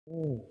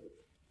Oh.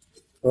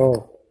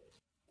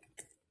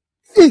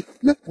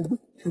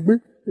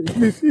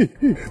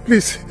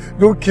 Please,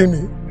 don't kill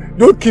me.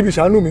 Don't kill me,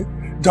 Shanu me.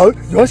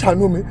 Just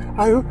Shanu me.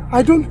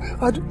 I don't,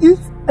 if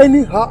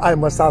anyhow I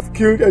must have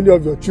killed any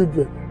of your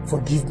children,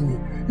 forgive me.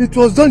 It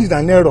was done in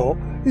an error.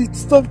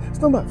 It's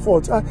not my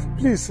fault.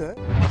 Please, sir.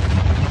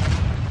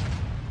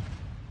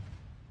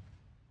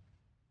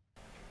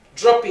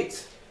 Drop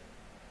it.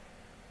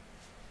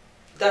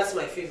 That's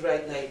my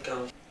favorite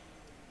nightgown.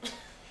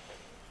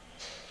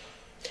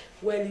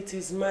 Well, it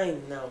is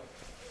mine now.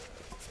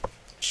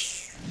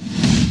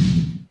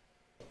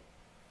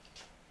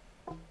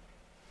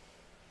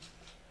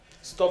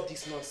 Stop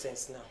this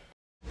nonsense now.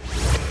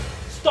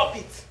 Stop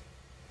it!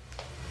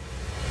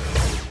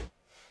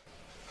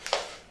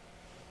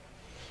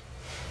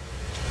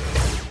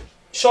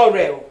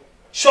 Shorel!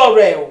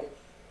 Shorel!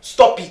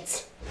 Stop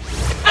it!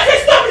 I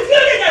said stop it!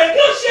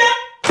 Don't share!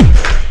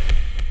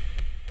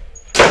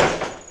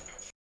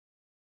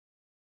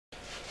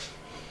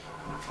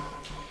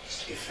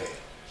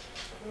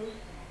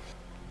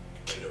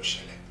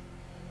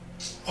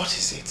 What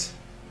is it?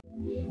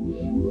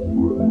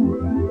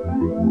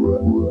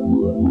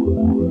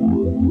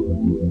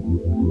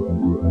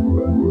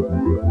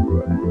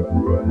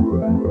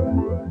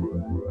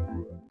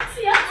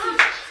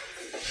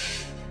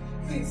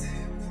 Please,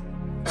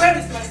 where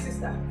is my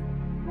sister?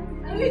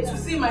 I need to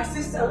see my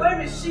sister.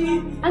 Where is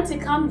she? Auntie,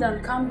 calm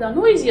down, calm down.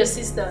 Who is your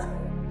sister?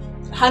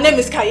 Her name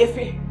is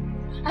Kayefe.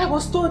 I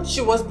was told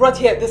she was brought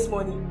here this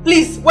morning.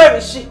 Please, where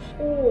is she?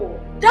 Oh,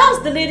 that's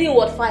the lady in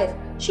Ward 5.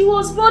 She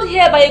was brought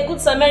here by a good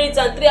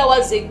Samaritan 3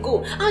 hours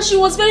ago, and she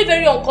was very,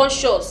 very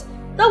unconscious.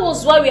 That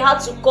was why we had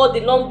to call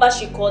the number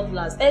she called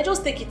last.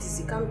 Just take it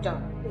easy, calm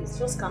down. Please,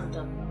 just calm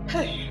down.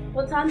 Hey.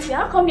 But Auntie,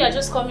 how come you are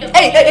just coming?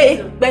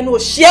 Hey, Beno,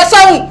 she is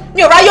someone.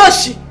 You are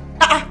Yoshi.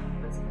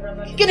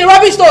 Get the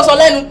rubbish stores or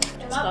Lenu.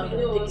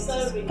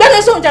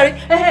 Beno, so Jerry.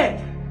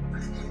 Hey.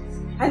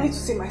 I need to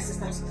see my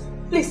sister.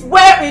 Please,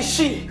 where is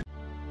she?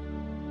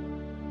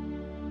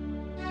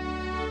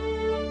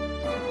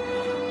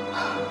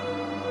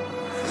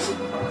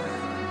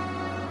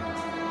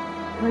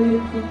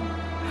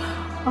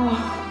 Oh,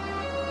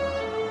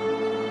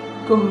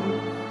 God,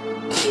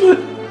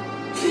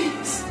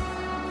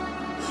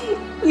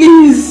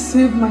 please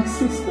save my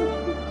sister.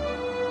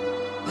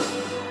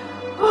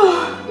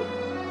 Oh,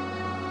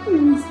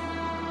 please,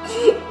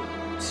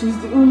 she's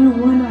the only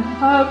one I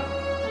have.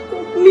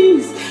 Oh,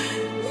 please,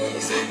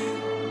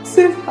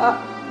 save her.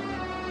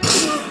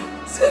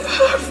 Save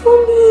her for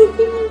me,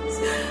 please.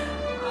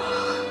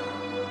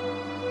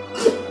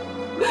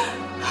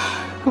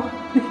 God,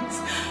 please.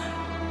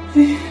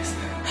 We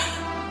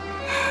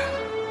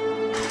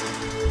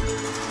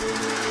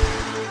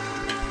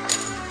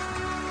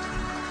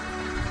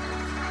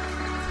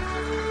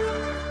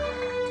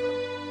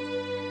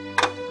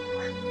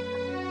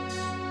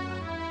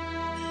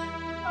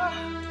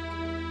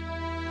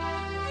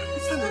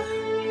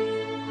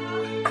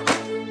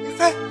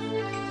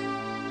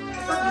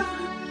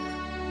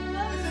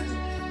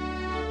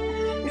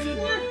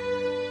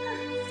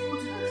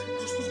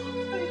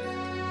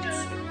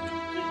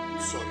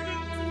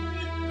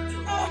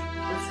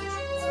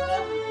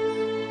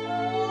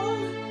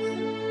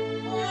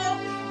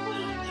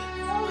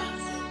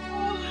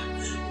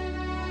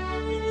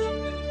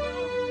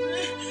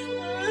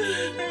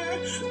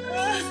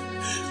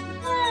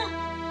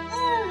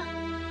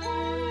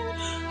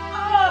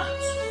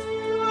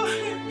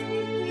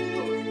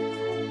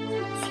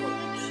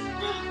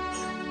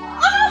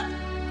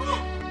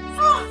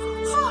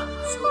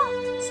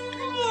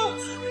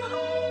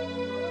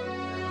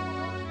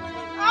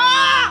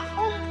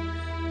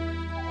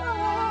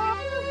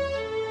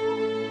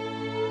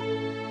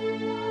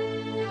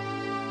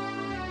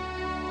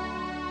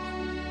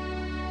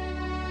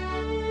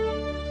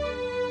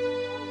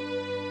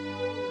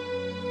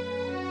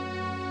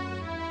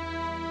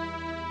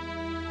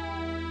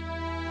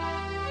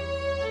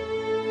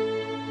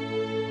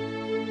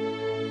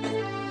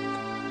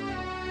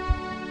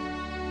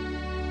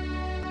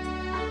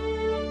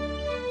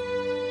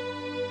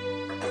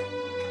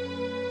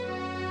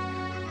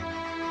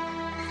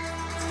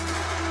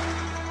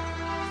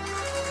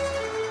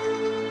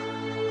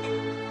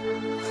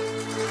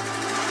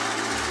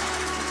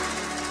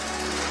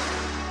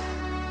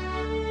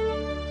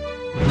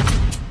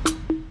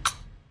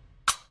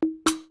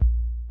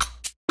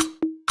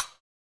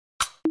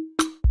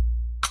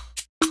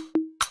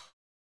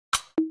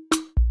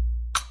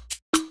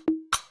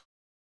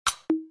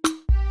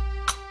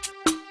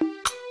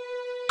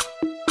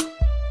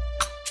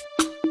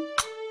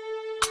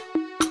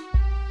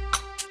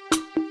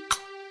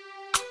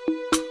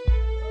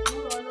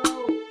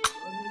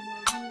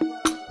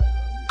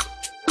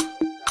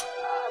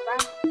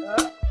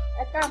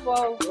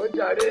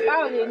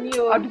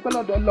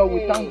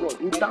thank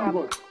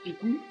God.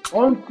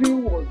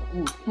 Hunting was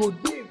good.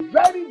 Today,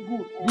 very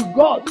good. The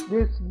gods,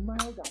 they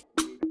smiled at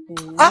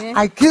me.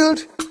 I killed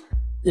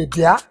a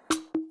deer,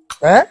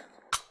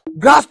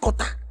 grass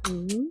cutter,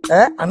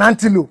 an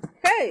antelope.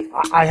 Hey.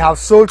 I have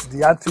sold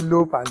the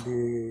antelope and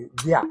the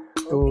deer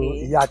to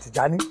Iya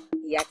Tijani.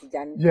 Iya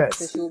Tijani. Yes.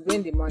 So she will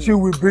bring the money. She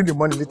will bring the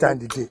money later in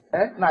the day.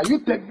 Now you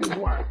take this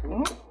one.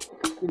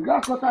 The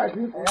grass cutter is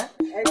here.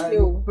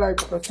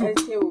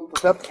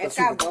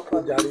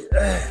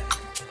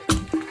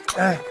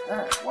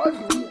 What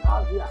do we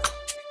have here?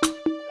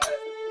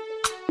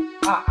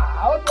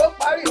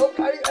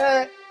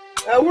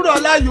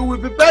 Wurola, you will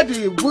prepare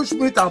the bush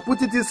meat and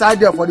put it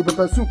inside there for the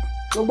pepper soup.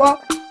 So,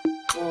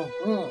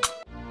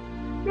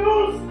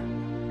 Nose!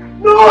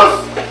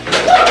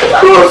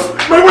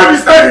 My wife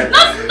is dying!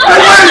 My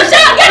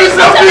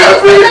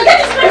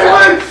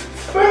wife!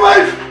 My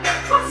wife!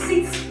 What is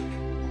it?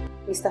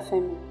 Mr.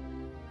 Femi.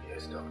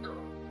 Yes, doctor.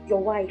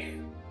 Your wife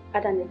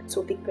had an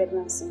ectopic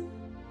pregnancy.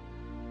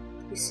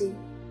 You see,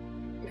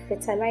 the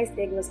fertilized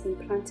egg was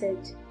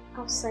implanted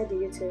outside the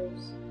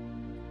uterus.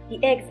 The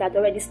eggs had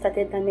already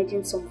started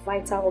damaging some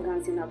vital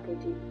organs in her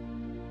body.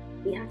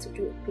 We had to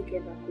do a quick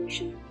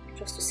evacuation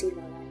just to save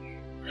her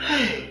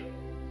life.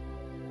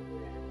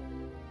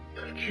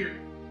 Thank you.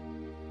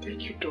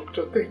 Thank you,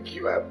 doctor. Thank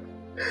you.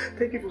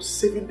 Thank you for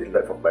saving the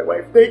life of my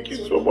wife. Thank you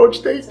so much.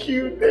 Thank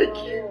you. Thank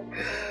you.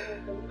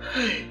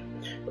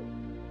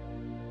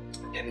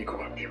 Let me go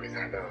and be with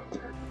her now.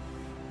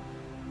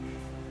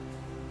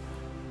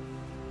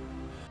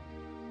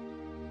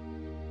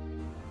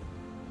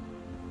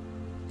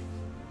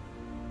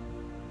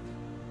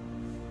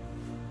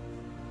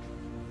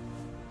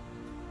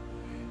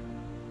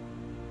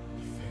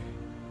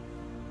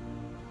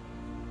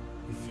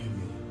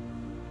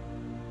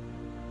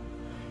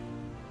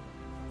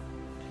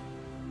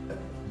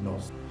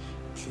 Nurse,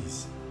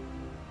 please,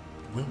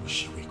 when will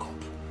she wake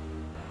up?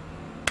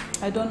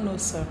 I don't know,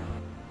 sir.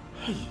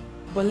 Hey.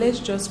 But let's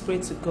just pray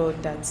to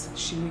God that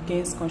she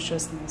regains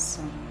consciousness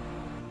soon.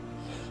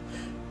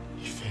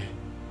 Ife,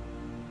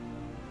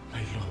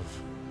 my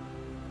love.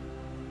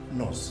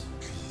 Nurse,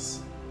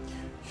 please.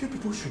 You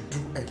people should do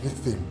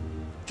anything.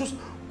 Just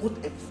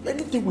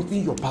anything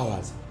within your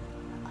powers.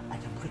 I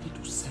am ready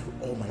to sell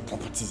all my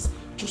properties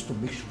just to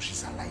make sure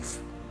she's alive.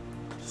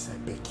 Please, I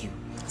beg you.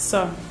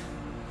 Sir,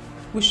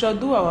 we shall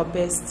do our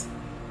best,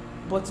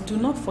 but do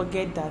not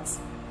forget that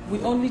we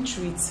only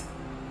treat,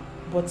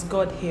 but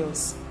God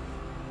heals.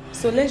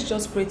 So let's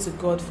just pray to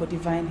God for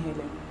divine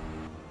healing.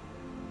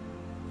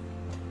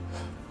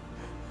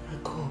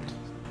 God,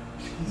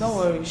 please. Don't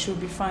worry, she'll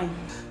be fine.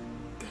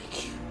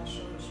 Thank you.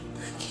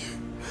 Thank you.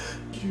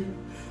 Thank you.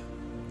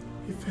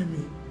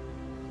 Ifemi,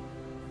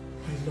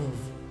 my love.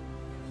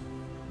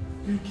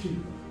 Thank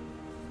you.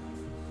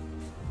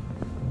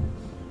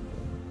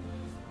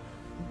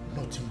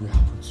 Nothing will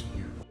happen to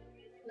you.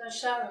 Now,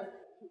 Sharon,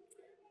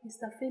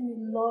 Mr. Femi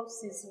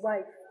loves his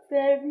wife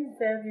very,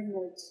 very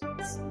much.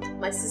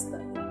 My sister,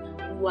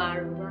 you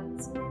are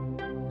right.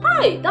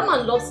 Hi, that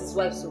man loves his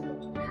wife so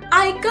much.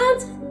 I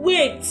can't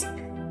wait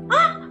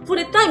for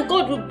the time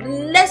God will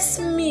bless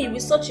me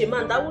with such a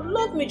man that will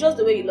love me just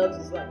the way he loves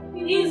his wife.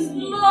 His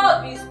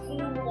love is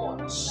too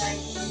much.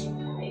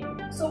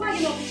 So why are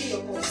you not picking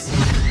your calls?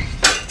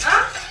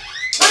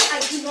 Why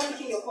are you not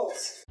picking your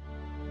calls?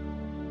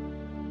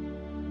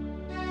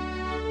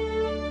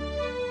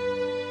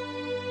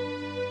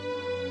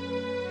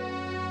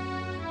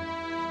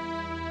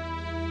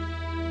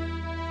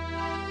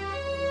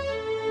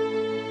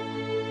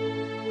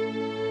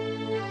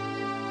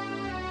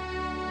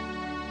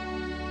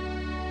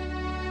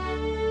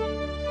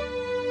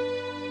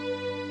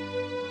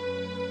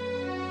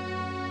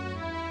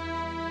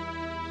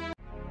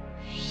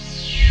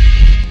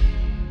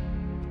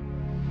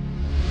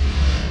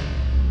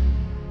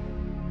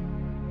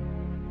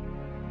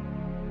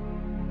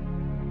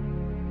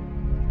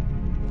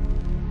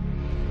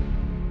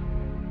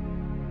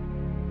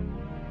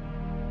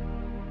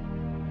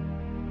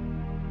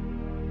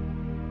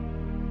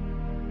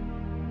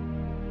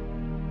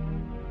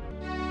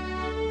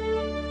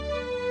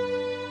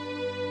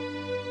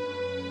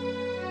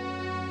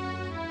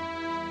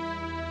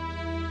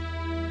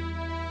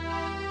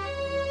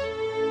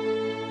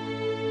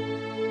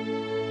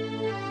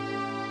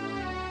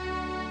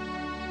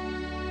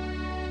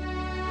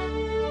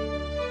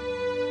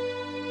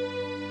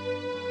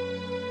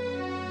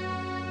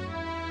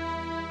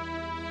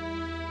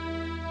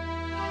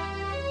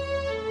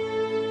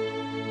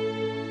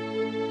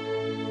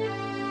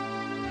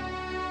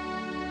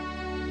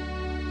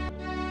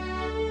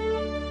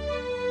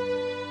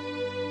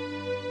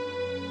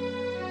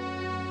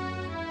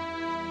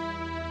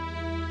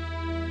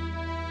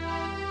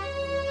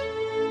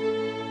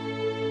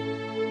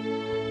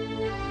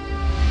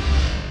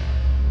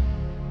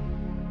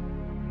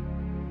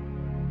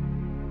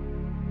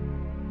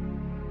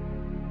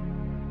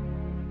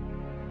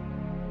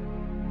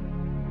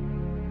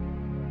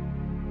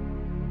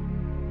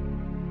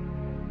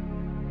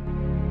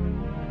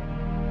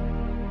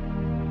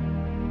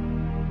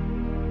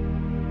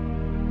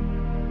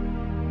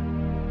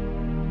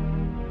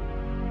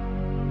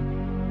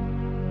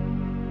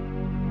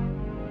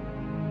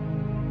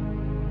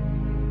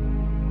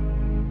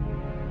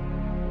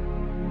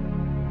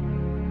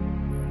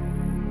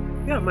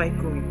 Where am I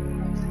going?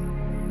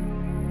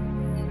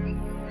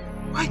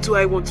 do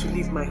I want to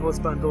leave my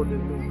husband all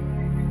alone?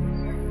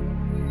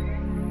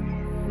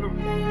 No.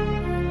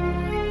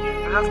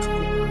 I have to go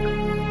back.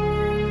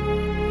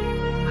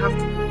 I have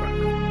to go back.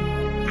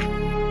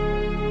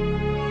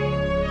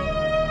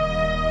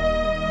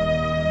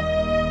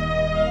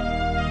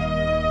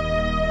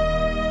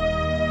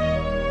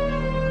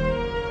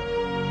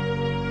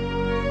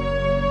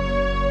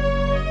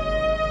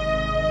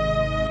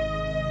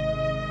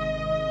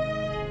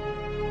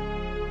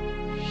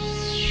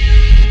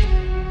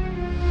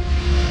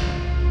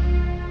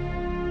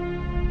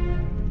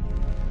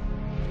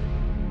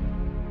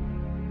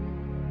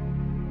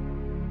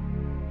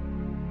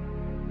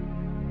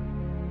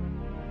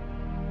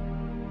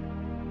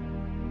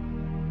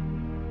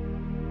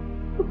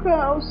 Look at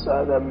how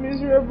sad and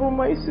miserable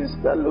my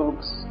sister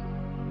looks.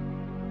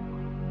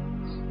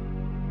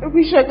 I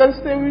wish I could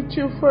stay with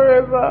you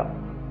forever,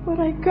 but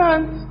I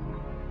can't.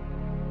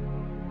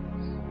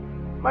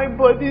 My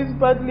body is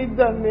badly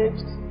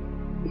damaged.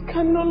 It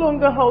can no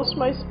longer house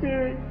my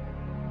spirit.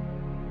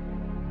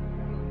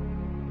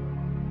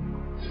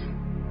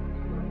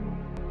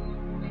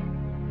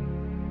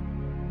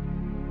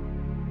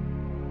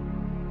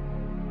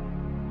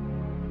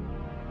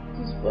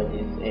 This body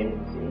is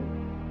empty.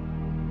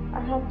 I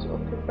have to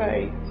occupy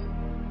it.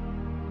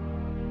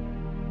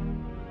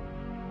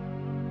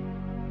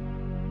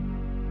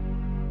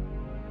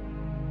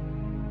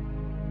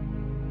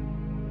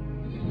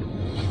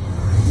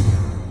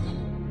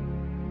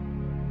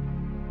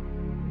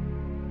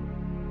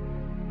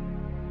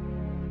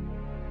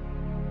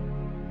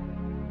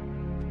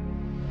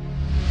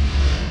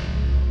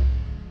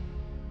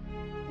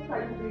 What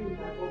are you doing with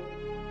my body?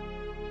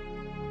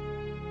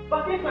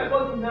 Vacate my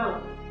body now.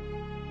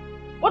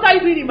 What are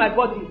you doing in my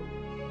body?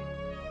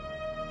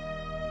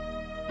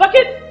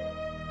 Vacate!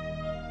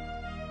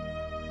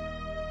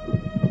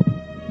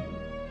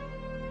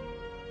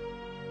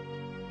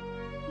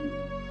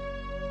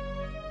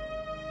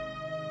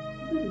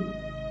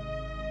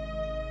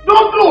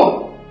 Doctor!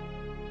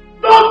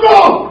 Doctor!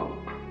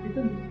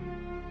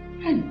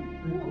 Hey!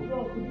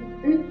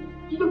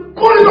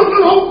 Call the doctor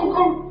now!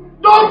 Come!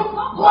 Doctor!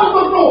 Call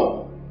the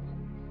doctor!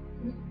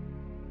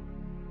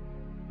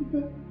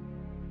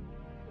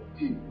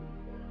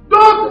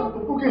 Doctor!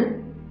 Okay.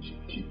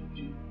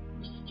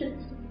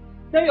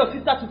 Tell your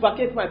sister to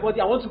vacate my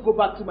body. I want to go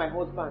back to my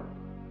husband.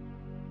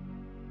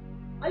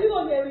 Are you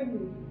not hearing me?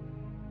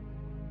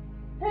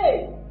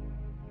 Hey!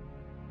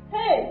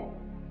 Hey!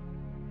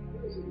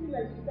 Why does she feel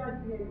like she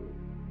can't hear me?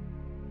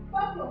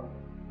 Doctor!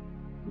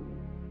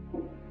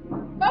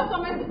 Doctor,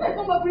 my sister is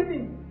not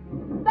breathing.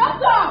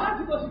 Doctor! That's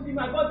because she's in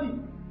my body.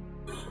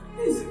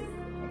 Please.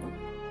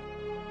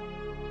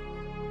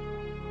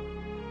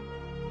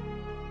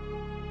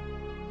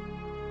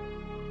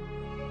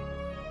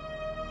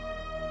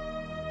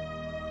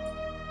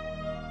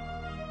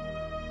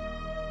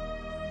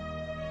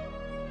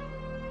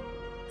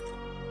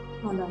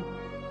 Madam,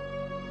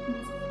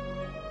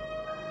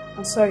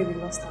 I'm sorry we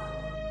lost her.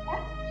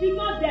 She's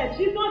not dead.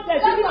 She's not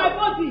dead. She's in my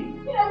body.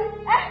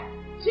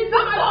 She's in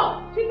my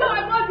body. She's in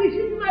my body.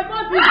 She's in my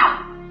body.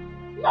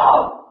 No!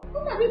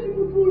 What are these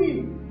people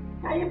doing?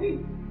 Can you be?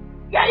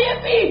 Can you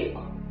be?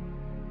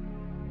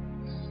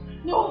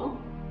 No!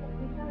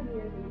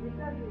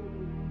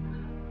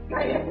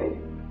 Can you be?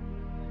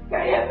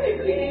 Can you be,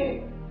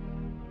 please?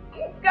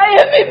 Can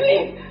you be,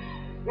 please?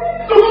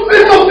 Don't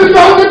say something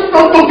now!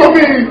 Don't talk to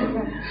me!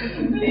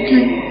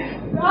 Please!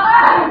 No!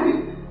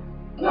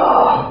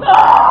 No!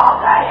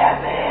 Can you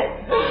be?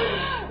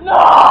 No!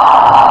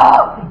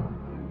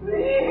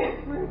 Please!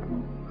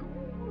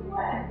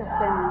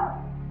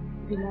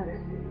 Relax.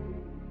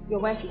 Your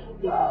wife is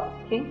dead,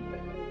 okay?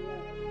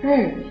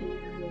 Hey!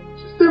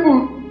 She's stable!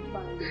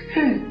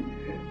 Hey!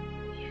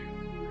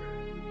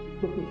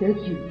 Doctor, thank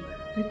you.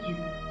 Thank you.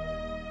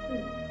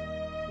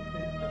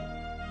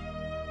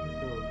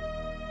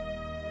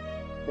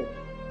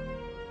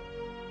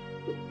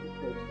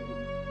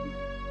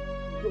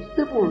 You're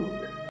stable.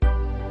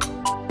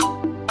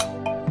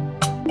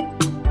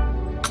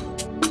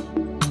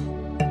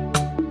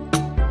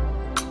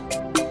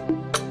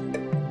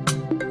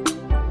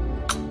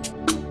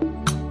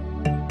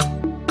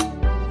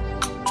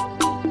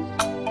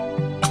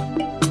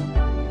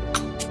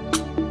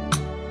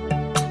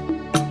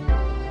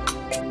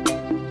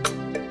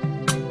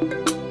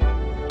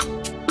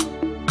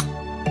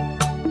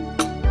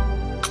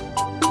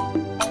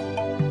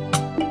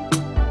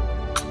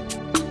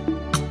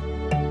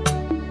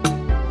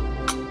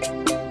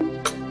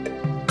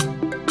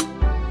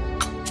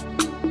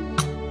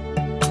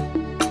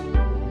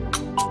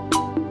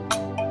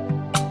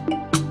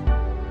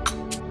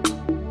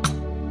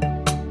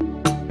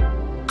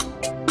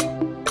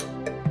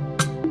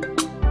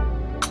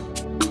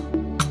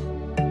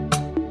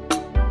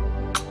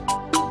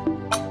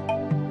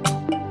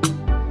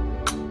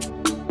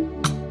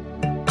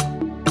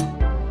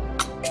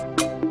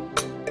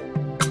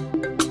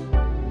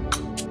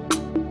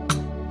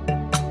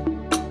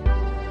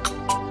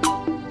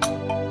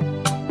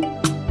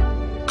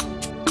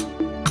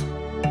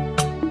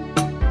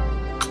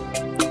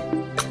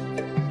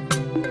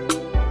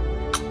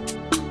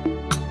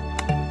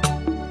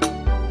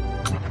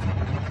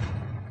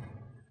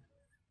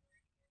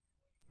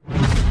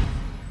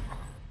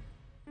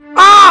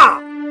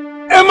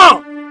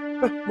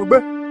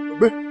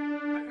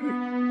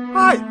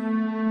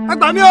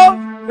 gbà mí o.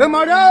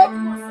 Èmọ̀ rẹ o.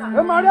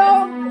 Èmọ̀ rẹ o.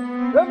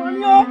 Èmọ̀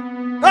ni o.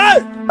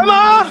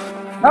 Èmọ̀.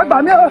 Ẹ gbà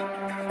mí o.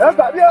 Ẹ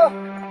gbà mí o.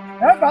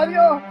 Ẹ gbà mí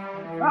o.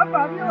 Ẹ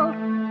gbà mí o.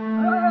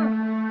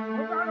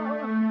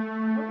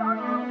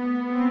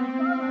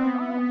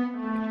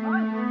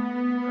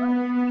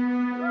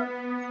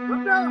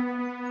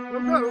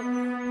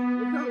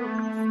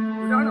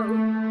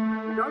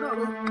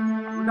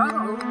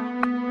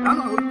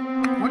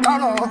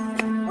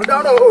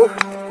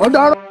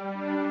 Ọ̀daràn.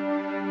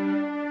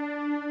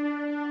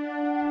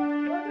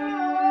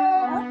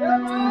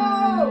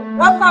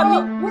 Ọkọ mi.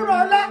 Kúrò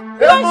ọlá.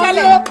 Kí ló ń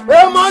ṣẹlẹ̀?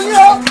 Èèmọ̀ ni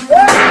o.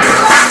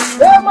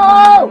 Èèmọ̀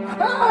o.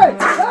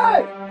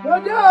 Mo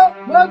dé o.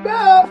 Mo gbé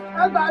o.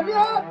 Ẹ gbà mí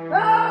o.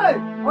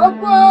 Ó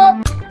kú o.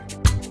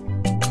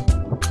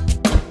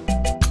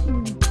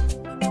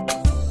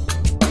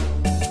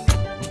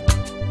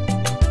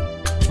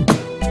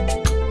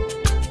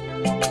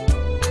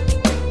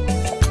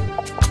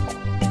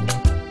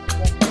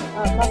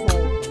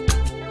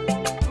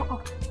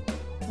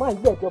 Máa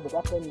gbé ẹ̀jọ̀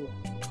bọ̀dá Fẹ́mi o.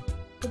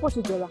 Ó bó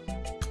ṣe jọra.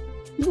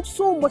 You look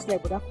so much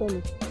like bọ̀dá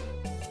Fẹ́mi.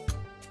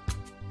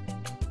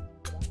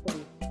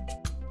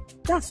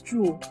 That's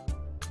true.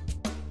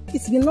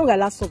 It's been long I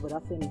last saw bọ̀dá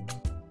Fẹ́mi.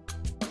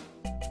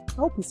 I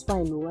hope he's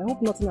fine o. I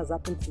hope nothing has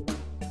happened to him.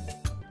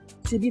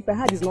 Maybe if I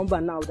had his number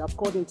now, I would have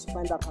called him to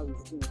find out how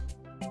he's doing.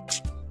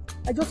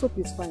 I just hope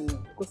he's fine o,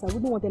 because I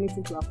wouldn't want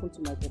anything to happen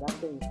to my bọ̀dá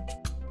Fẹ́mi.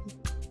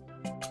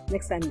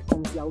 Next time he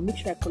comes here, I will make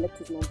sure I collect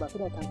his number so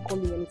that I can call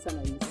him anytime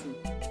I miss him.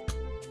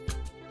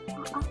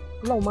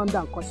 Long man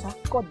down, Kosha.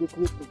 God be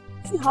grateful.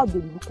 See how they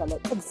look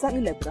alike,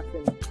 exactly like that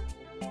friend.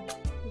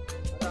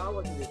 How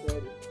much is the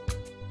credit?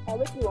 I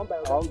wait you one by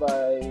one. One by, I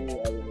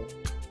don't know.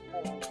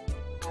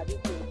 I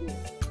didn't say you.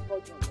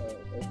 Hold on.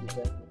 Thank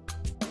you.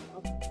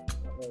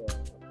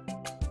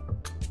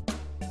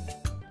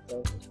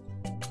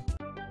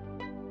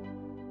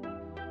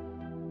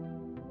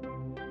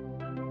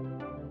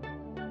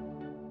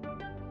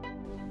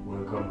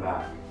 Welcome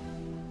back.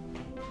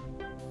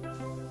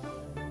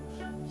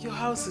 Your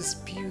house is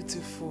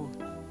beautiful.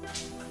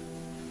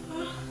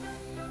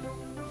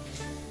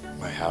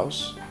 My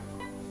house?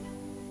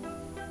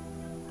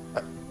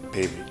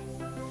 Baby.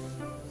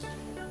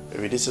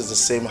 Baby, this is the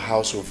same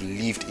house we've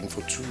lived in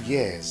for 2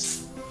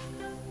 years.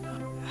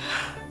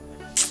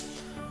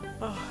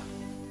 Oh,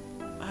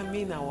 I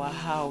mean our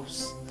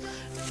house.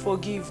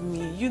 Forgive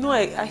me. You know,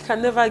 I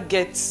can never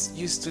get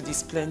used to the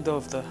splendor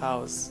of the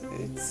house.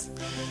 It's...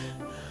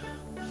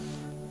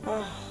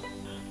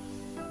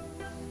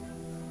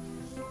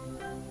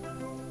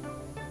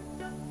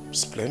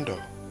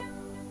 Splendor.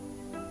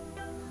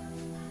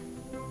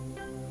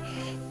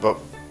 But,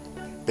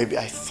 baby,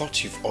 I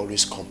thought you've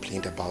always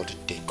complained about the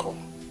decor.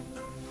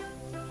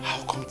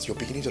 How come you're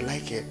beginning to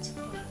like it?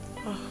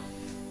 Oh,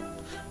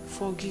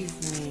 forgive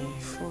me.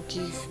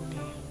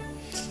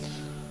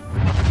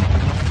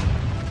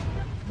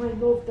 My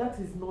love, that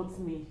is not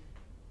me.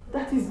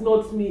 That is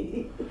not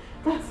me.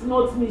 That's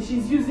not me.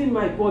 She's using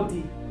my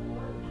body.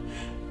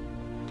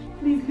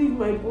 Please leave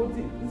my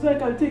body so I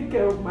can take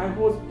care of my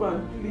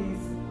husband,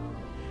 please.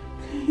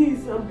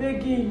 Please, I'm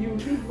begging you,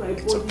 leave my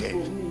body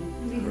for me.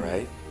 Please.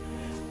 Right?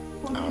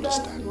 I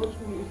understand.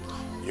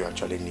 You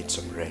actually need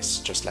some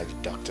rest, just like the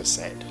doctor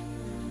said.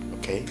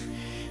 Okay?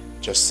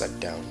 Just sit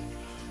down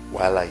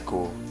while I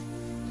go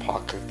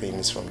park the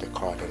things from the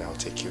car, then I'll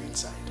take you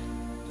inside.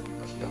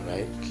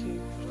 Alright? Thank you.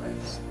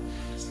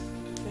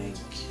 Thank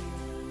you.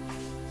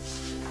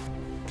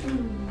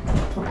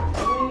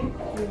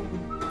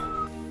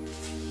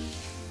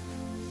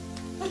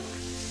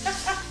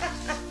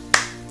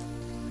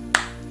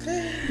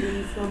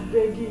 Please, I'm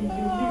begging you,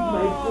 leave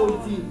my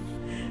body.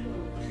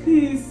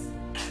 Please.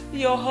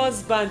 Your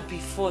husband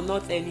before,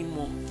 not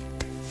anymore.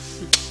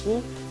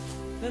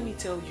 Let me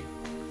tell you.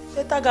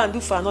 Better go and do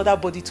for another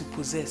body to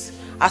possess.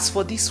 As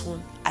for this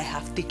one, I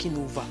have taken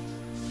over.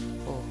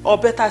 Or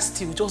better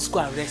still, just go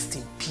and rest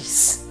in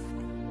peace.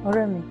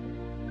 Oremi,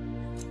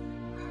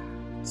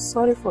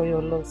 sorry for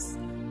your loss.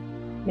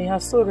 May her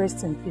soul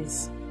rest in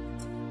peace.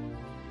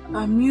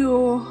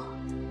 Amio.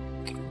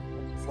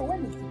 So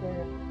when is the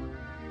burial?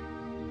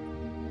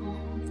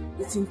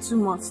 It's in 2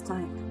 months'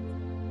 time.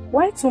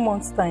 Why 2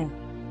 months' time?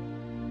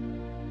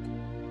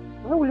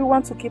 Why will you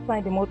want to keep her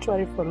in the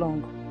mortuary for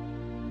long?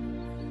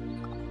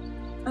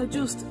 I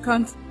just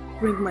can't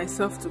bring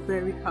myself to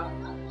bury her.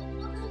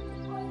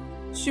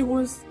 She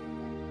was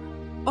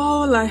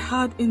all I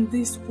had in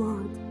this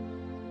world.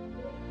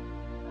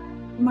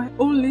 My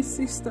only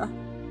sister.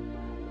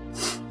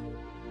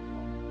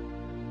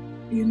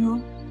 You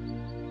know,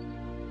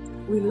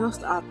 we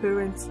lost our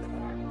parents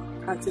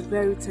at a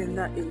very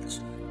tender age.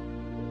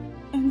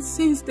 And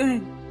since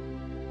then,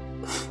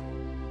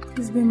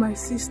 it's been my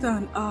sister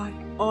and I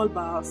all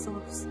by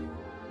ourselves.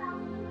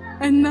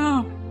 And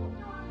now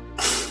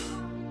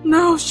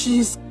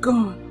she's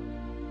gone.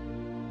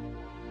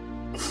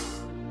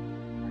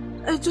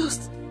 I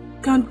just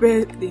can't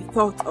bear the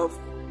thought of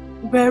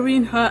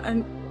burying her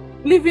and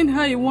leaving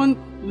her in one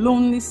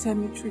lonely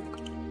cemetery.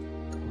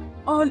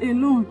 All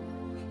alone.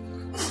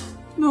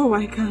 No,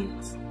 I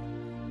can't.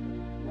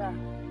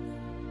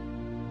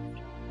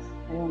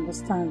 I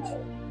understand.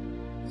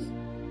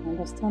 I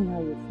understand how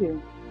you feel.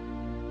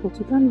 But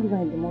you can't leave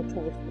her in the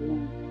mortuary for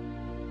long.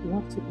 You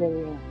have to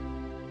bury her.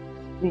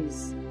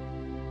 Please.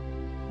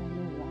 I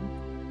know, right?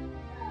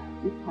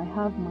 If I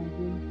have my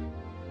way,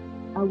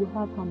 I will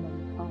have her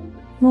mummified.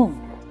 No,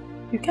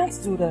 you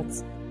can't do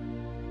that.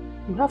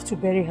 You have to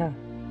bury her,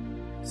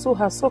 so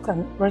her soul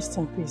can rest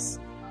in peace.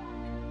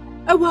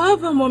 I will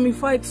have her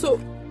mummified so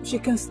she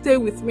can stay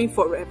with me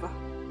forever.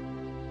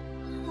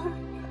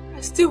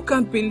 I still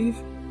can't believe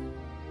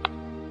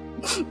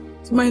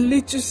my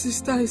little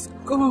sister is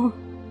gone.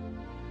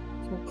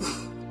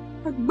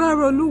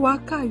 Agbára Olúwa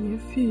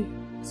kàyéfì.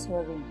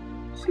 Sorry.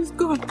 She's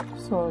gone.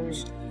 Sorry.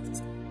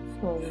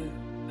 Sorry.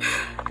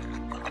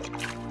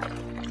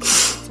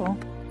 So?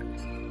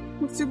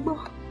 Mo ti gbọ́.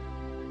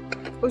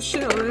 O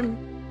ṣé ọ̀rẹ́ mi.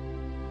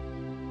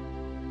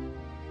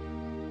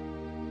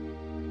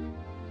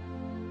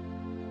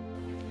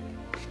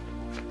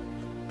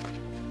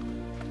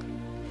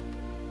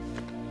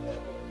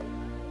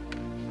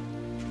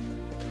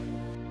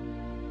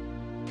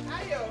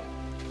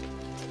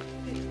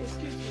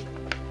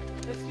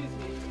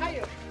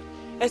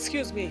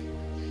 Excuse me.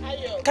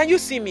 Can you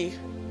see me?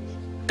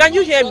 Can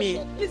you hear me?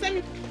 Please let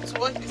me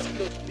wash this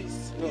clothes,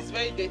 please. No. It's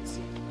very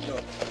dirty. No.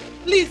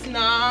 Please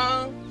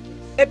now.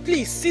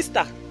 Please,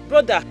 sister,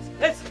 brother.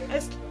 Let's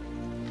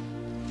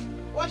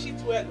wash it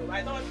well.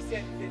 I don't want to see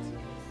any dirty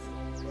clothes.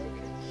 Who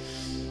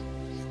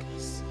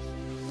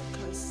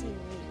can see me?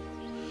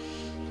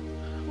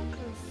 Who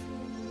can see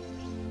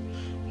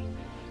me?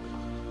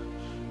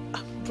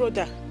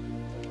 Brother.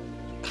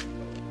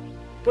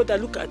 Brother,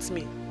 look at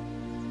me.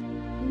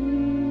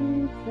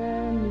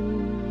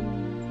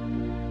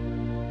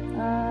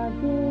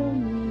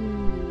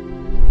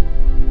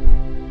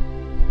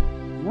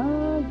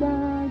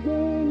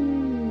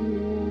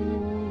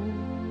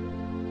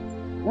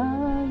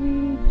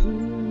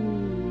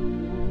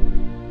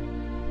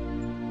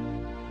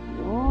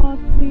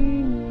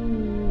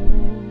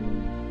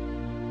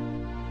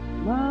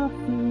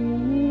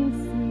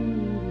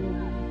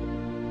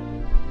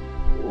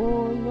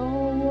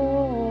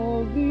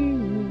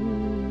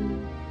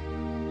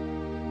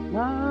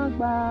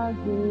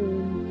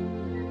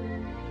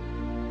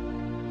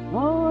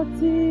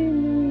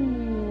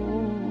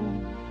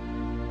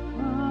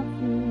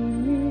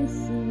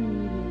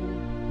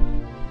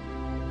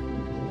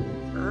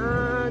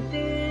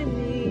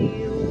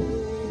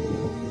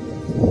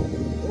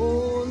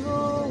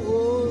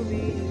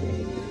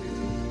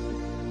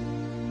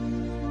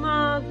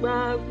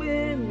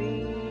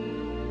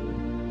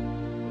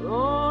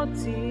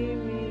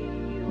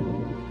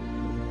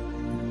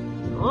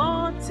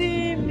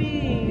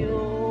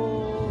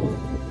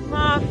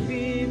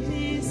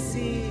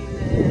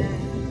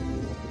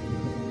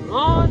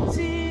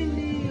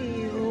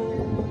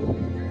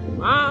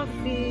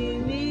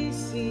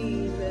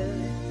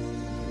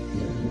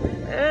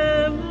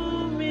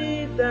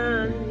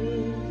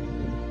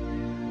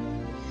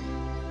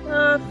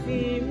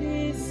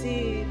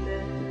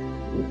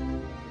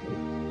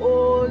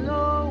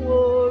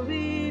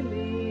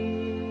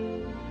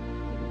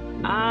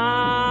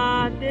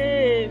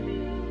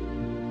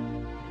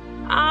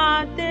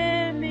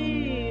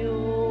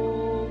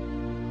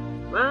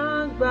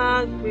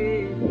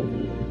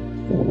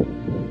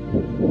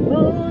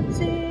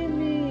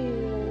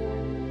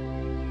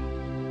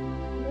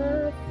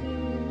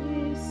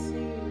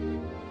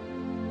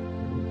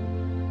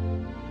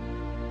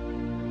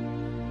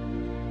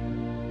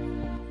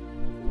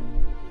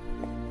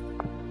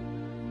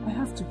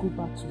 Go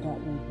back to that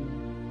Igwe.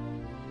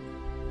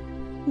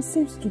 He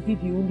seems to be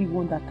the only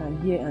one that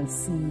can hear and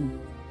see me.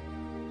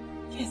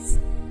 Yes,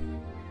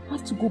 I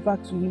have to go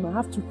back to him. I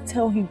have to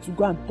tell him to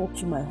go and talk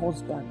to my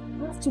husband.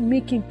 I have to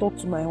make him talk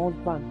to my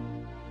husband.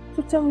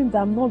 To tell him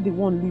that I'm not the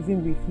one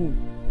living with him.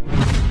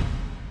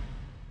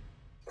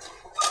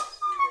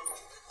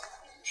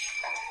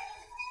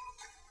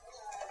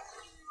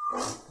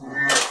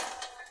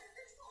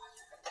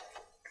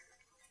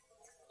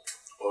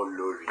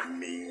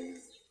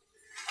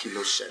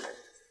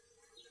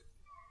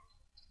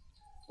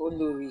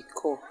 Olórí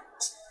kọ́.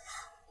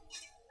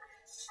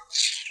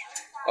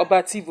 Ọba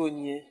tí bo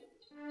ni ẹ́?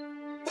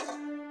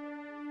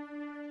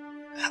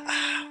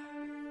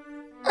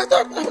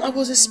 I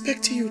was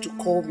expecting you to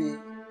call me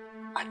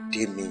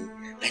Ademi,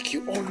 like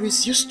you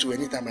always used to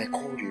anytime I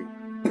call you.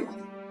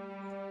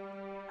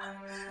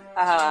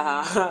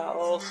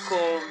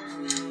 Ọkọ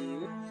mi.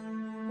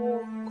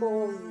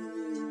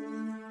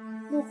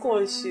 Mo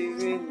kàn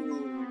ṣeré ni.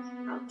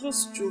 I'm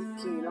just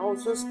joking. I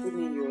was just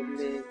pulling your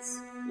legs.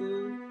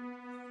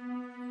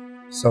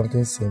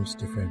 Something seems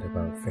different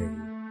about Faye.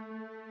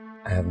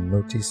 I have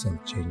noticed some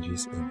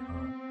changes in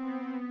her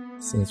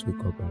since we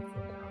got back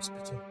from the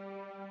hospital.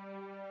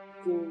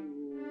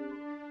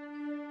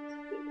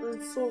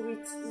 I'm sorry,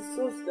 it's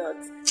just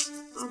that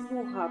I'm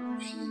not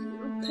happy.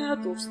 I'm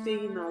tired of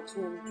staying at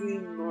home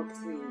doing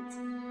nothing.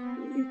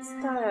 It's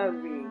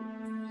tiring.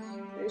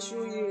 I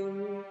show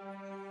you.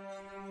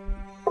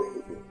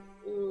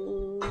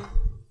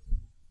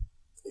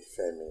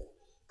 Ifemi.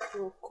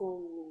 Don't call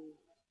me.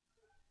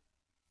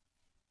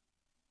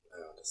 I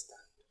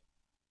understand.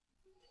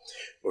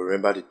 But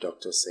remember the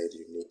doctor said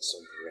you need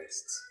some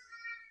rest.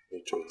 You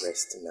need to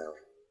rest now.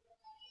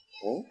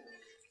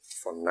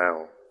 For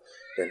now.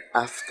 Then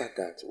after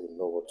that, we'll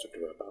know what to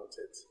do about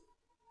it.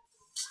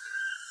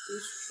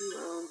 It's true, I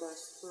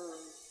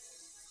understand.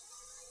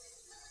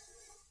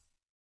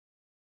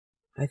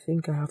 I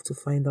think I have to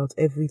find out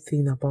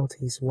everything about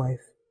his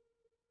wife.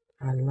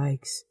 Her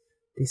likes,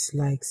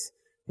 dislikes.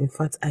 In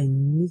fact, I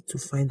need to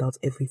find out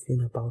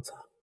everything about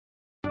her.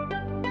 Are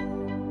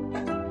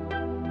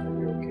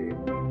you okay?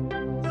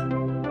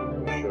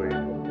 I'm sure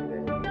you're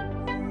okay.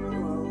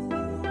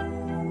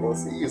 We'll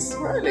see you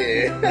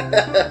smiling.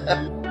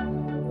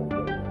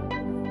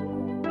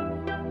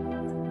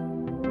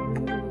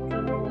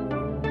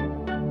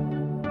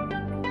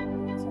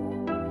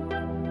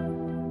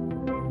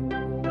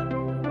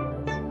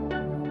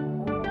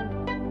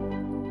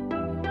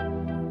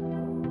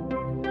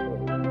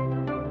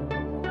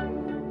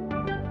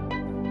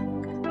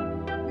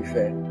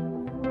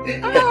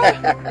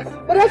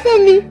 But I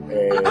found me.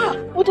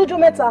 What told you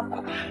matter?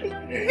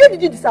 Where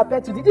did you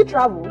disappear to? Did you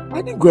travel?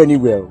 I didn't go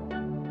anywhere.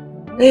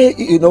 Hey,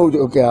 you know,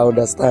 okay, I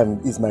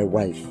understand. It's my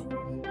wife.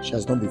 She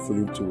has not been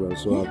feeling too well,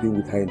 so I've been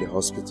with her in the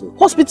hospital.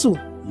 Hospital?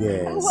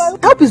 Yes.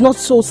 Help is not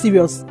so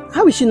serious.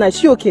 How is she now? Is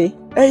she okay?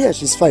 Yeah,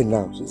 she's fine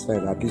now. She's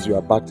fine. At least you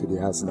are back to the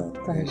house now.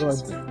 Thank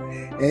God.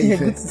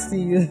 Good to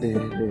see you.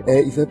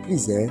 If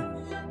please,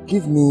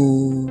 give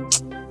me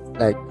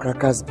like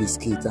crackers,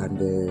 biscuit, and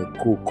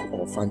Coke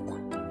or Fanta.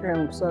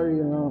 I'm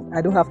sorry,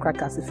 I don't have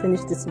crackers. It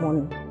finished this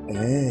morning.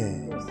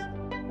 Yes.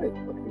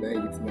 What can I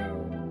eat now?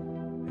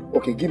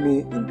 Okay, give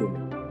me Indomie.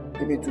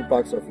 Give me 2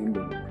 packs of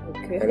Indomie.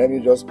 Okay. And let me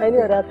just... Any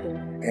other thing?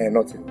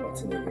 Nothing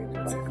again.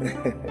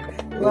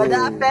 But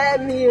that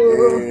fed me,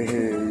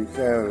 you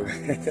fell.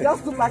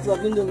 Just 2 packs of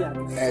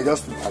Indomie.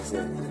 Just 2 packs,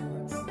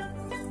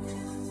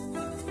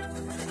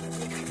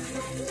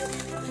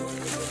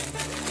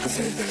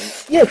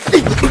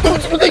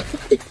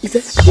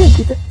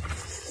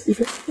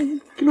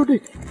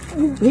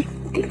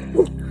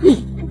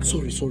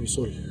 Sorry.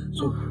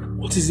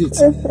 What is it?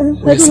 Sit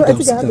down. Let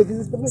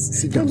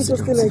me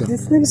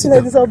sit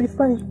like this, I'll be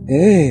fine.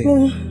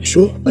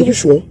 Sure? Are you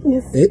sure?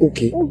 Yes.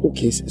 Okay.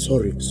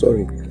 Sorry.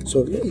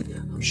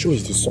 I'm sure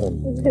it's the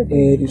sun.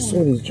 The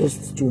sun is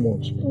just too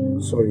much.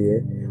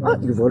 Sorry,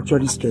 You've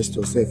actually stressed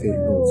yourself a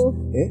lot.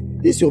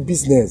 This is your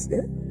business.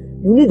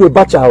 You need a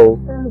bacha,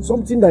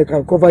 something that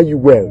can cover you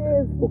well.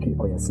 Okay,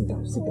 sit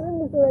down.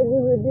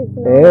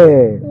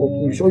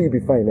 Okay, you sure you'll be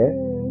fine,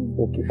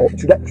 Okay.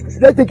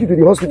 Should I take you to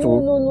the hospital?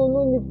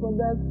 No need for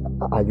that.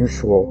 Are you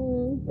sure?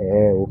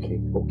 Okay.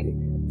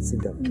 Sit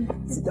down.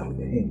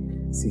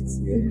 Sit.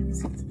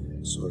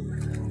 Sorry.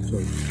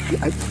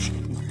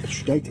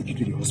 Should I take you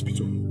to the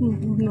hospital?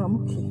 No, I'm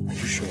okay. Are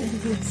you sure?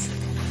 Yes.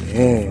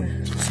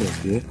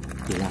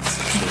 Relax.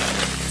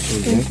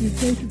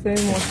 Thank you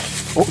very much.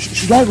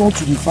 Should I run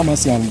to the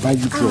pharmacy and buy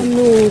you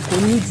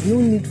drugs? No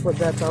need for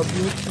that. I'll be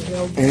able to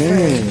help.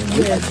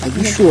 Are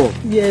you sure?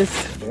 Yes.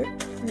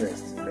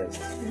 Rest.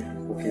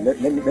 Okay, let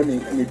me put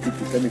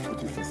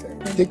it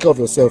inside. Take care of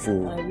yourself, I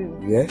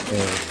will. Yeah?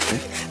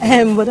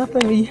 But after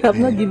me, you have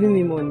not given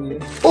me money.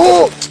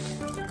 Oh!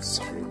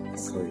 Sorry.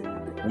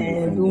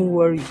 Don't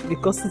worry,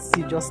 because it's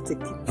you, just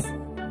take it.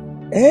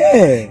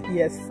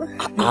 Yes.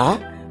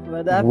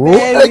 But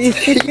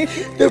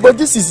baby. But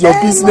this is your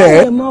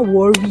business. I'm not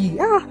worried.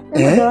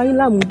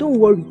 Don't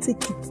worry,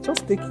 take it.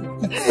 Just take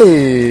it.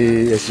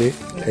 Hey, Eshe.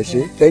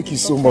 Thank you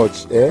so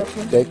much.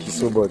 Thank you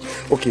so much.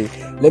 Okay,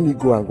 let me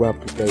go and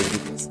prepare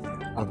everything.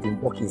 I've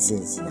been working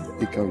since.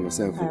 Take care of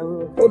yourself. I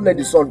will. Don't let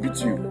the sun beat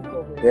you.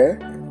 No Yeah?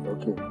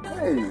 Okay.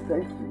 Hey,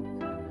 thank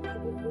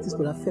you. This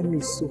brother Femi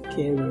is so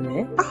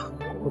caring,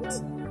 But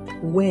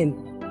when?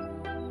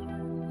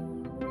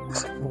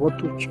 What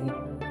to you?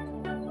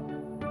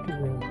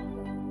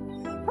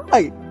 I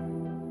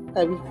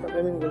wish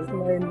Femi was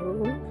mine.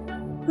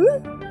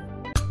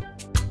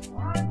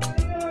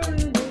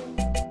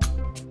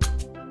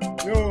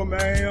 Yo,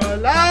 man,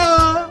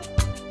 Allah.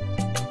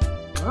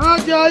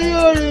 Aja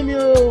yori mi o.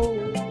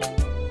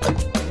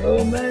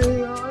 Yo, man,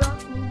 Allah.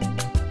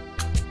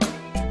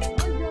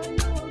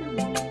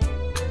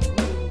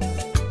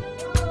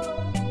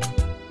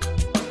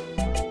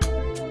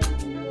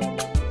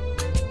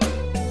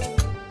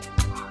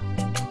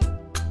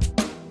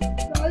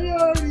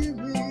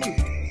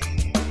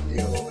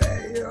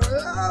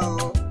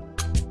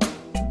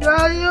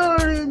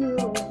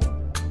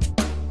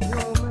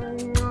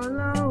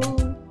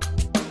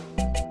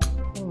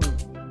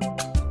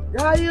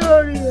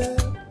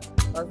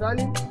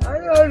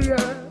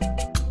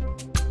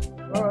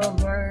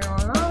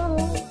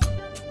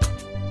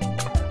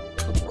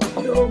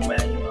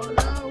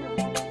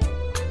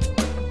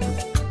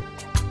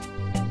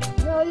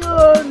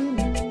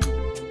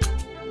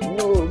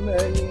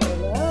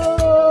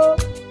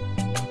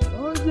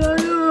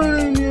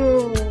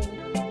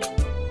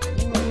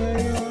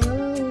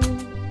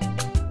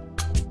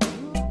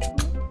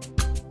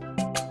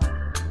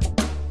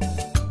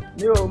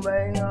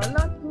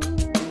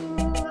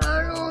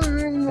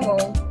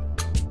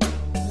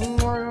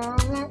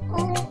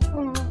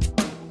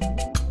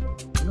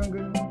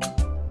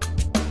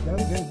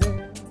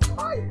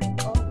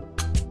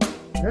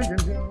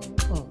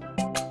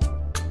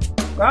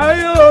 So you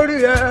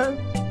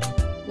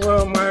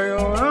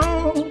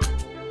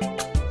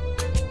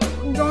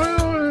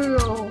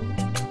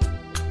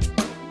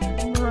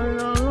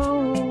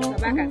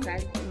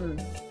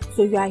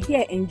are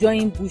here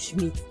enjoying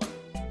bushmeat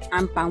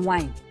and palm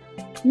wine.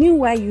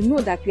 Meanwhile, you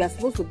know that we are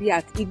supposed to be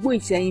at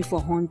Igwe for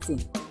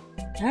hunting.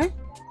 Huh?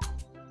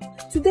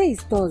 Today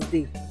is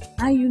Thursday,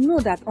 and you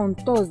know that on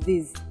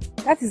Thursdays,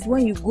 that is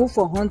when you go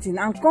for hunting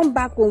and come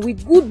back home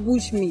with good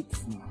bushmeat.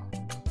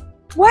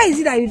 Why is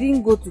it that you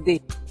didn't go today?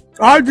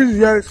 All these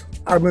years,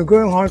 I've been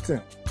going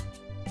hunting.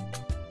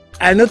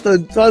 I know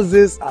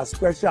Thursdays are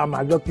special and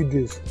my lucky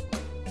days.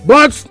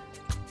 But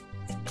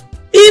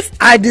if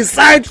I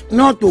decide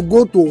not to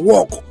go to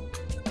work,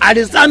 I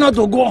decide not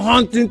to go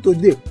hunting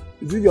today,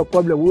 is it your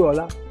problem,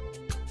 Wuyola?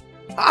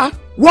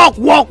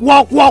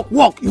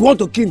 Work. You want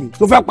to kill me?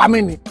 So far,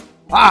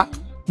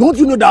 don't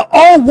you know that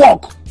all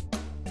work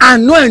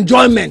and no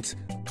enjoyment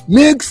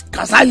makes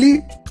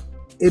Kasali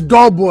a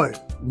dull boy?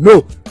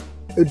 No,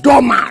 a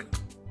dull man.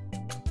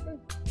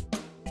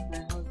 My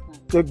husband.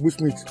 Take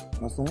bushmeat,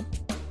 son.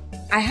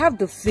 I have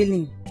the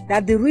feeling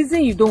that the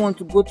reason you don't want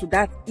to go to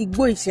that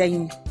Igwe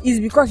is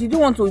because you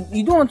don't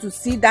want to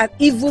see that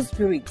evil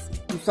spirit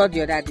you saw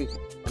the other day.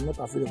 I'm not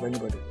afraid of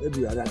anybody.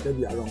 Maybe you are right,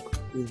 maybe you are wrong.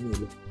 Leave me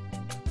alone.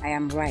 I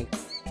am right.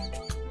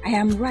 I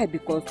am right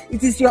because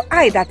it is your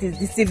eye that is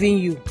deceiving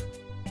you.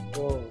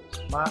 Oh,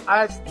 my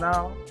eyes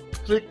now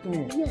tricked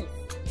me. Yes.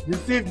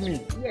 Deceived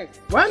me. Yes.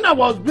 When I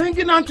was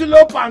bringing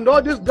antelope and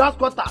all this grass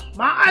cutter,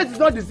 my eyes did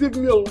not deceive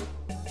me. Oh,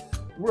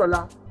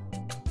 Wuyola,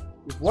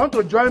 if you want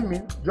to join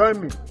me, join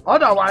me.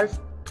 Otherwise,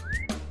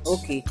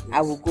 okay,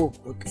 I will go.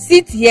 Okay.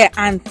 Sit here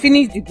and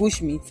finish the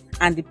bushmeat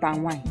and the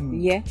palm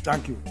wine. Yeah.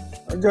 Thank you.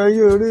 Cannot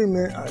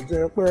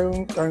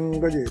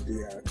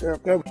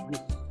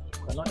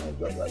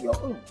enjoy your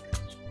own.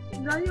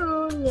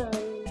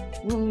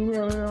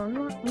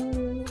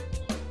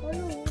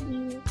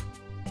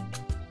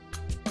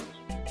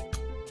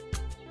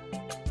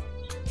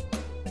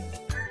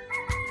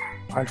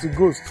 Auntie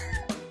Ghost,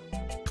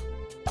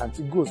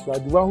 you are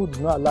the one who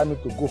did not allow me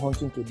to go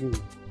hunting today.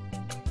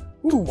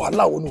 What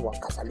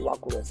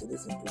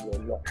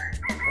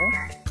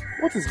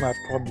is my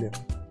problem?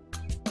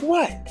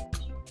 Why?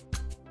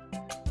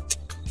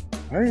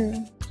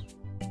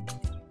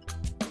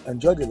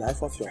 Enjoy the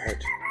life of your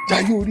head.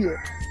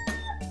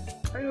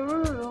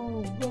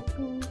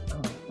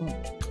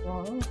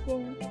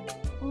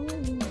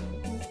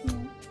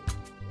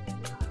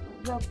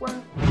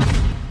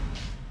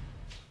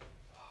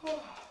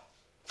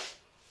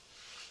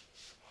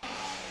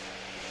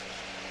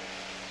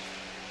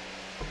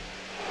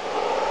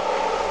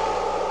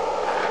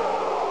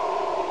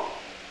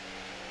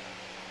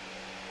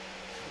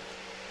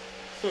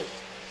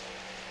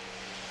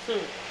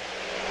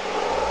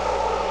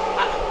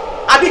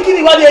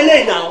 Abikini, what are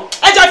you now?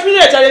 I just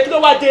finished.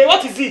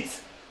 What is it?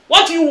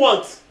 What do you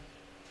want?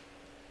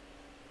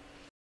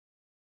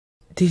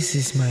 This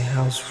is my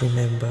house,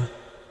 remember?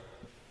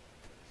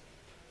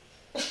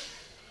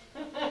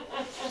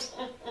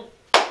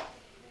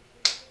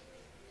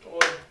 Oh,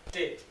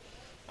 dead.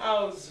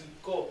 How's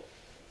it go?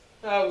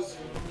 How's it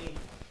me?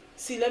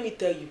 See, let me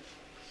tell you.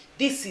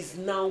 This is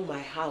now my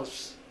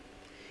house.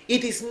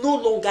 It is no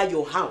longer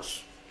your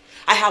house.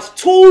 I have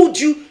told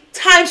you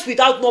times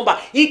without number.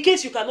 In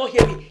case you cannot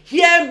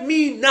hear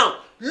me now.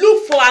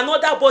 Look for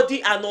another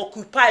body and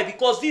occupy,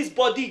 because this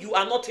body you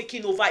are not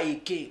taking over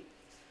again.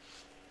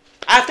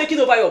 I have taken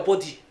over your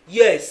body.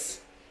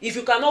 Yes. If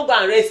you cannot go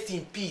and rest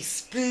in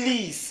peace,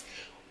 please.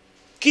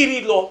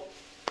 Kirilo.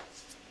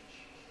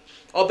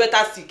 Or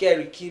better still,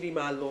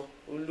 Kirimalo.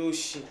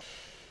 Oloshi.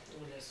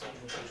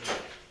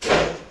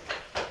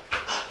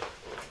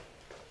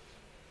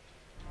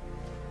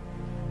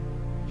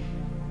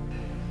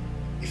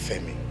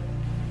 Ifemi.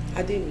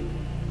 Ademi.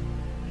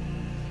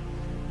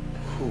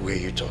 Who were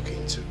you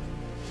talking to?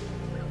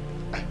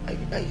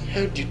 I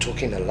heard you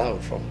talking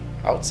aloud from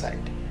outside.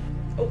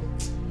 Oh,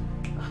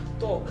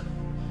 talk.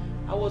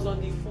 I was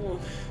on the phone.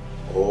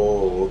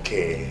 Oh,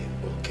 okay.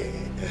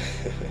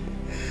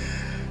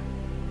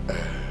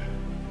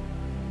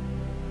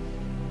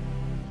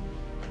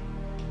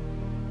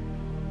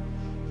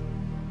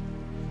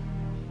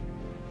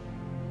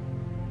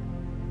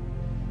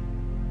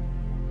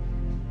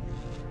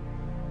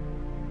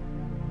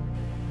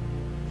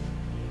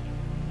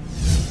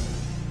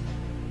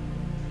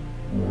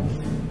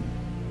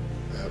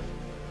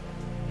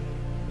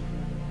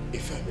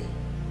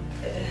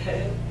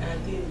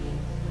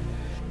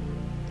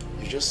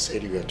 You just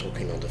said you were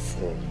talking on the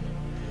phone.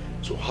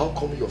 So how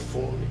come your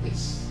phone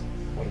is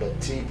on the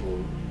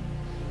table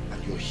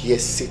and you're here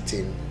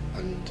sitting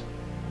and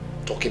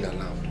talking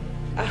aloud?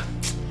 I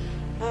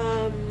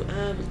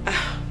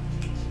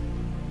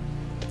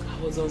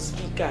was on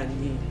speaker.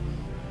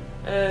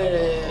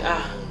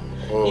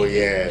 Oh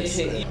yes.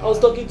 I was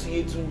talking to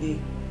Yetunde.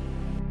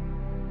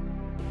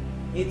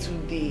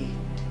 Yetunde.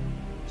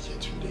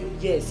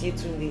 Yes,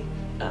 Yetunde.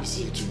 Is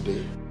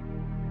Yetunde?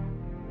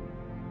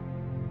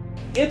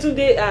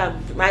 Yetunde,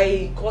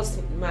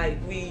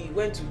 we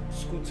went to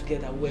school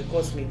together. We were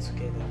classmates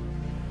together.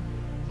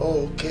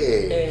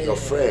 Okay, your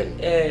friend.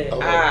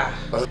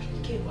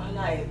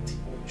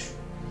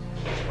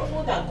 My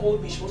mother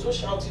called me, she was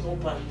just shouting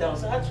up and down,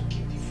 so I had to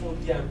keep the phone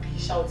there and be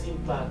shouting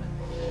back.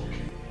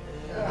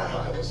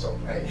 I was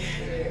surprised.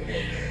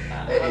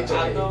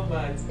 I'm not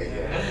mad.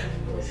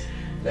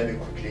 Let me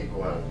quickly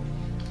go and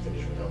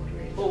finish what I'm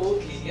doing. Oh,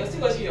 okay. You're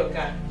still washing your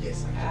car?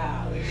 Yes.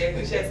 Okay,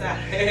 good share, sir.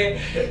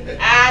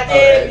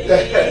 Baby,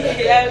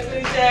 yes,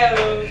 good share.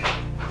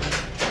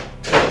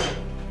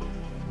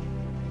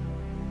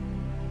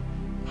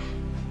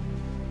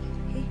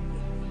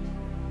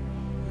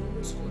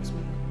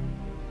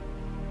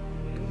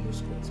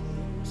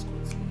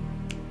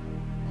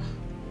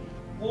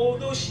 Oh,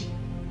 no, she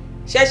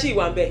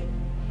Wambe.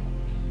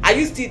 Are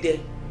you still there?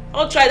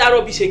 Don't try that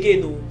rubbish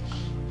again, no.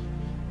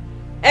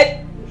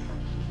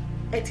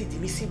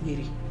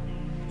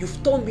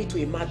 You've turned me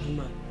to a mad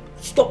woman.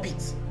 Stop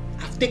it.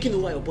 I've taken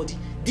over your body.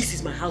 This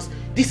is my house.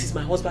 This is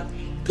my husband.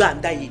 Go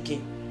and die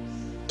again.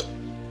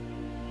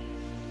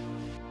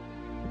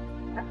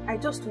 I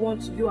just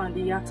want you and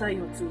the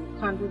Yatayo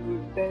to handle the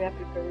burial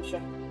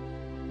preparation.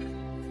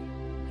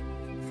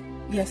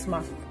 Yes,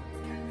 ma'am.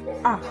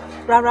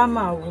 Rara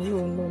ma,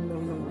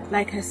 no.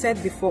 Like I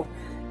said before,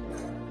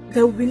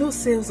 there will be no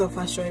sales of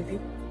Ashoebi.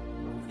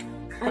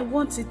 I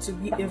want it to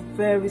be a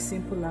very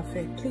simple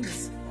affair,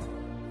 please.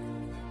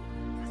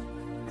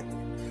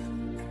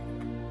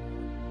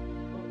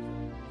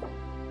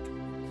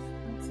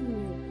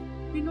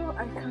 You know,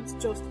 I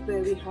can't just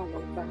bury her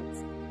like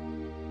that.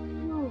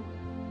 No,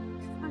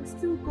 I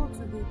still go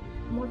to the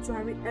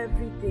mortuary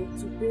every day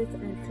to bathe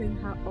and clean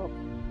her up.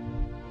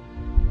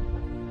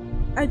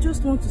 I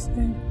just want to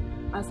spend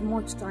as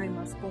much time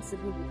as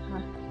possible with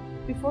her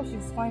before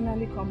she's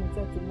finally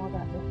committed to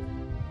motherhood.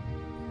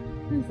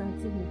 Please,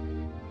 Auntie me.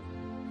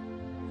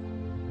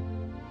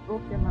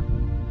 Okay, ma.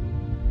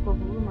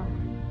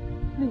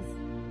 Please,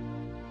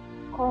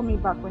 call me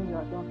back when you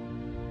are done.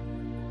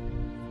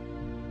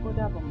 Go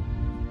down.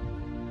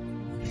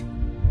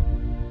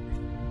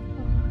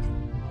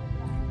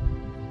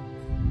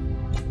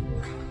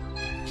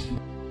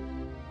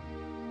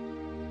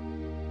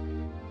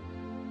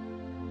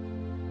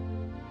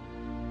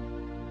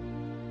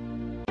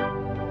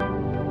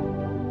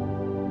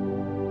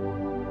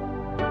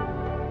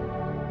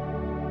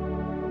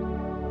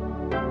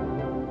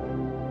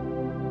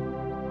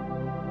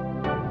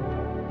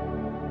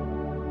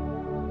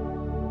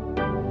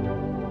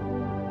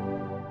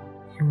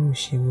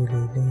 She will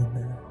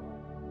now.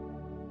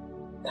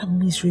 That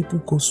miserable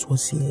ghost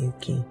was here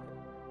again.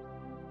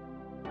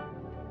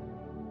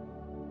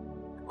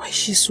 Why is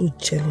she so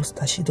jealous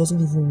that she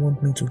doesn't even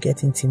want me to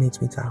get intimate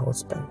with her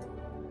husband?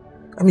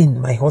 I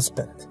mean, my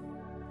husband.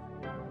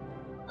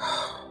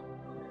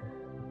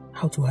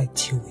 How do I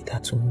deal with her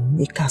to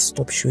make her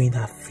stop showing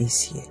her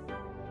face here?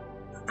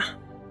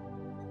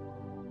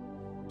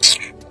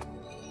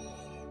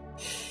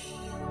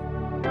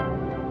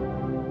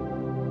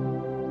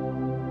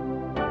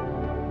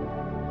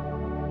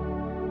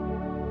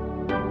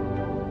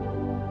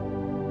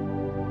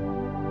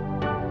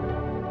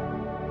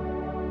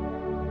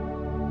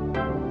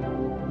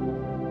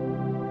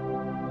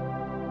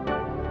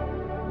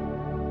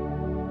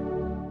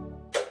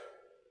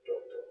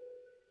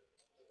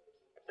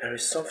 There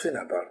is something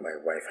about my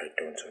wife I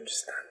don't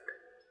understand.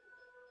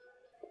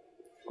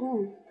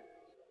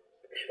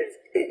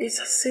 It's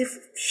as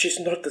if she's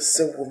not the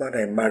same woman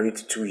I married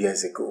 2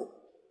 years ago.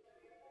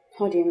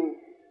 How do you mean?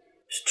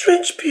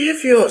 Strange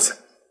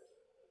behaviors.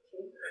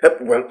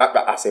 Well,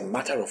 as a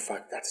matter of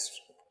fact,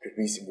 that's the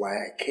reason why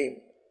I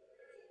came.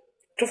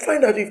 To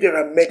find out if there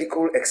are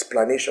medical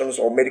explanations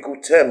or medical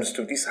terms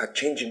to this her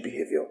change in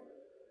behavior.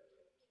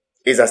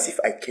 It's as if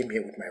I came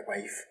here with my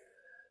wife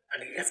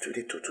and left with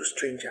a total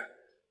stranger.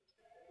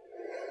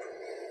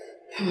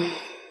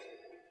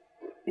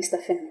 Mr.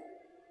 Finn,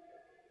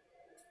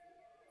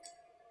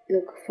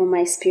 look, from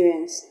my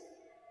experience,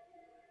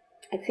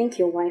 I think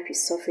your wife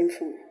is suffering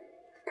from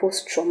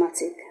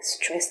post-traumatic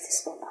stress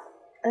disorder.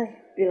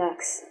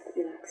 Relax.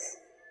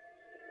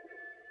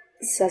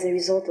 This is as a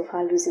result of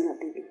her losing her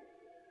baby.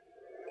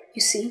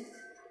 You see,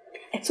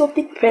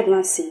 ectopic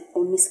pregnancy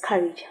or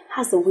miscarriage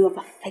has a way of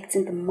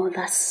affecting the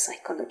mother's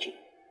psychology.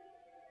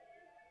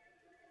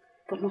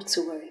 But not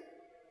to worry.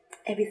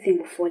 Everything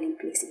will fall in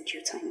place in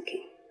due time,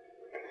 okay?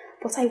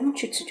 But I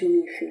want you to do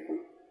me a favor.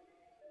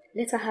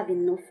 Let her have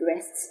enough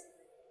rest.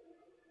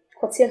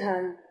 Curtail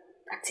her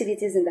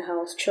activities in the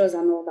house, chores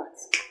and all that.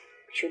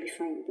 She'll be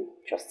fine again,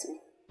 trust me.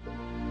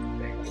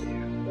 Thank you.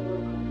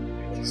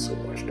 Thank you so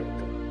much,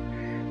 doctor.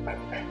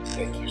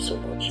 Thank you so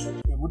much.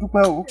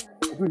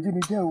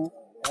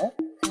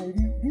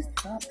 This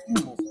trap you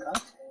must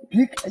catch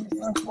big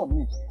elephant for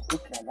me.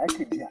 Okay, I like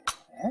it there.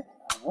 I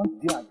want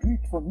there, do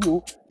it for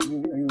me.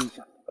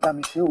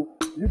 I'm sure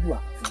you do.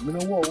 I'm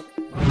gonna walk.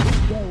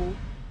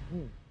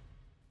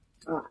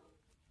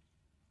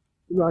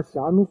 You are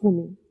shanu for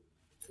me.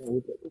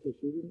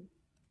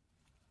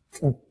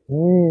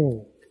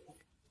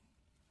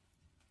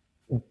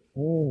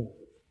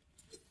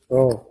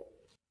 Oh.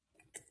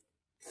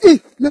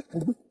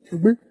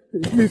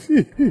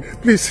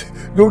 Please,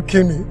 don't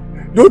kill me.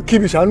 Don't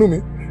kill me, ṣàánú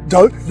mi.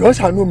 Jọ̀ọ́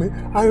ṣàánú mi.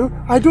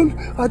 I don't,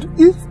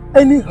 if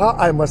anyhow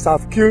I must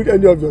have killed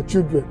any of your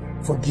children,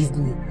 forgive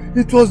me.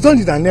 It was done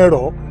in an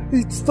error.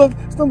 It's not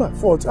my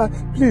fault.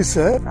 Please,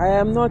 sir. I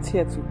am not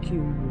here to kill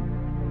you.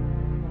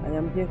 I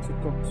am here to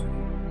talk to you.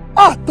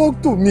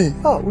 Talk to me.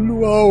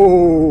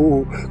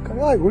 Olúwa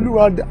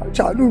Olúwa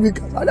ṣàánú mi.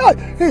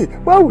 Hey,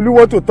 why will you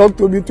want to talk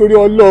to me? Torí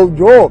Ọlọ́run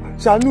jọ̀ọ́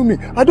ṣàánú mi.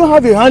 I don't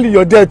have a hand in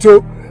your death,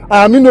 oh.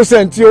 I am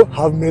innocent, oh.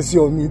 Have mercy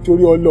on me,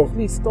 torí Ọlọ́run.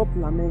 Please stop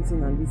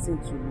lamenting and listen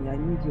to me. I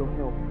need your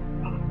help.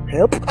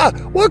 Help?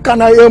 What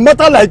can a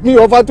mortal like me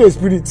offer to a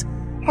spirit?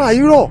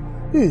 Irọ́.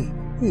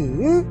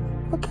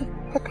 Okay.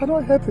 I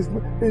cannot help a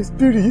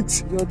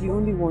spirit. You're the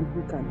only one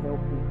who can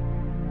help me.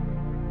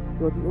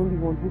 You're the only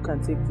one who can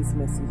take this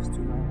message to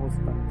my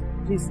husband.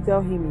 Please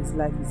tell him his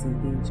life is in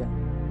danger.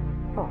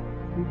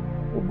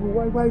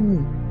 Why me?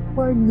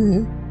 Why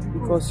me?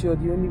 Because you're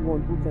the only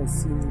one who can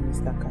see me,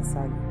 Mr.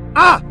 Kasali.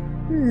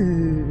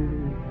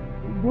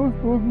 Don't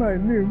call my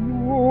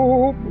name.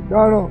 No,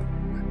 Dara.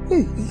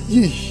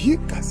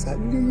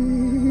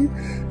 Kasali.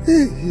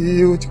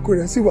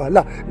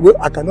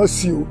 I cannot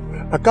see you.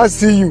 I can't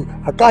see you.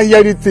 I can't hear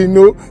anything.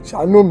 No,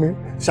 ṣàánú mi,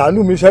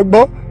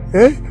 ṣẹ́gbọ́.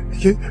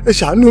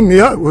 Ṣàánú mi,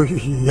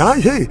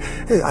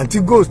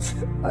 Auntie Ghost,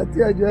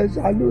 Auntie Ẹ̀jẹ̀,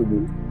 ṣàánú mi.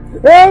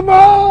 Ṣàánú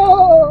mi.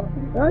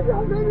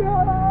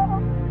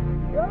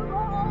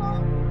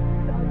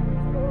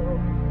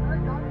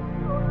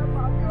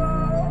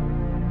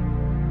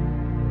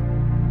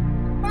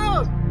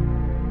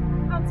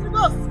 Auntie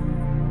Ghost,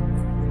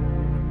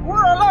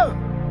 wúrọ̀ lọ.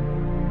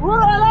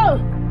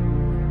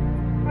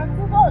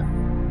 Auntie Ghost.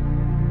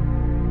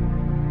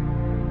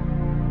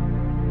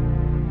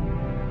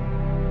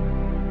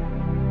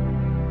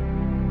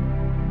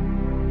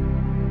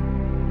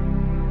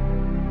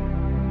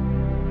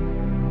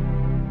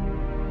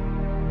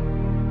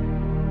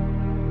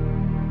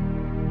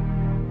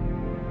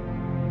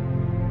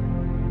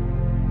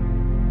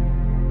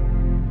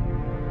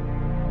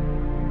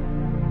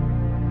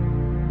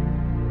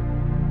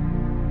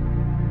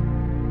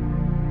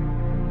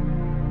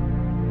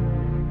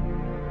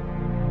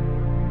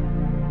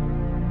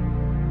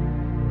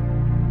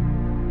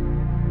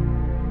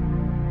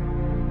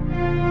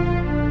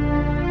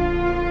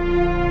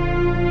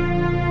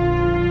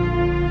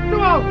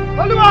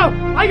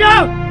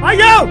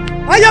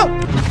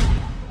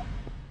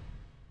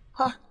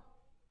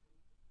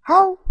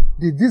 How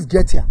did this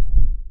get here?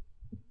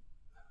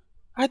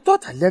 I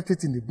thought I left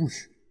it in the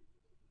bush.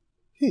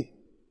 Hey,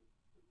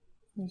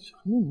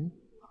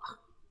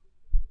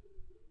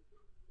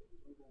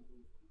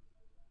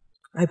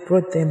 I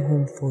brought them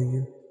home for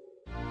you.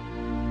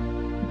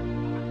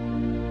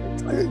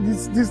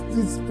 This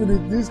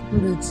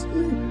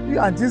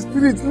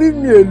spirit, leave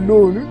me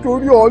alone.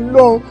 Nítorí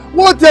Ọlọ́run.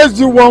 What else do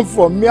you want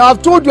from me?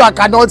 I've told you I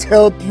cannot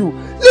help you.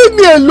 Leave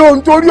me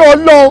alone, nítorí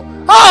Ọlọ́run.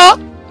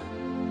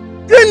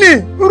 Kini,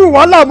 irú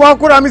wàhálà mo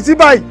akóra mi sí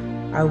báyìí.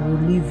 I will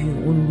leave you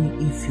only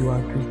if you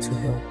agree to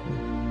help me.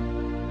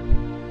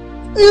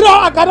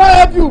 I cannot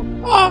help you.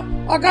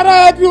 I cannot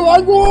help you.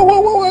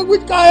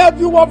 Which kind of help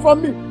you want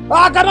from me?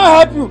 I cannot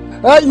help you.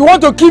 You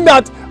want to kill me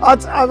at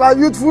a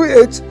youthful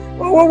age?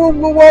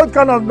 What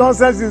kind of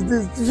nonsense is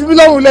this? Leave me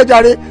alone.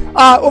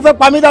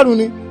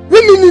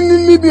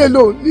 Leave me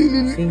alone.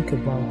 Think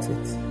about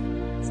it,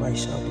 for I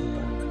shall be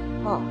back.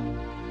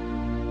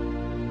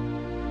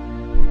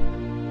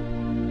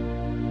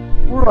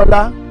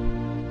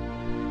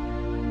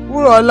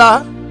 Urola.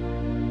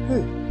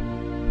 Hey.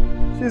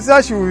 She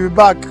said she will be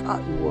back.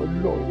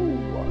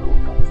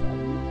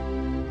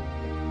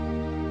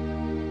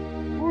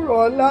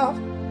 Urola.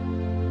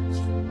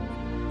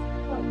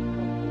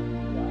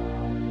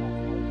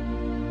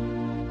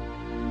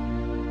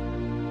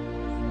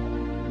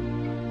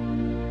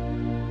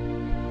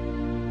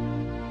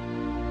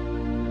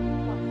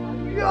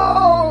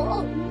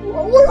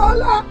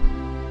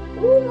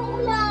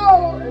 Urola.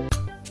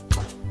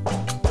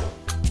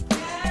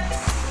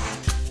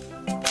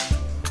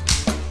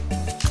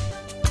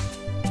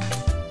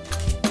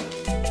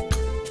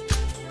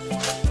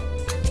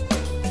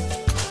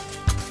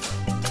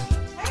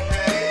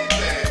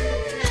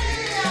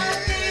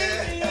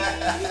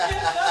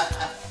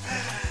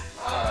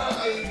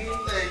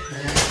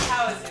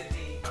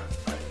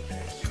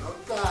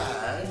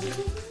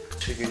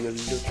 You're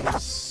looking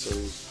so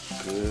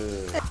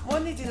good.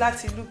 Money did like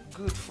to look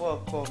good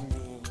for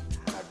me.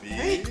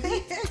 Happy?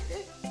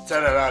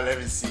 Turn around, let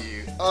me see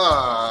you.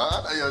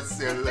 You're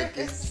still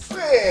looking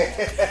sick.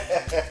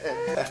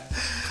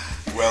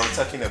 Well,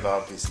 talking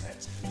about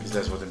business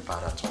wasn't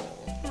bad at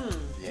all.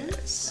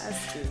 Yes.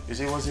 That's good. You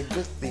see, it was a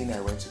good thing I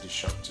went to the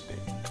shop today.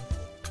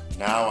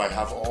 Now I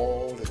have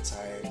all the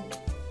time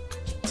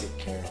to take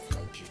care of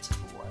my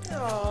beautiful wife.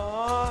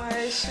 Oh,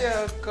 I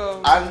sure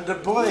come. And the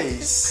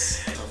boys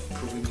have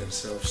proven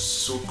themselves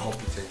so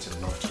competent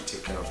enough to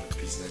take care of the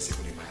business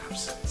even in my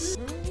absence.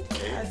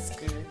 Okay? That's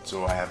good.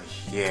 So I am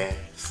here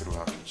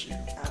throughout with you.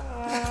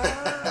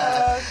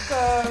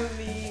 Call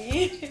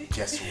me.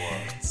 Guess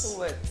what?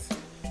 What?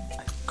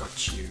 I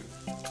got you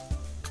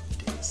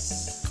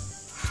this.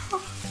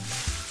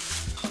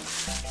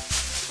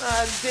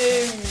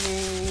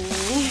 Ademi.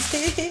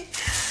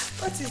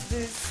 What is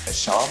this? A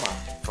shawarma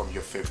from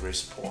your favorite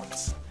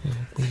sport.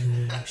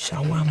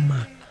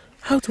 Shawarma.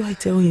 How do I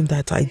tell him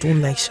that I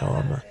don't like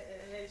shawarma?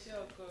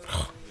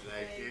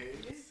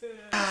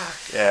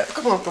 Yeah,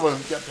 come on.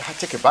 Yeah,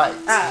 take a bite.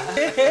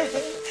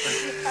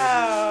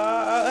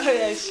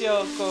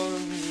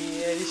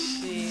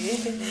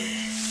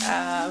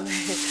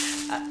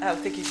 I'll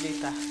take it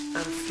later.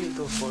 I'm filled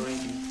up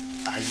already.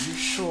 Are you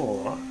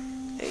sure?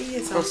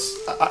 Yes, because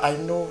I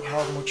know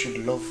how much you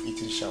love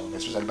eating shawarma,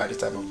 especially by this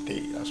time of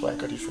day. That's why I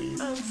got it for you.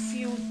 I'm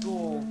filled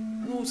up.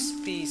 No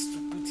space to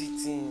put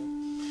it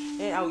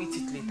in. I'll eat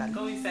it later.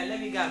 Go inside. Let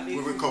me go and make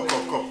it. Come.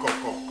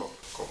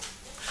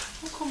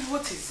 Come,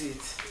 what is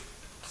it?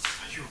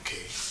 Are you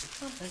okay?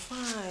 I'm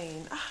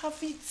fine. I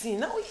have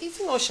eaten. I'll eat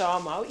no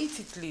shawarma. I'll eat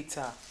it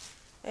later.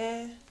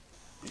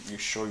 You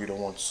sure you don't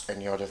want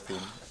any other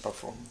thing apart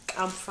from?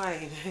 I'm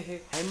fine.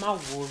 I'm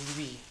not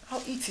worried.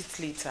 I'll eat it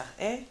later.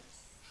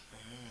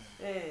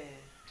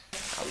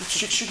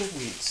 Sugar,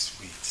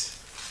 wait.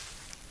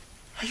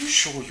 Are you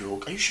sure you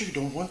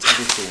don't want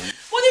anything?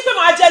 What if I'm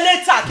a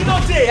later? Kí ló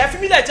dé? Ẹ fi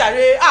mí lẹ̀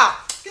jàre.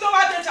 Kí ló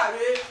wá dé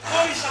jàre?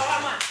 Orí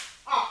shawarma.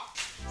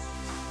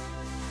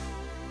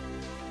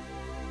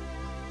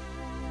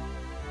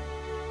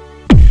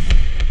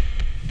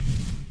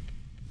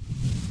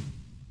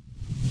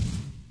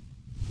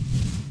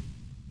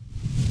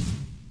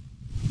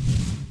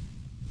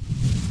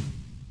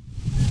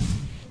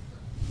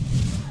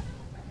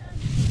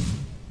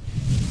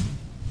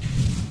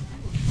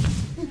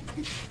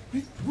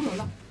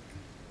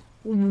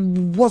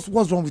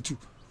 What's wrong with you?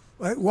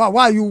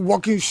 Why are you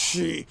walking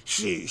she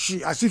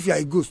as if you are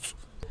a ghost?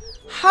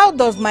 How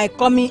does my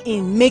coming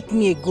in make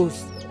me a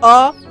ghost?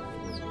 Or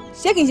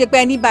shaking she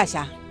any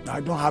basha?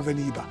 I don't have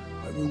any iba.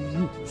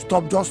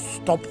 You just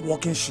stop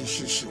walking she.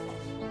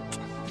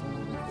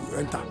 You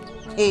enter.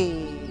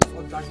 Hey.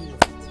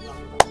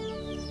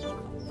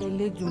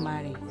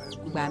 Elédùmarè,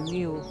 gbà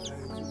mí o.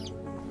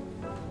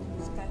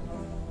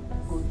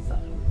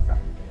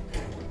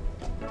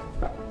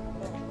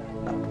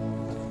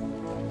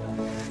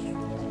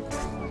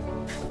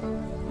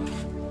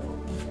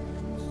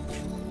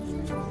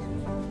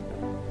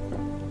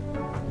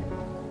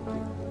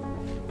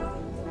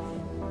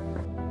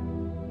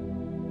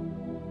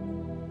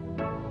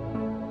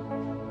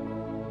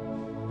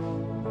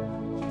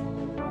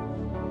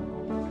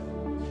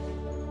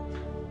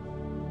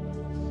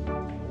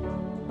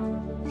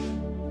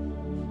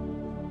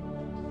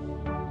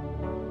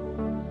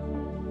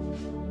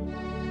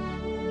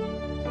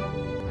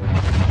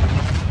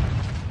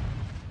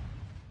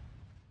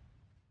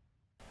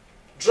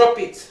 Drop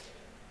it.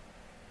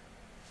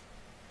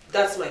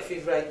 That's my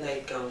favorite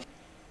nightgown.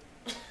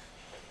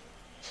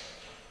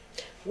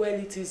 Well,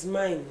 it is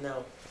mine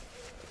now.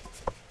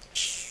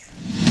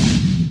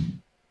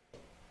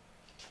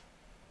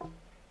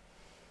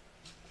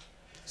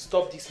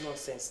 Stop this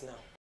nonsense now.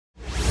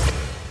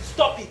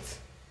 Stop it!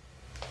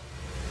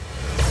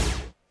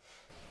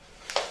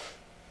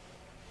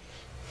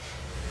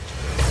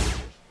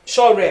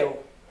 Shorel.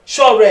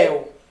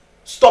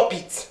 Stop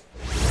it!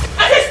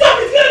 I said stop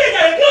it!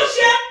 Don't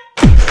share!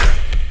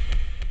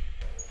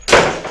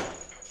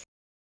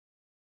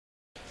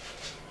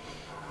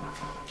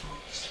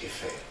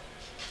 Ife.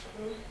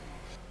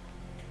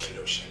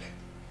 Kilo Shele.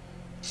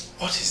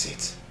 What is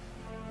it?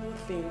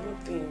 Nothing.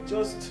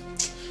 Just,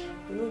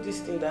 this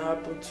thing that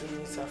happened to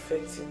me is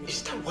affecting me.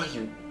 Is that why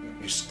you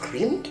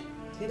screamed?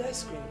 Did I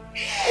scream?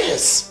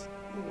 Yes!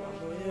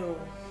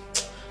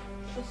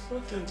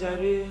 Nothing,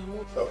 Jare.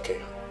 Okay,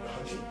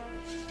 honey.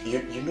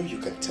 You know you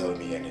can tell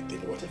me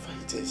anything, whatever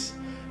it is.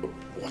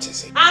 What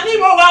is it?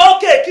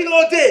 Okay,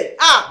 kilo day.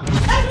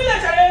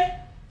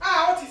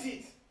 What is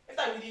it?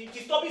 It's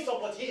disturbing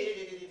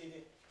somebody.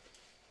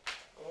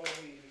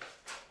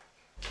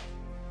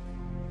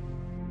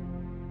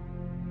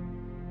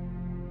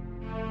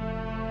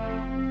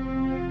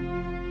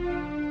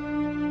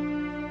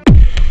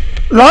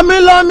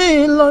 Lami,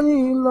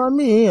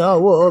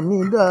 àwọ̀ mi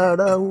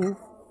dára o.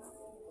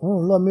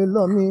 Lami,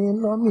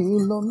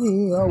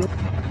 àwọ̀.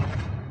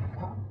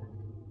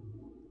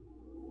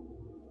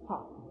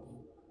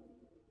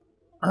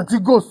 Auntie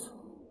Ghost,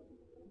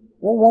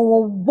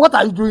 what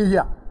are you doing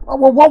here?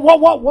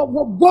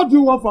 What do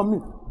you want from me?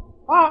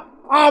 I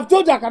have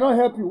told you I cannot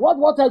help you.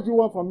 What else do you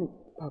want from me?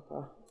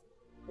 Papa,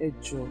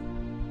 Ejo,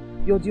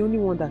 you're the only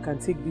one that can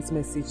take this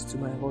message to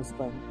my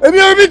husband. Come.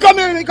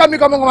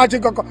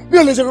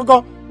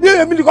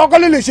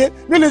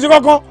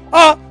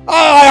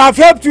 I have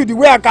helped you the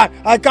way I can.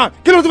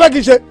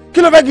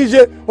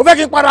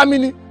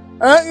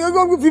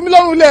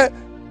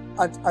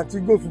 Auntie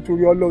Ghost, to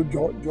your Lord,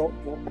 Joe.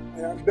 I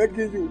am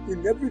begging you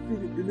in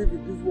everything you believe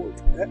in this world.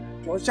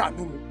 Just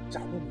ṣàánú mi.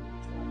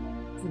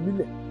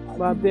 Fimile.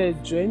 Bàbá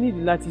Ẹjọ́, ẹ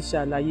nídìí láti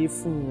ṣàlàyé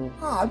fún wọn.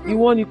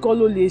 Ìwọ nìkan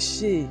ló lè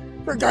ṣe.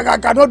 I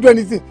cannot do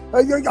anything.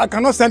 I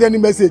cannot send any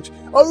message.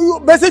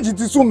 Message it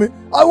to me.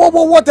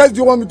 What else do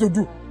you want me to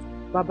do?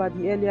 Baba,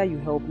 the earlier you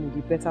help me,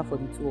 the better for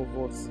the two of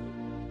us.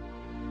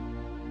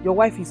 Your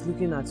wife is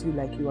looking at you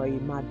like you are a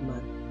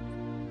madman.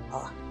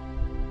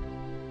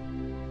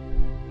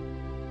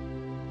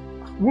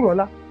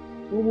 Murola,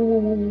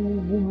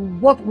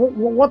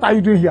 what are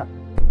you doing here?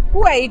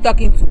 Who are you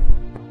talking to?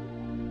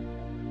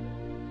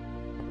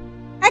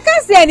 I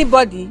can't see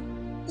anybody.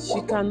 She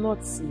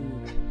cannot see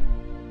me.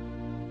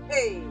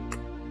 Hey.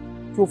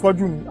 So for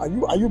June, are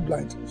you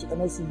blind? She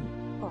cannot see you.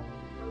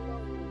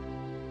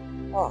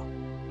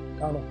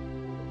 Ghana.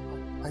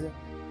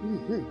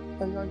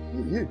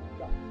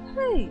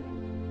 Hey,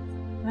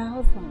 my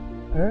husband.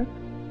 Eh?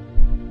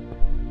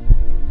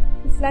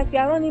 It's like you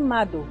are running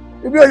mad though.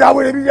 I'm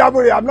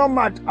not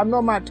mad. I'm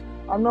not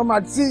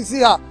mad.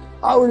 See her.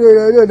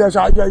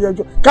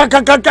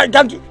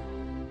 Can't you?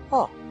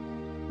 Wow.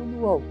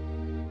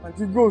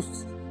 Auntie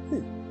Ghost.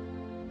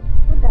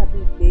 What that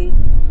be?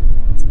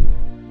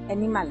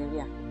 Any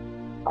malaria?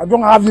 I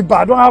don't have it,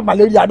 I don't have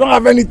malaria. I don't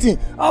have anything.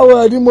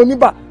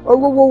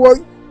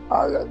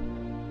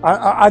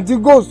 Auntie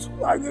Ghost.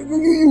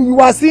 You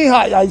are seeing her.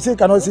 I say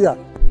cannot see her.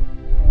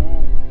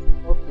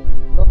 Okay,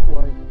 don't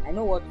worry. I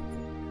know what to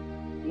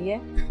do. Yeah?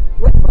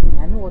 Wait for me.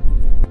 I know what to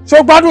do.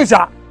 So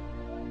Badusha,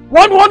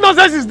 what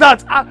nonsense is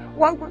that?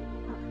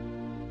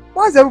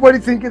 Why is everybody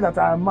thinking that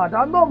I am mad?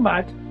 I'm not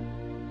mad.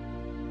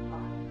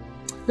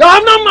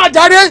 I'm not mad,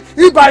 Jare.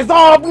 If I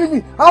start helping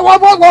me,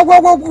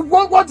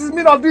 what is the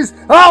meaning of this?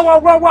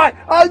 Why?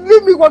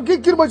 Leave me,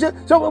 kill me.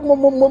 Can't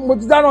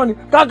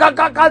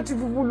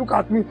you look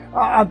at me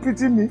and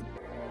pity me?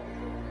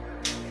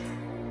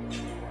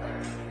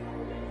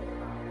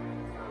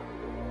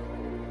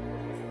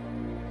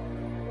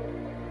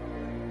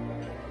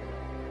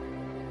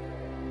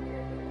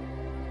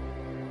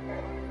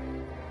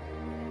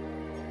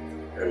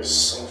 There is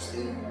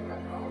something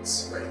about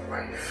my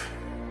wife.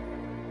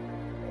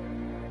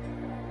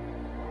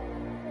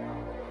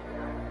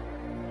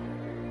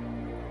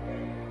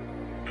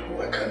 I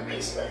can't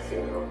place my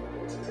finger on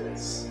what it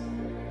is.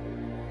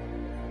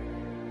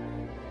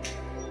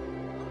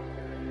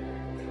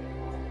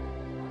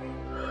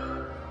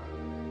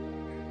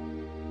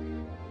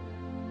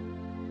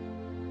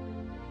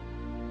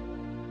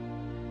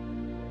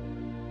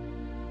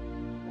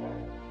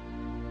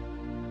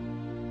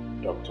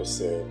 Doctor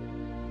said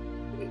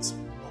it's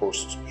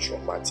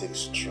post-traumatic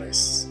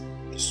stress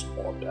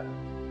disorder.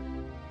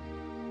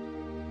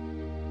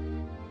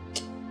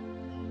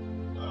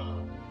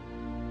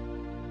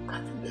 I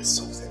think there's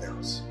something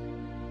else.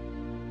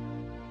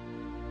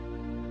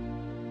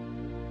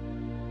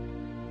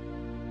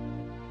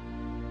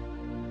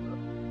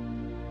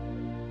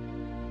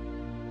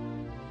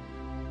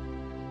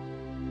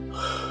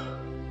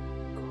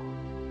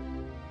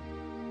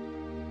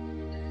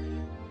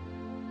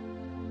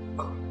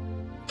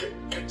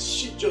 Can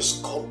she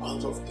just come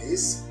out of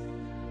this?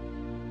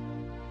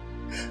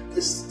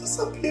 This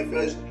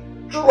behavior is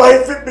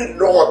driving me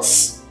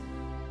nuts.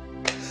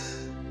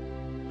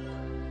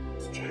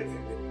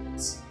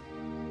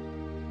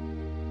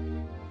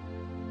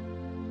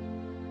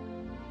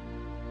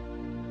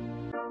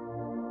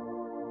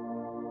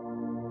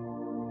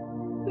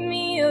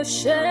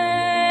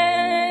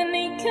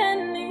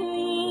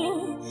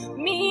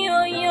 Mi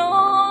ò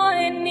yan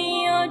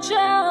ènìyàn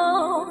jẹ́ o,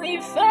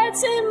 ìfẹ́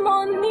tí mo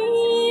ní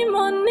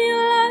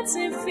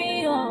láti fi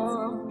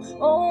hàn,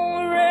 ohun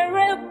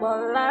rere pọ̀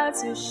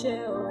láti ṣe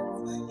o,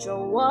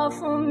 jọ̀wọ́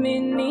fún mi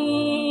ní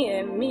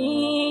ẹ̀mí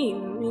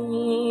mi.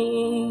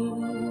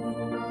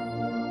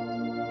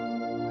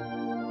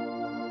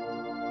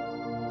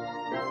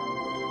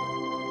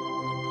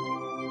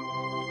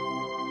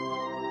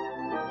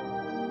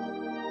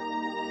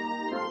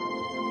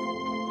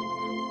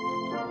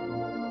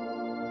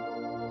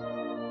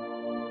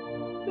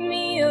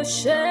 Mi ò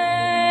ṣe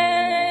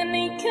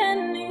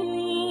ẹnikẹ́ni,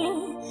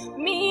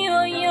 mi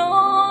ò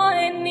yan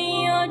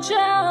ènìyàn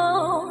jẹ́ o,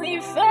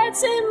 ìfẹ́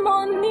tí mo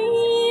ní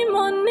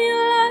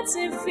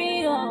láti fi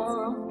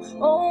hàn,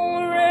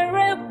 ohun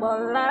rere pọ̀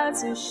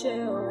láti ṣe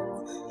o,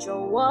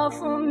 jọ̀wọ́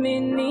fún mi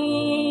ní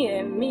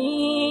ẹ̀mí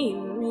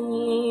mi.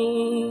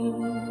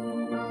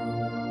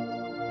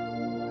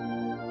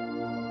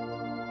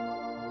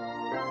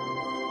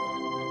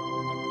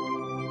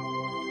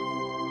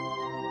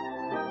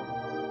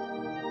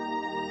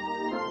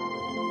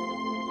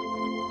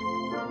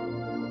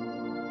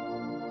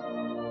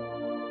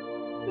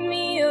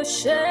 Mi ò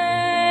ṣe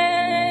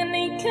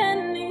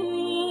ẹnikẹ́ni,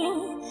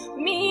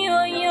 mi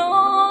ò yan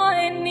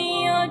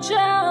ènìyàn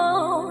jẹ́ o,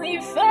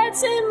 ìfẹ́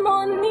tí mo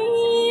ní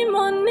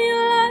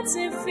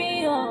láti fi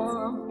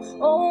hàn,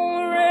 ohun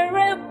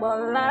rere pọ̀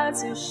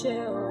láti ṣe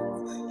o,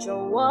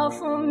 jọ̀wọ́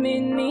fún mi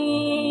ní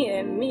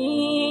ẹ̀mí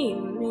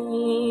mi.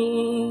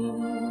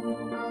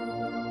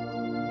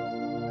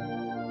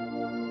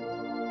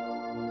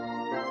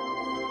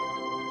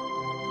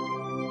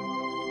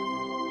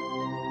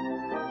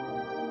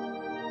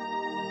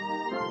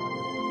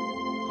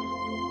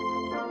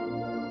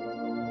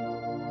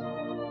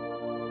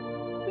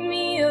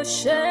 Mi ò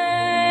ṣe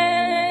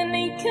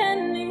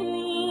ẹnikẹ́ni,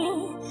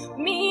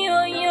 mi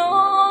ò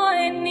yan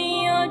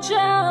ènìyàn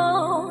jẹ́ o,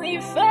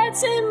 ìfẹ́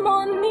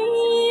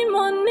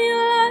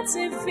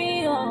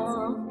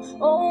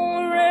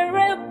ohun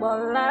rere pọ̀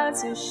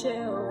láti ṣe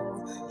o,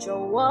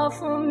 jọ̀wọ́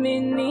fún mi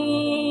ní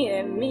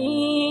ẹ̀mí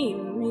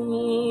mi.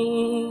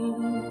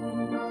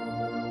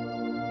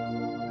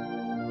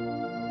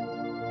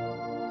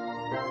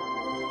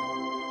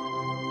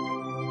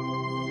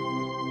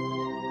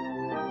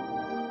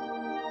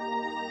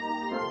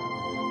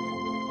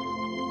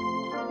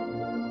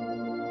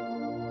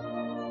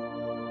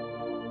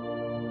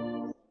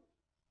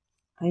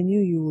 I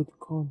knew you would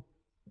come.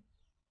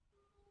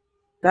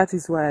 That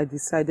is why I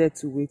decided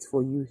to wait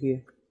for you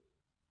here.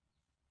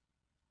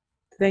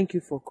 Thank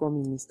you for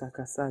coming, Mr.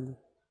 Kasali.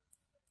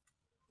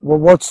 Well,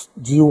 what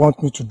do you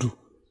want me to do?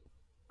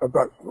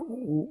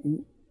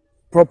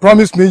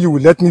 Promise me you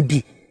will let me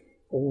be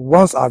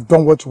once I've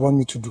done what you want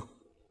me to do.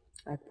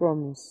 I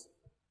promise.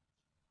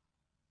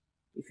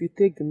 If you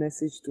take the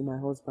message to my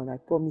husband, I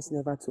promise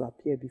never to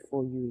appear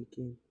before you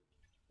again.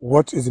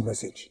 What is the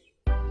message?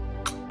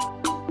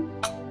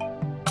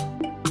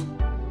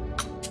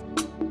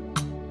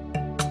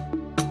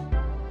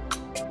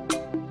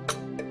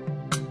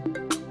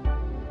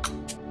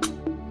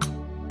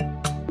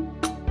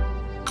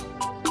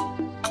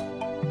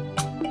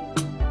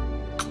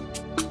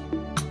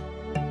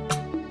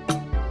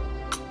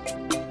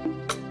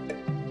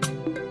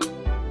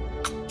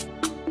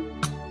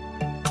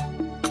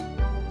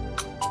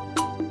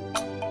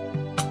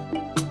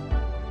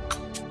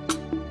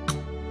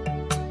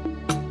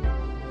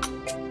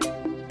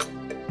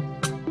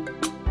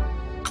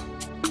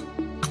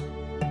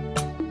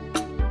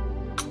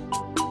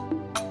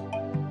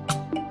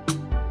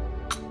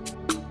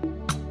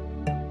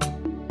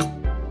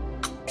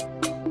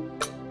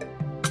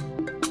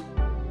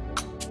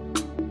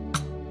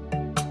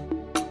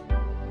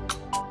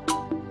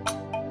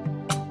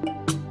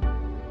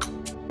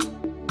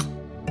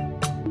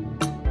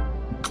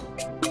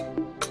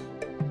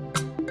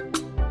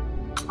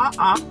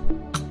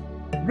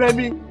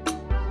 Remy.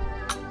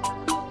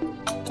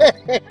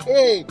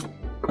 Hey.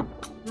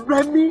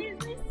 Remy.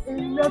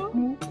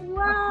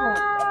 Wow.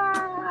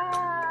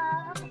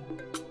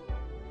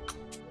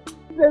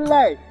 The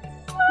light.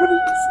 Remy,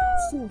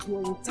 so you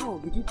are in town.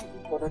 Did you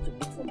even bother to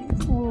look for me?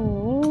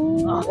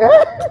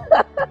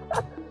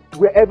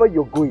 Wherever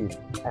you're going,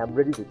 I am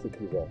ready to take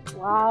you there.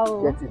 Wow.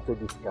 Get into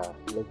this car.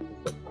 Let's do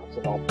some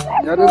personal.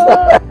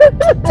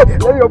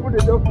 Let me open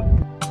the door.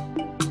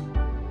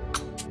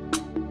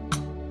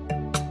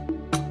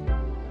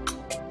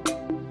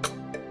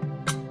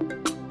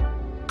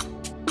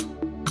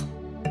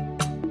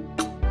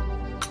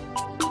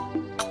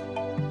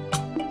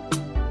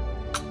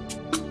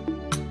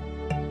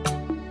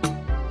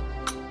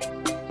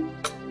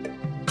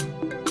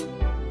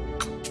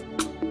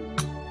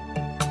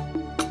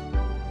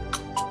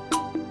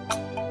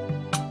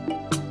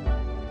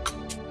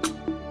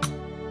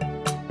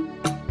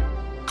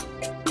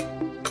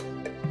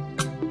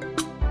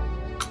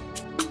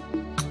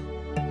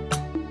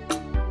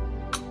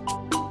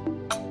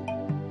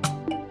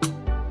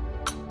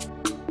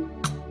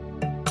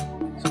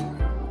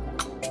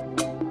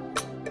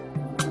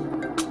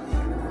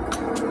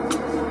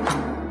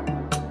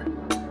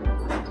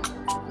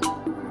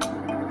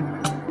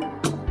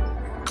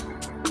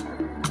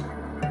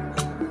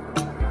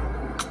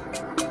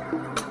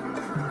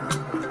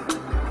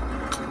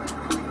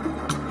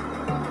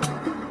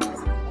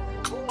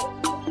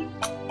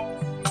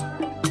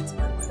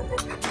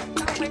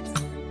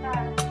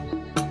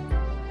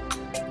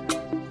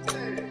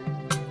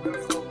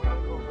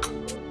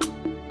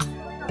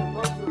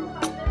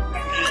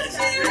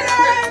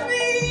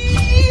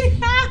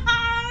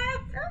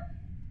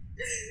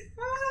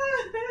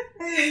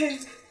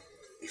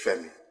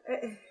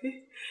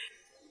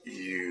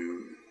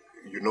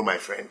 My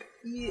friend.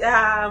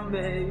 Yeah,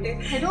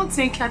 I don't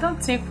think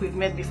we've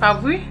met before,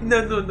 have we?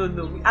 No.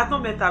 I've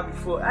not met her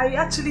before. I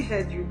actually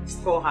heard you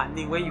call her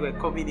name when you were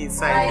coming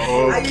inside.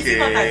 Okay.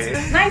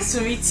 Nice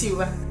to meet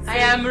you. I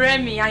am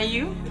Remy, and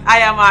you? I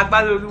am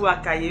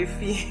Agbaloluwa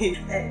Kayefi.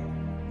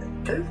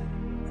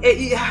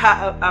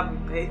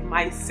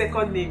 My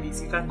second name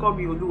is, you can call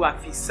me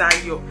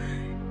Oluwafisayo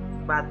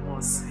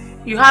Badmus.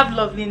 You have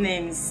lovely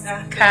names.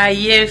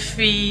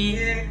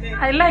 Kayefi.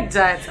 I like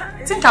that.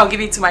 I think I'll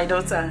give it to my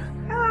daughter.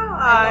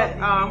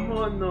 I'm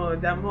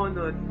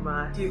honored,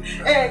 ma.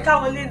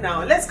 Come on in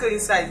now. Let's go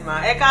inside, ma.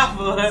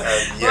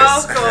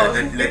 Yes.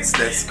 Welcome.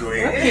 Let's go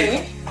in.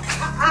 Okay.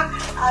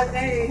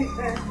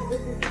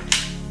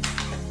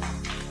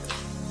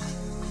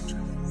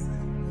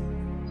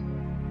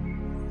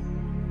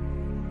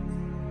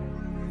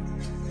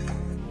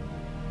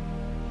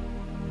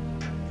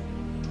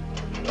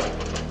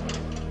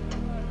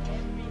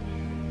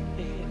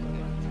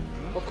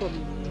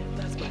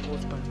 That's my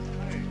husband.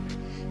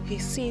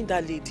 He's seeing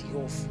that lady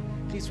off.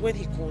 Please, when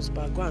he comes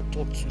back, go and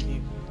talk to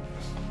him.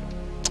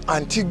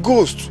 Auntie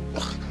Ghost,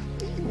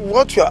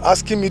 what you are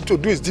asking me to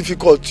do is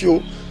difficult,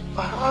 yo.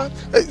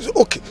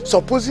 Okay,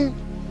 supposing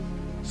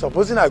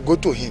I go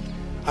to him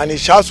and he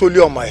shouts only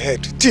on my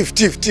head, thief.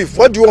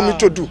 What do you want me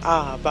to do?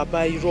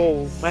 Baba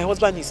Iro, my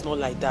husband is not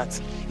like that.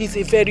 He's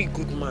a very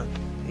good man.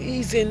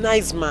 He's a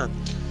nice man.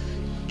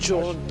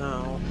 John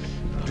now.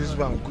 This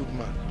one, good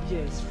man.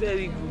 Yes,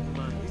 very good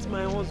man. He's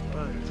my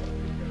husband.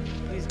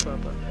 Please,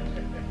 Baba.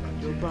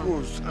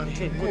 Goes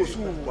and goes.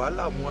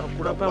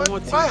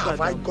 Why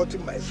have I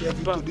gotten myself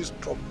into this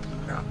trouble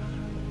now?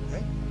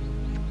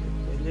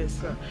 Yes,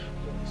 sir.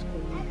 He's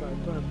coming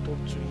back. Go and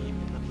talk to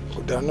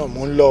him. They are not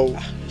mon law.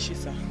 Yes,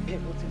 sir.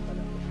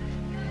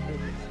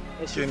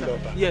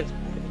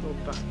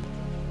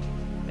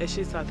 Yes,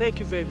 yes, sir. Thank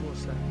you very much,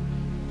 sir.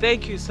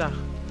 Thank you, sir.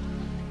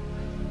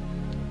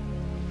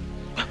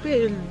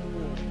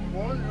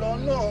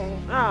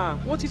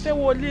 What if I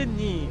wọlé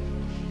ni?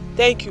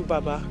 Thank you,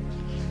 Baba.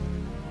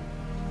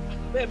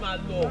 Bẹ́ẹ̀ máa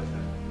lọ.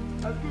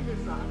 Excuse me,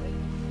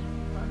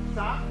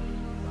 sir.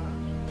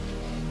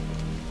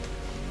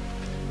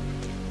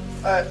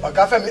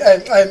 Oga Femi,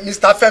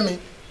 Mr. Femi.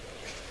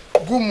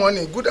 Good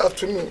morning, good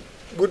afternoon,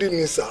 good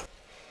evening, sir.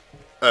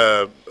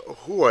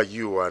 Who are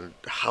you and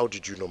how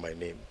did you know my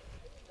name?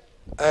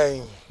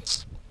 I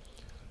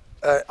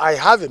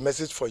have a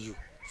message for you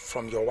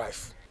from your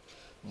wife.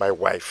 My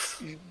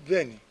wife?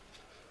 Benny.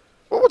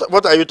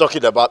 What are you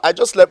talking about? I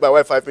just left my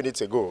wife 5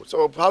 minutes ago.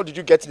 So how did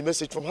you get the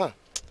message from her?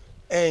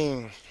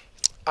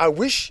 I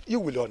wish you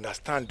will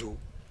understand though.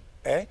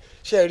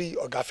 Sherry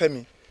Oga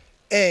Femi.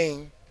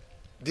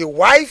 The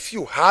wife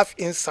you have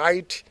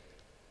inside,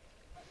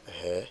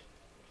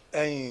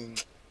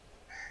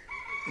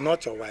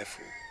 not your wife.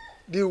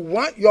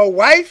 Your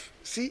wife,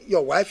 see,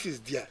 your wife is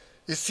there.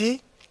 You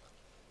see,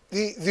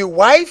 the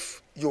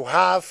wife you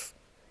have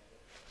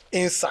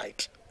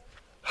inside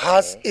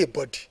has a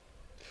body.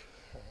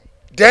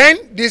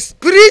 Then the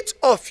spirit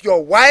of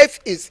your wife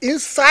is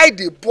inside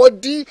the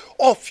body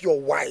of your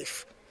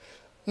wife.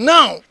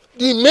 Now,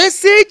 the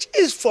message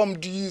is from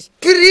the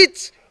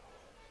spirit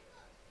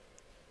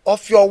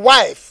of your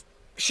wife.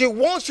 She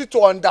wants you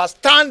to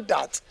understand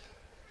that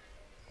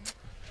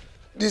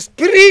the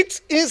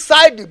spirit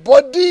inside the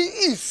body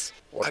is...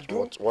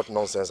 What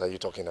nonsense are you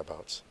talking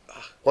about?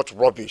 What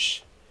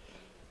rubbish?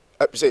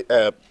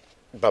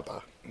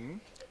 Baba,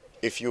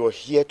 if you are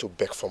here to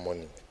beg for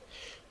money,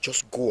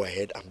 just go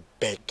ahead and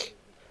beg.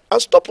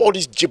 And stop all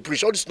this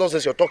gibberish, all this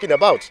nonsense you're talking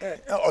about.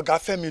 Oga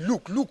Femi,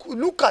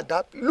 look at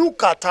that.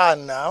 Look at her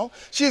now.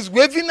 She's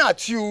waving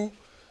at you.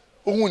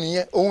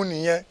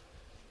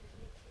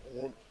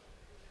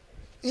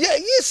 Yeah,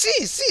 you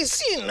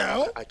see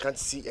now. I can't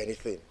see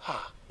anything.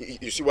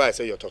 You see why I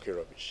say you're talking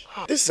rubbish?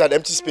 This is an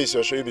empty space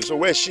you're showing me, so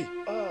where is she?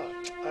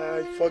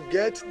 I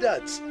forget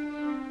that.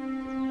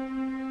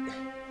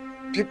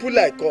 People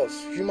like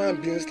us,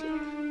 human beings,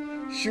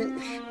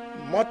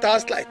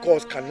 mortals like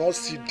us cannot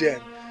see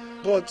them.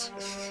 But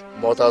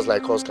mortals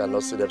like us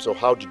cannot see them, so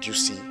how did you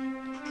see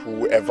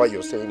whoever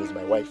you're saying is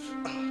my wife?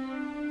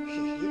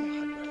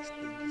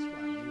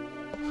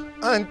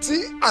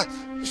 Auntie,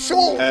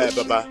 show.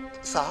 Baba.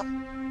 Sir?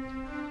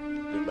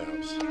 Leave my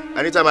house.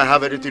 Anytime I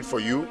have anything for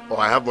you, or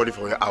I have money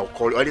for you, I'll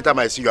call you. Anytime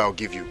I see you, I'll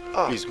give you.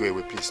 Please go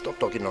away, please. Stop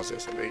talking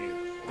nonsense. I beg you.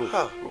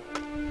 Go.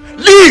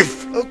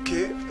 Leave!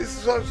 Okay.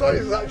 Sorry,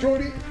 sir.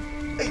 Jody.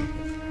 Hey.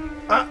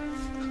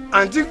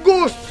 Auntie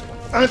Ghost.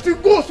 Auntie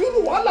Ghost.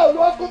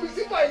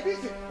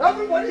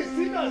 Everybody is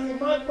seen as a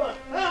madman.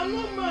 I'm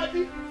not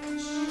mad.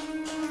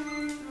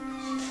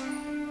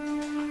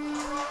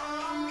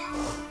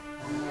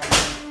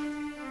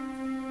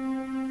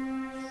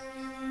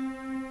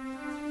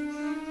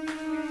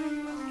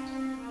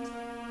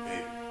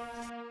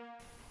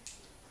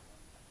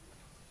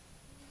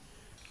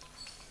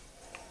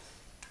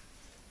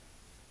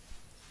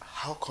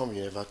 How come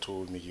you never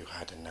told me you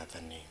had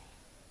another name?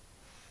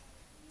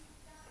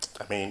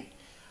 I mean,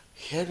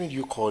 hearing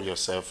you call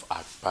yourself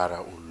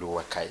Agbara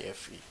Uluwa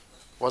Kayefi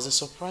was a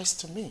surprise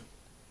to me.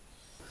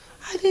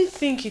 I didn't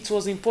think it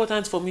was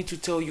important for me to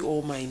tell you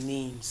all my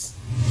names.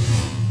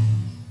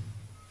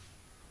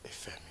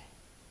 Ifemi.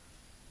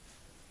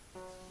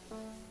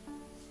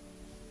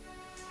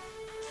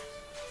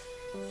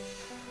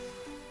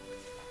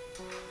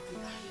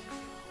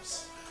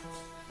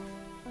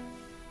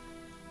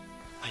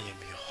 I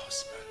am your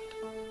husband.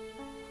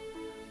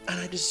 And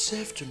I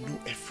deserve to know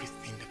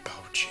everything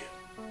about you.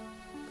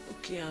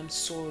 Okay, I'm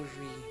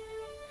sorry.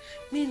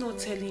 Me not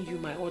telling you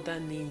my other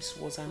names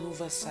was an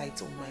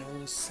oversight on my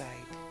own side.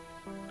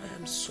 I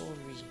am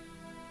sorry.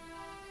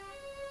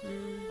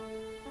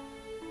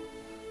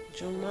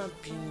 Joma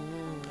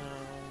binu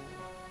now.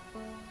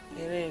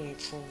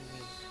 Let for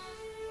me.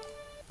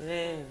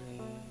 Let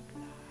me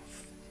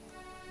laugh.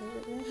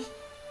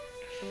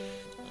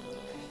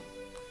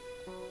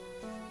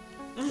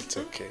 It's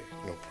okay,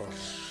 no problem.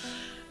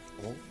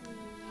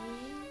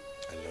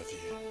 I love you.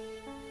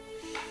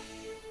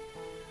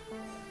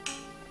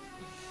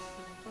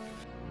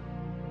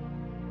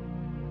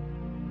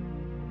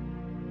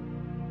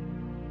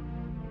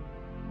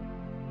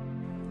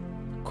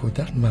 Could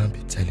that man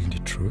be telling the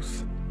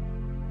truth?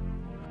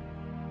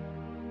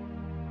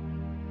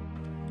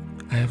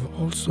 I have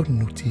also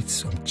noticed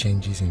some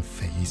changes in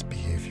Faye's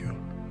behavior.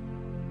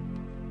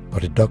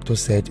 But the doctor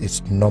said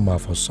it's normal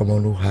for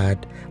someone who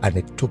had an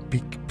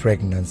ectopic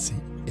pregnancy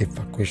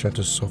evacuation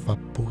to suffer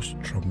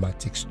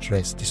post-traumatic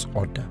stress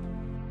disorder.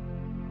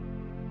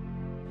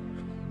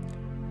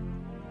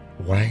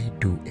 Why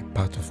do a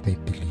part of me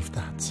believe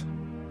that?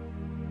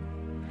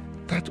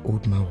 That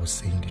old man was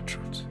saying the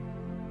truth.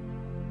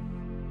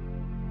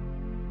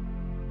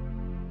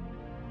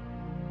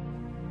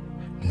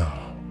 No.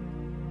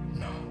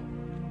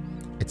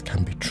 It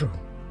can't be true.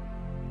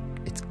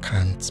 It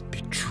can't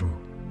be true.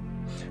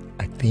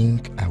 I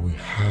think I will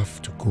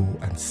have to go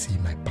and see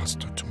my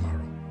pastor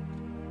tomorrow.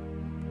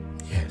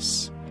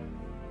 Yes,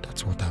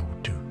 that's what I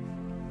will do.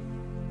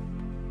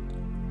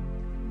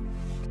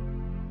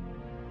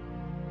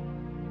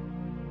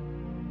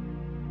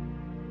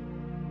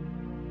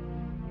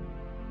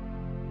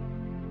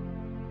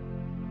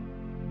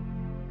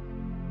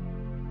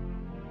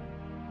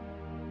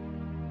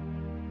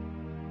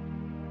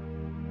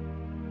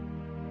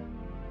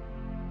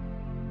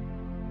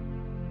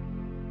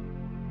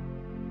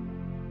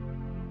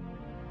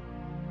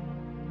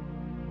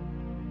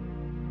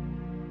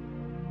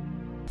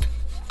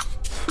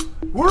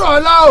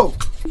 Wúrọ̀ọ́lá o!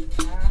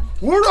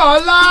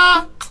 Wúrọ̀ọ́lá!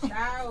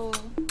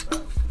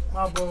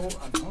 Má bọ̀ o,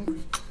 I'm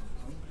hungry.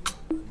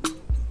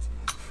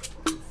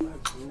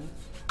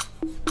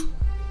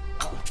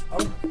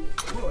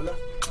 Wúrọ̀ọ́lá.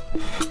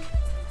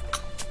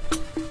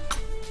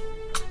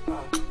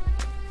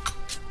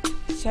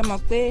 Ṣé mọ̀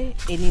pé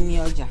èní ni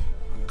ọjà?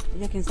 Ẹ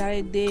jẹ́ kí n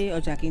sáré dé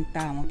ọjà kí n ta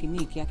àwọn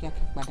kìíní kíákíá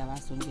kí n padà wá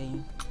sóúnjẹ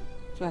yín.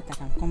 So that I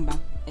can come back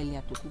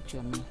earlier to cook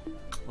your meal.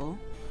 Oh?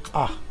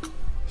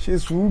 Ṣe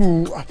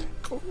sùúrù.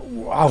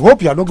 I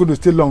hope you are not going to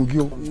stay long,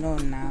 yo. No,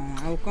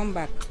 I will come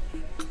back.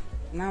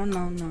 No.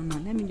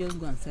 Let me just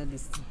go and sell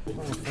this thing. I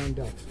will find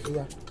out.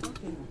 Yeah.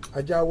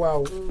 Ajá wa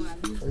o.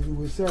 You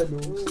will sell o.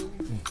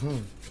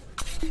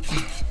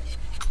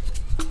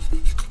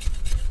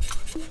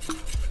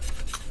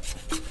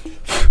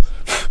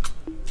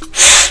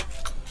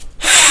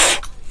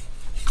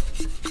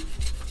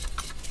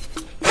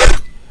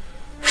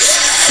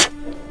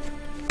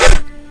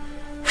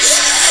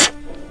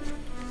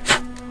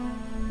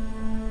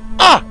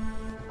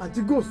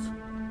 Auntie Ghost,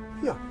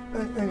 here,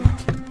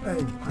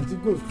 Auntie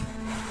Ghost.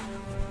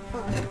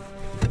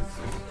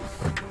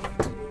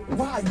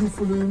 Why are you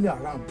following me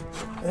around?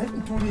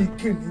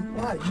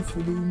 Why are you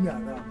following me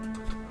around?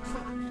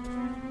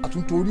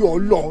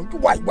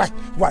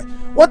 Why?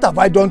 What have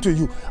I done to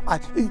you?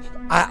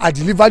 I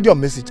delivered your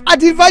message. I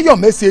delivered your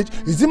message.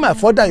 Is it my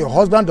fault that your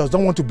husband does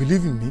not want to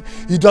believe in me?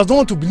 He does not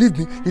want to believe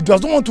me. He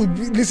does not want to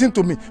listen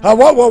to me.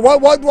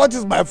 What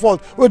is my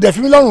fault? Oh, leave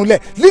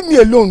me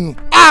alone.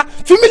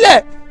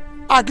 Family.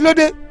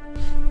 Claude.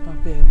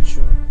 Papa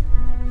Joe,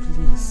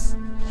 please.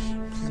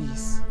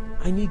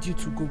 I need you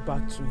to go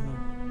back to him.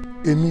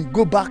 Amy,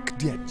 go back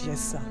there.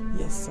 Yes,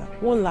 sir.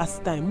 One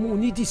last time. Mo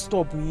need to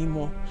stop me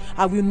more.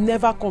 I will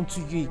never come to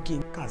you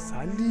again.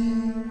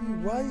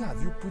 Kasali, why have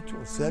you put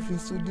yourself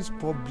into this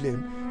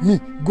problem? Me,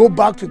 go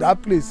back to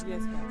that place.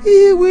 Yes,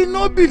 he will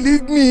not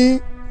believe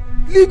me.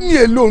 Leave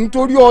me alone,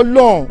 Tori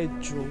Olong.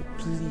 Joe,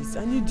 please.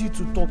 I need you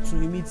to talk to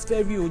him. It's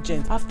very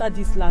urgent. After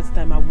this last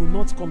time, I will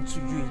not come to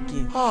you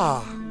again.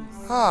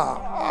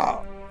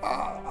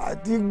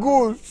 The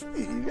ghost.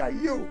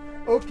 You.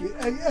 Okay.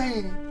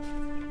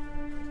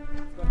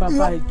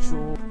 Papa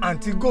Joe.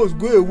 Auntie Ghost,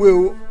 go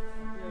away.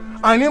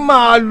 Ani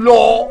ma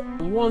lọ.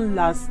 One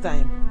last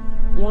time.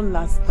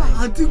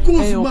 Auntie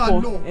Ghost ma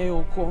lọ.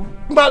 Ẹyọkọ.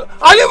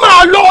 Ani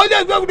ma lọ. Ó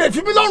dẹ̀ gbé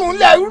fi mí lọ́rùn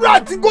lẹ̀. Irú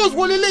Auntie Ghost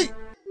wo lélẹ̀.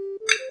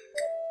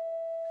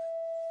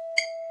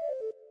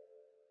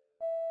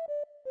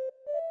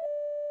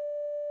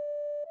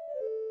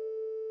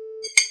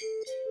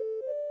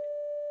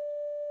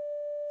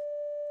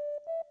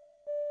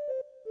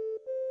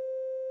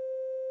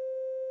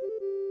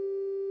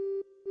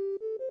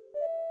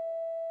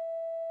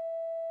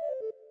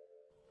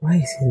 Why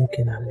is he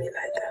looking at me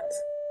like that?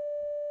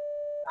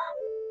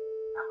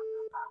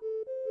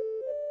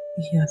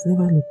 He has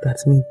never looked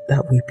at me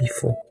that way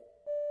before.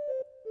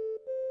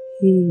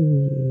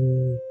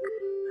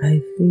 I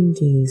think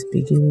he is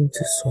beginning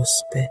to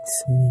suspect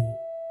me.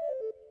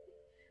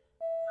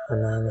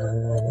 And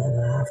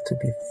I have to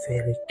be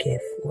very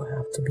careful. I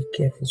have to be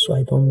careful so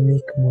I don't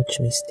make much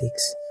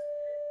mistakes.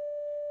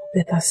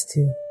 Better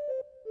still,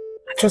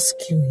 I just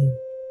kill him.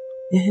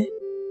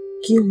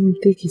 Kill him,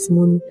 take his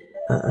money,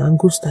 and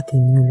go start a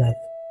new life.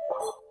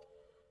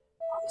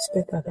 It's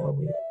better that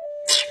way.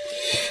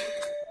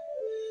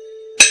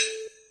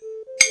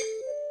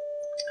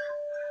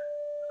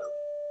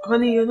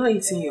 Honey, you're not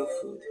eating your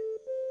food.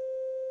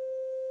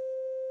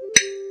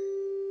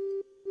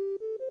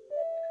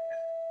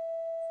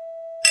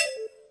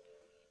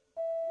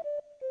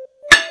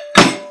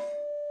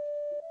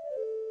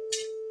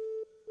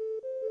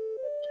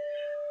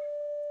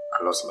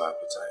 I lost my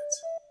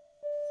appetite.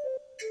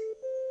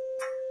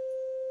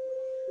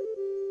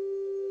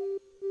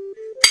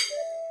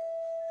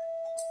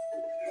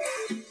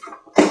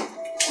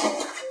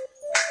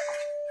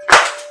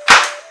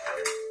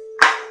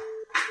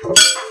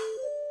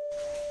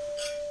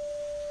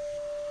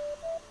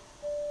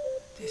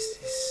 This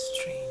is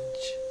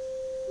strange.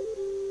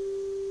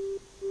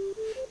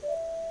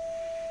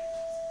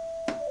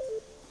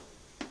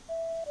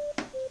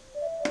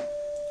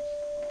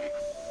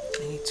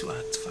 I need to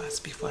act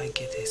fast before I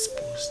get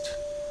exposed.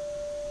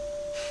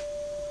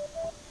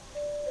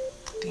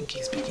 I think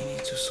he's beginning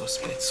to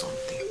suspect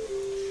something.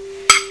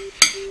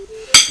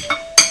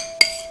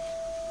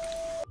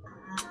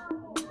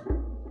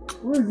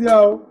 Who is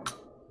here?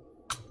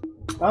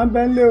 I'm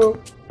Benleo.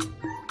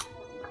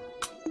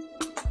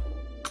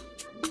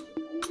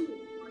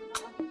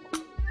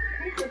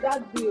 Who should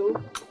that be?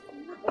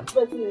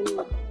 Expecting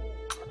anyone.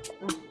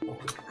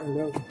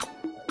 Hello.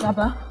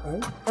 Baba,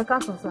 I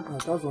can't answer. I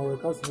can't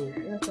answer.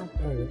 Yes, sir.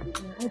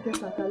 I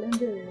just a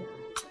calendar.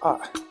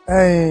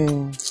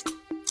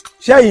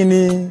 Ṣẹ́yìn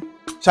ni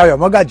Ṣayọ̀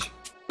Mọ́gàjì.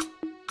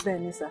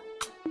 Bẹ́ẹ̀ni, sir.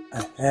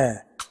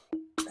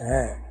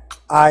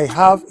 I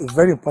have a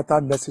very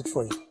important message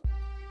for you.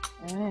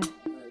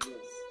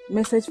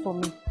 Message for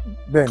me?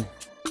 Bẹ́ẹ̀ni.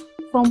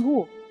 From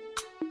who?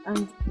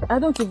 And I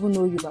don't even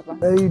know you,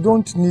 Baba. You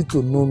don't need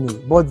to know me,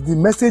 but the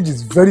message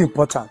is very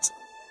important.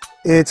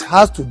 It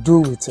has to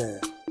do with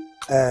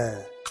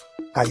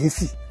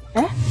Kayefi.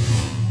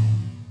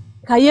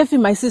 Kayefi,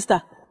 my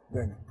sister.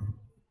 Bẹ́ẹ̀ni.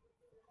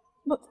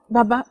 But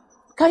Baba,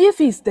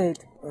 Kayefi is dead.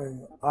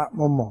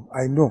 Mom,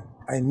 I know.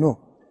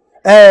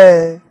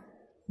 The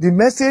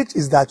message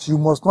is that you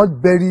must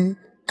not bury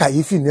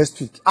Kayefi next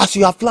week, as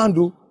you have planned.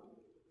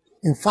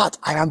 In fact,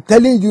 I am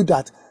telling you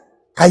that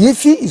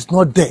Kayefi is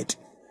not dead.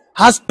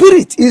 Her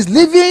spirit is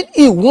living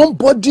in one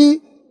body,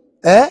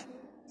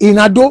 in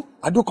Ado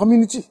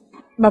community.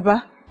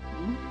 Baba,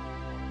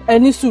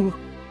 Enisuru,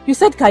 you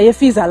said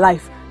Kayefi is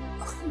alive.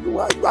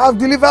 I have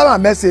delivered my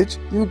message.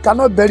 You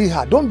cannot bury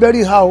her. Don't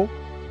bury her.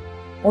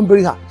 Don't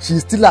bury her. She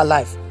is still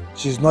alive.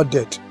 She is not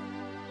dead.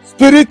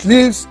 Spirit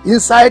lives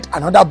inside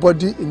another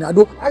body in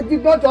Ado. I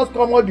did not just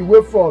come all the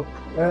way from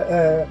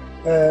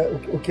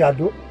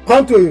Okeado,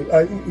 come to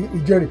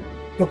Ijeri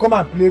to come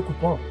and play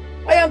coupon.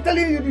 I am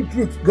telling you the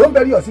truth. Don't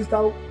bury your sister.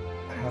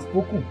 I have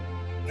spoken.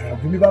 I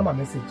have delivered my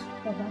message.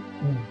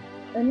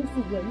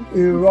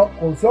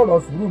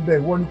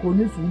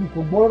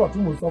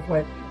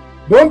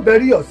 Don't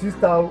bury your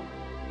sister. I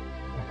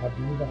have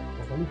delivered.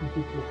 I need to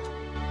take care.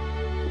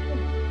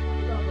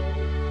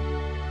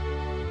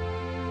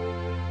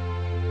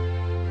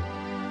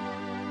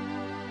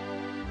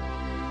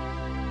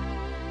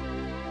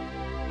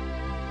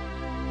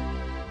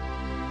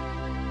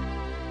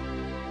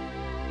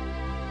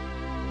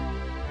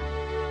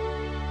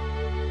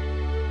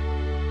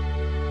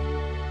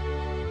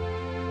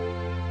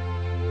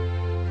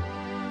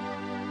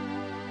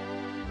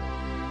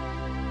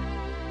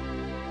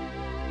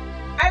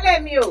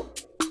 Me o.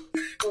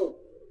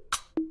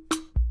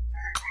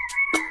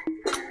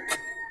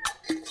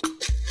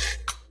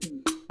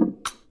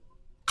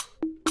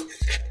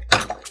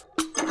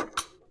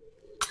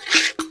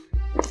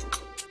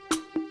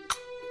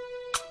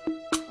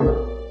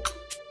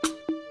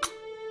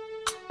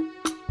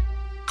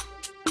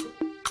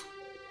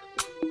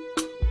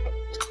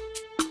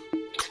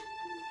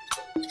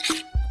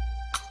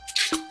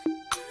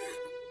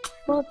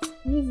 But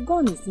his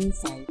gun is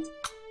inside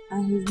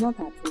and he's not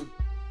at home.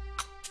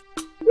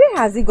 Where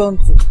has he gone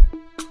to?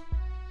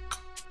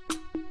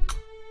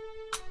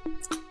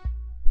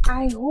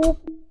 I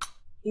hope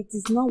it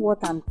is not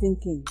what I'm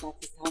thinking that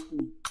is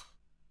happening.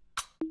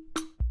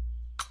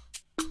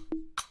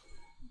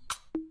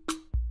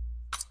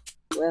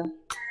 Well,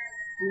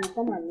 you will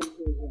come and meet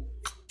me here.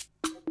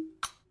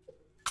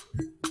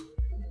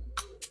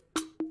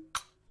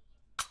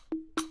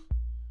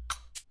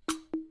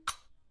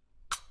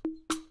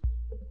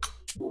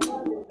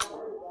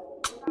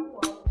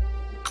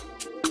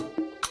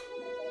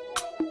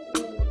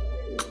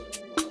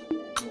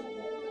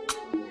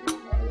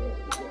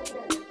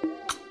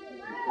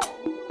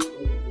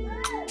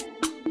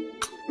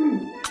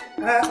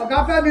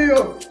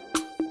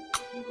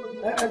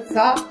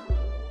 Sir,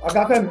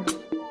 Ogafemi,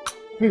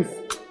 please,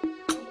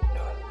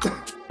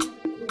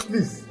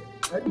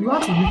 you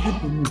have to listen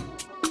to me.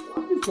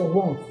 At least for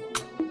once.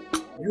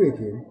 You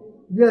again?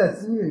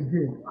 Yes, me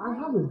again. I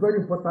have a very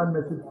important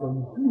message for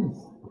you, please.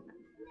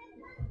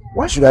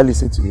 Why should I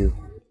listen to you?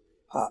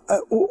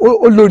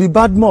 Olori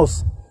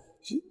Badmus,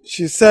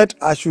 she said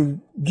I should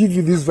give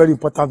you this very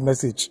important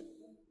message.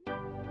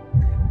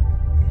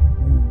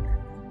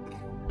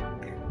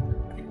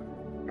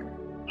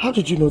 How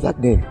did you know that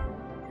name?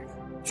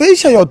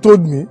 Feishayo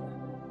told me.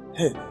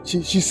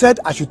 She said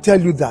I should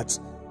tell you that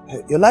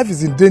your life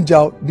is in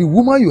danger. The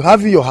woman you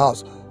have in your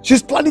house,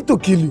 she's planning to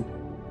kill you.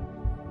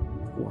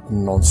 What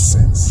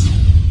nonsense.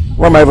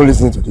 Why am I even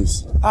listening to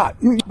this?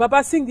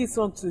 Baba, sing this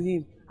song to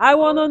him. I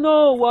wanna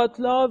know what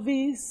love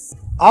is.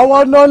 I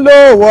wanna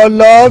know what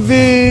love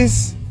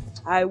is.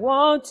 I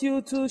want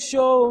you to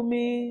show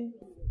me.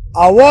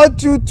 I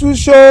want you to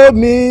show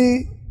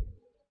me.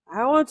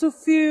 I want to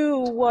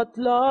feel what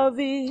love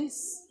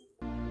is.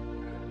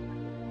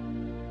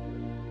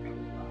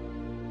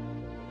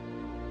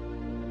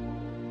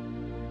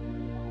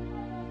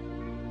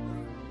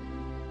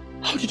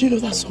 How did you know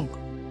that song?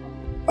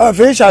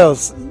 Feishayo,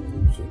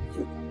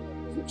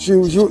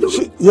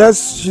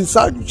 yes,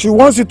 she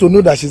wants you to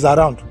know that she's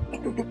around.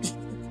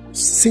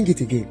 Sing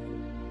it again.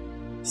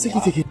 Sing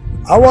it again.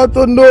 I want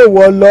to know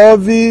what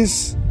love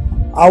is.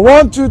 I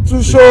want you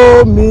to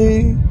show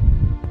me.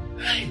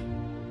 Hey.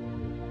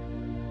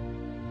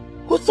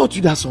 Who taught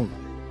you that song?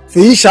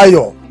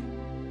 Feishayo.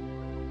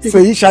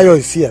 Feishayo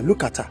is here.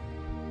 Look at her.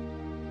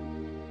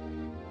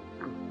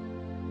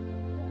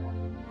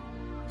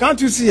 Can't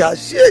you see her?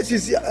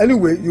 She's here.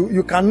 Anyway,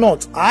 you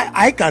cannot.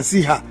 I can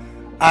see her.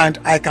 And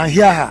I can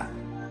hear her.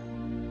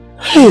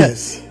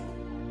 Yes.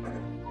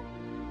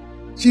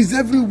 She's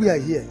everywhere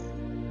here.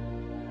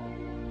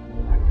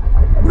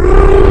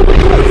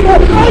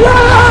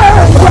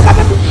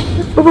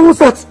 What's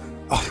that?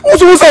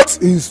 What's that?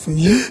 It's for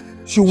you.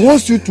 She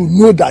wants you to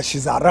know that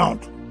she's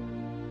around.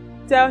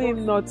 Tell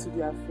him not to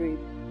be afraid.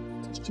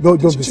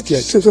 Don't be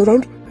scared. She's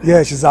around?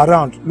 Yeah, she's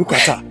around. Look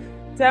at her.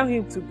 Tell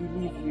him to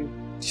believe you.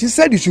 She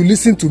said you should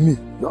listen to me.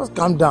 Just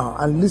calm down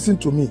and listen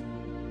to me.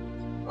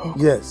 Oh.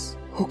 Yes.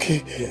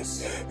 Okay.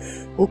 Yes.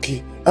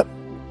 Okay.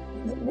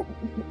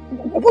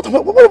 What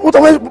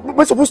am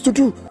I supposed to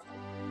do?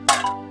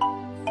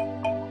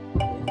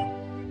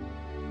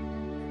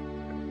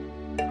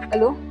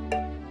 Hello?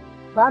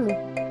 Bami?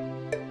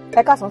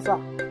 Eka son, sir.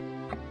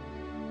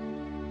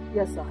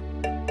 Yes, sir.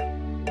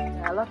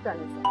 I love that,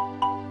 sir.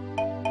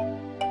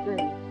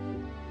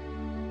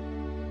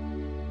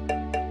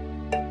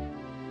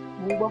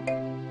 Move.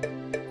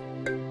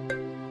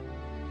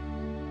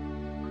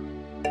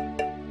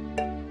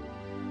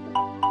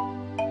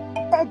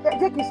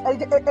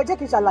 Jẹ́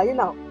kí n ṣàlàyé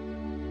náà.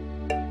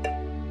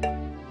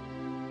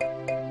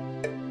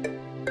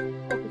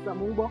 Ọ́fíìsà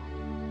mo ń gbọ́.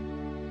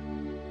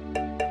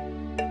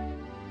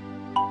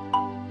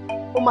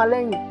 Ó máa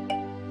lẹ́yìn.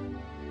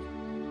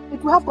 It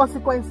will have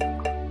consequences.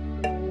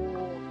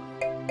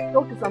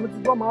 Ọ́fíìsà mo ti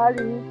gbọ́ màá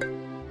rí yín.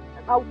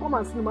 I will come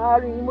and see màá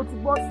rí yín. Mo ti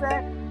gbọ́ sẹ́.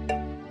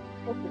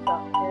 Ọ́fíìsà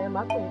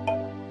màá pè yín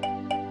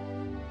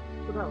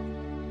padà.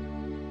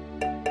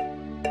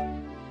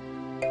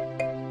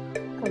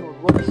 What kind of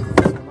rubbish is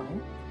this, man?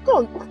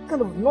 What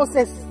kind of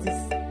nonsense is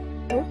this?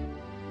 Eh?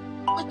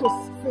 Why does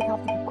fate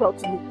have to be cruel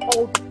to me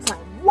all the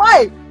time? Why?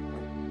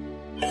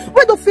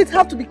 Why does fate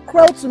have to be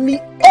cruel to me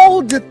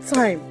all the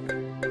time?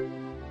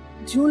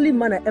 The only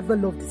man I ever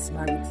loved is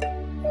married.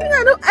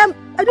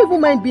 I don't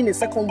even mind being a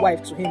second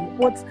wife to him,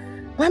 but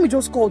why me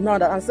just called now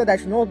and said I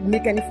should not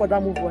make any further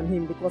move on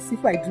him, because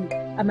if I do,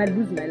 I might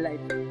lose my life.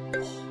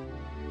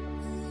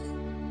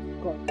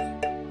 God.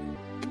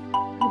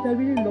 But I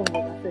really love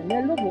Ogafemi.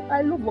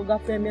 I love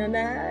Ogafemi, and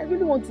I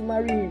really want to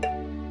marry him.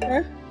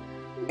 Eh?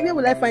 Where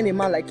will I find a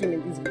man like him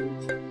in this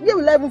village? Where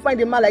will I even find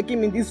a man like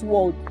him in this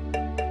world?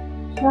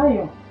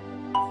 Shayo,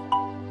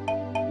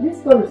 this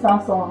story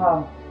sounds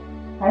somehow.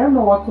 I don't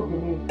know what to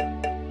believe.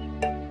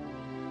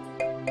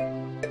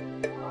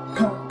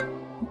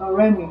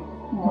 Remy.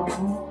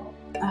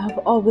 I have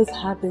always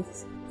had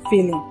this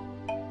feeling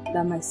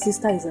that my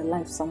sister is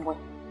alive somewhere.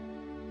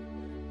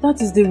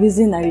 That is the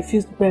reason I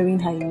refused burying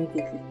her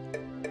immediately.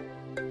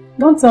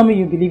 Don't tell me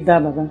you believe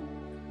that, Baba.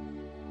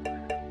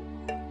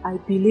 I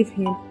believe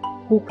him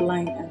hook,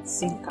 line and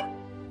sinker.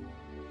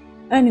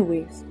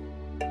 Anyways,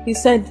 he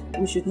said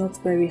we should not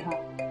bury her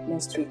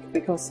next week,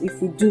 because if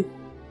we do,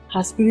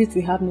 her spirit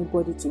will have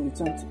nobody to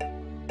return to.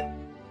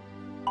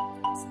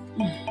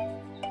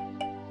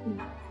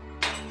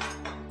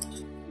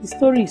 The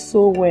story is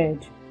so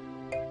weird,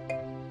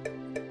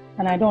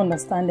 and I don't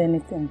understand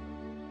anything.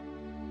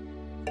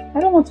 I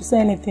don't want to say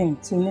anything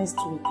till next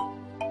week.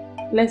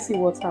 Let's see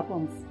what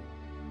happens.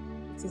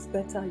 It is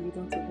better you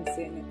don't even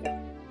say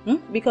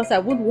anything. Because I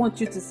wouldn't want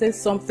you to say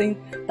something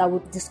that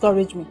would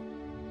discourage me.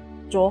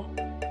 Joe?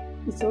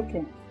 It's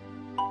okay.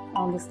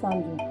 I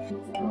understand you.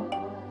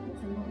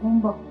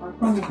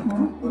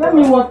 Get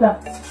me water.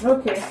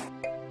 Okay.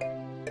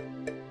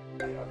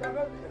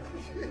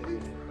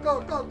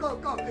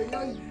 Come.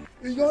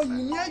 You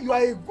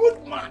are a good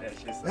man.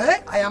 Eh?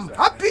 I am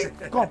happy.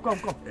 Come.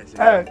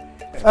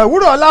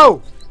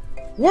 Wurola.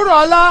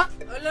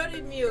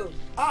 Olórí mi o.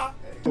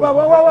 Come.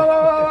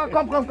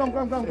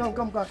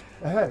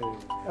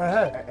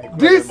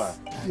 This.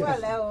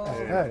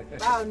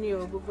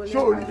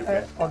 Show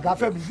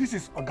Ogafemi. This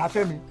is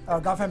Ogafemi.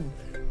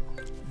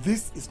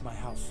 This is my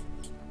house.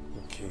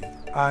 Okay.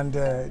 And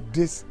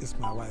this is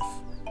my wife.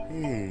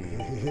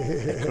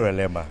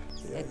 Kurelema.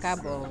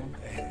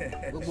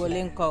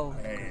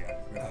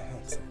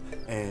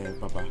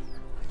 Baba,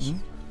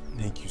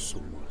 thank you so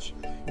much.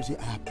 You see,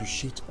 I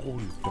appreciate all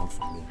you've done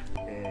for me.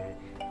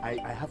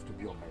 I have to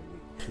be on my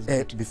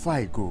way. Before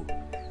I go,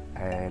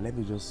 let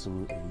me just show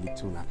a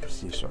little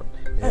appreciation.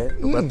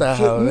 No matter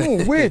how.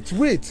 No,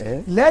 wait.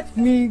 Let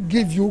me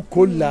give you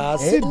cola.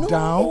 Sit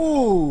down.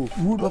 Oh,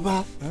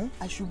 Baba,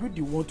 I should be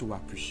the one to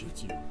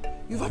appreciate you.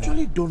 You've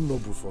actually done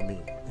noble for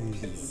me.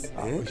 Please.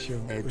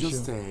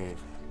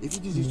 If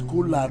it is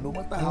cola, no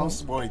matter how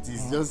small it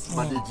is, just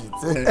manage it.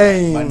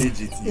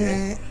 Manage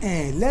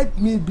it. Let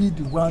me be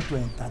the one to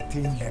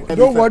entertain you.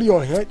 Don't worry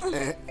your head.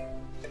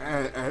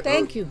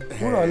 Thank you.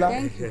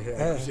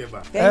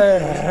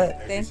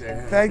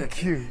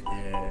 Thank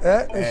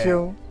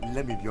you.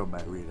 Let me be on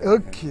my way.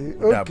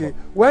 Okay.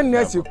 When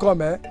next you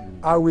come,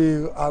 I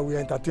will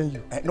entertain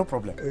you. No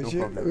problem. No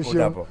problem.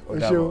 Odabo.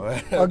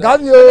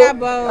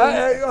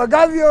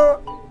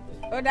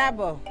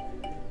 Odabo.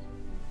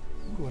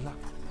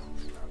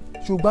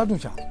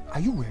 Are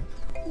you well?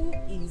 Who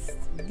is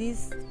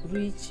this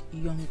rich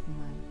young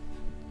man?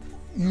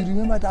 You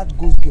remember that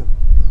ghost girl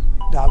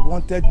that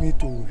wanted me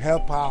to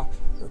help her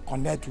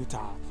connect with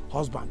her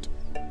husband?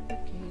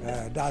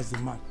 Okay. That's the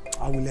man.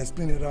 I will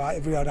explain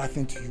every other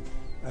thing to you.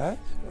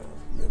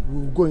 We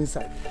will go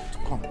inside.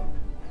 Come.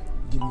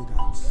 Give me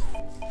that.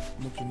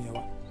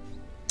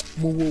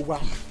 Murola,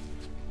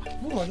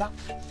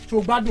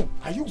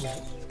 are you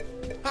well?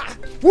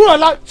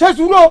 Murola,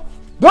 Chesuro,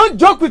 don't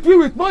joke with me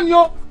with money.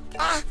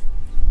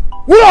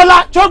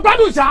 Murola,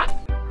 Chogbadun, sir.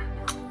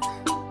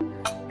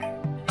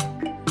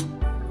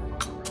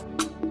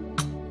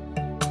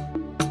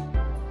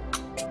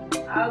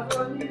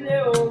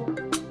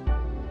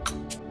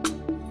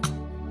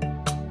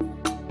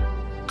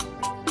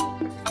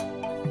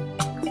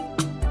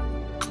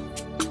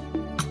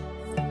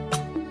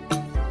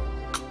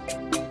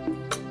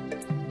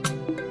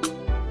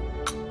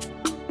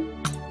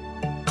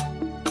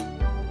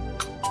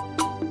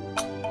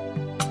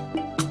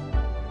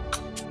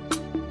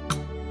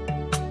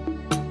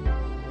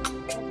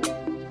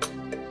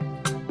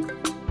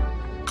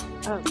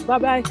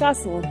 Baba, I can't.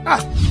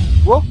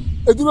 What?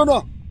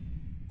 No.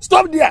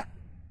 Stop there.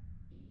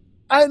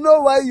 I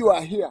know why you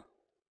are here.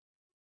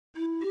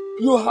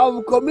 You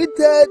have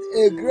committed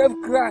a grave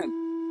crime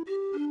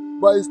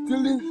by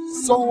stealing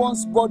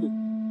someone's body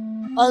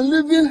and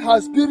leaving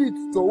her spirit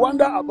to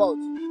wander about.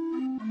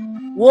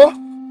 What?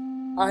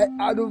 I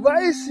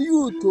advise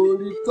you to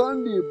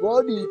return the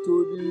body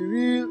to the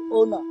real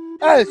owner.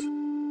 Else,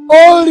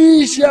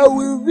 Orisha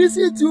will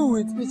visit you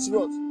with its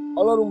rod.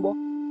 Olorumbo.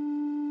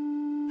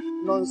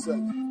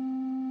 Nonsense.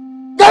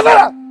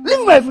 Gavara,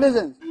 leave my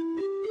presence.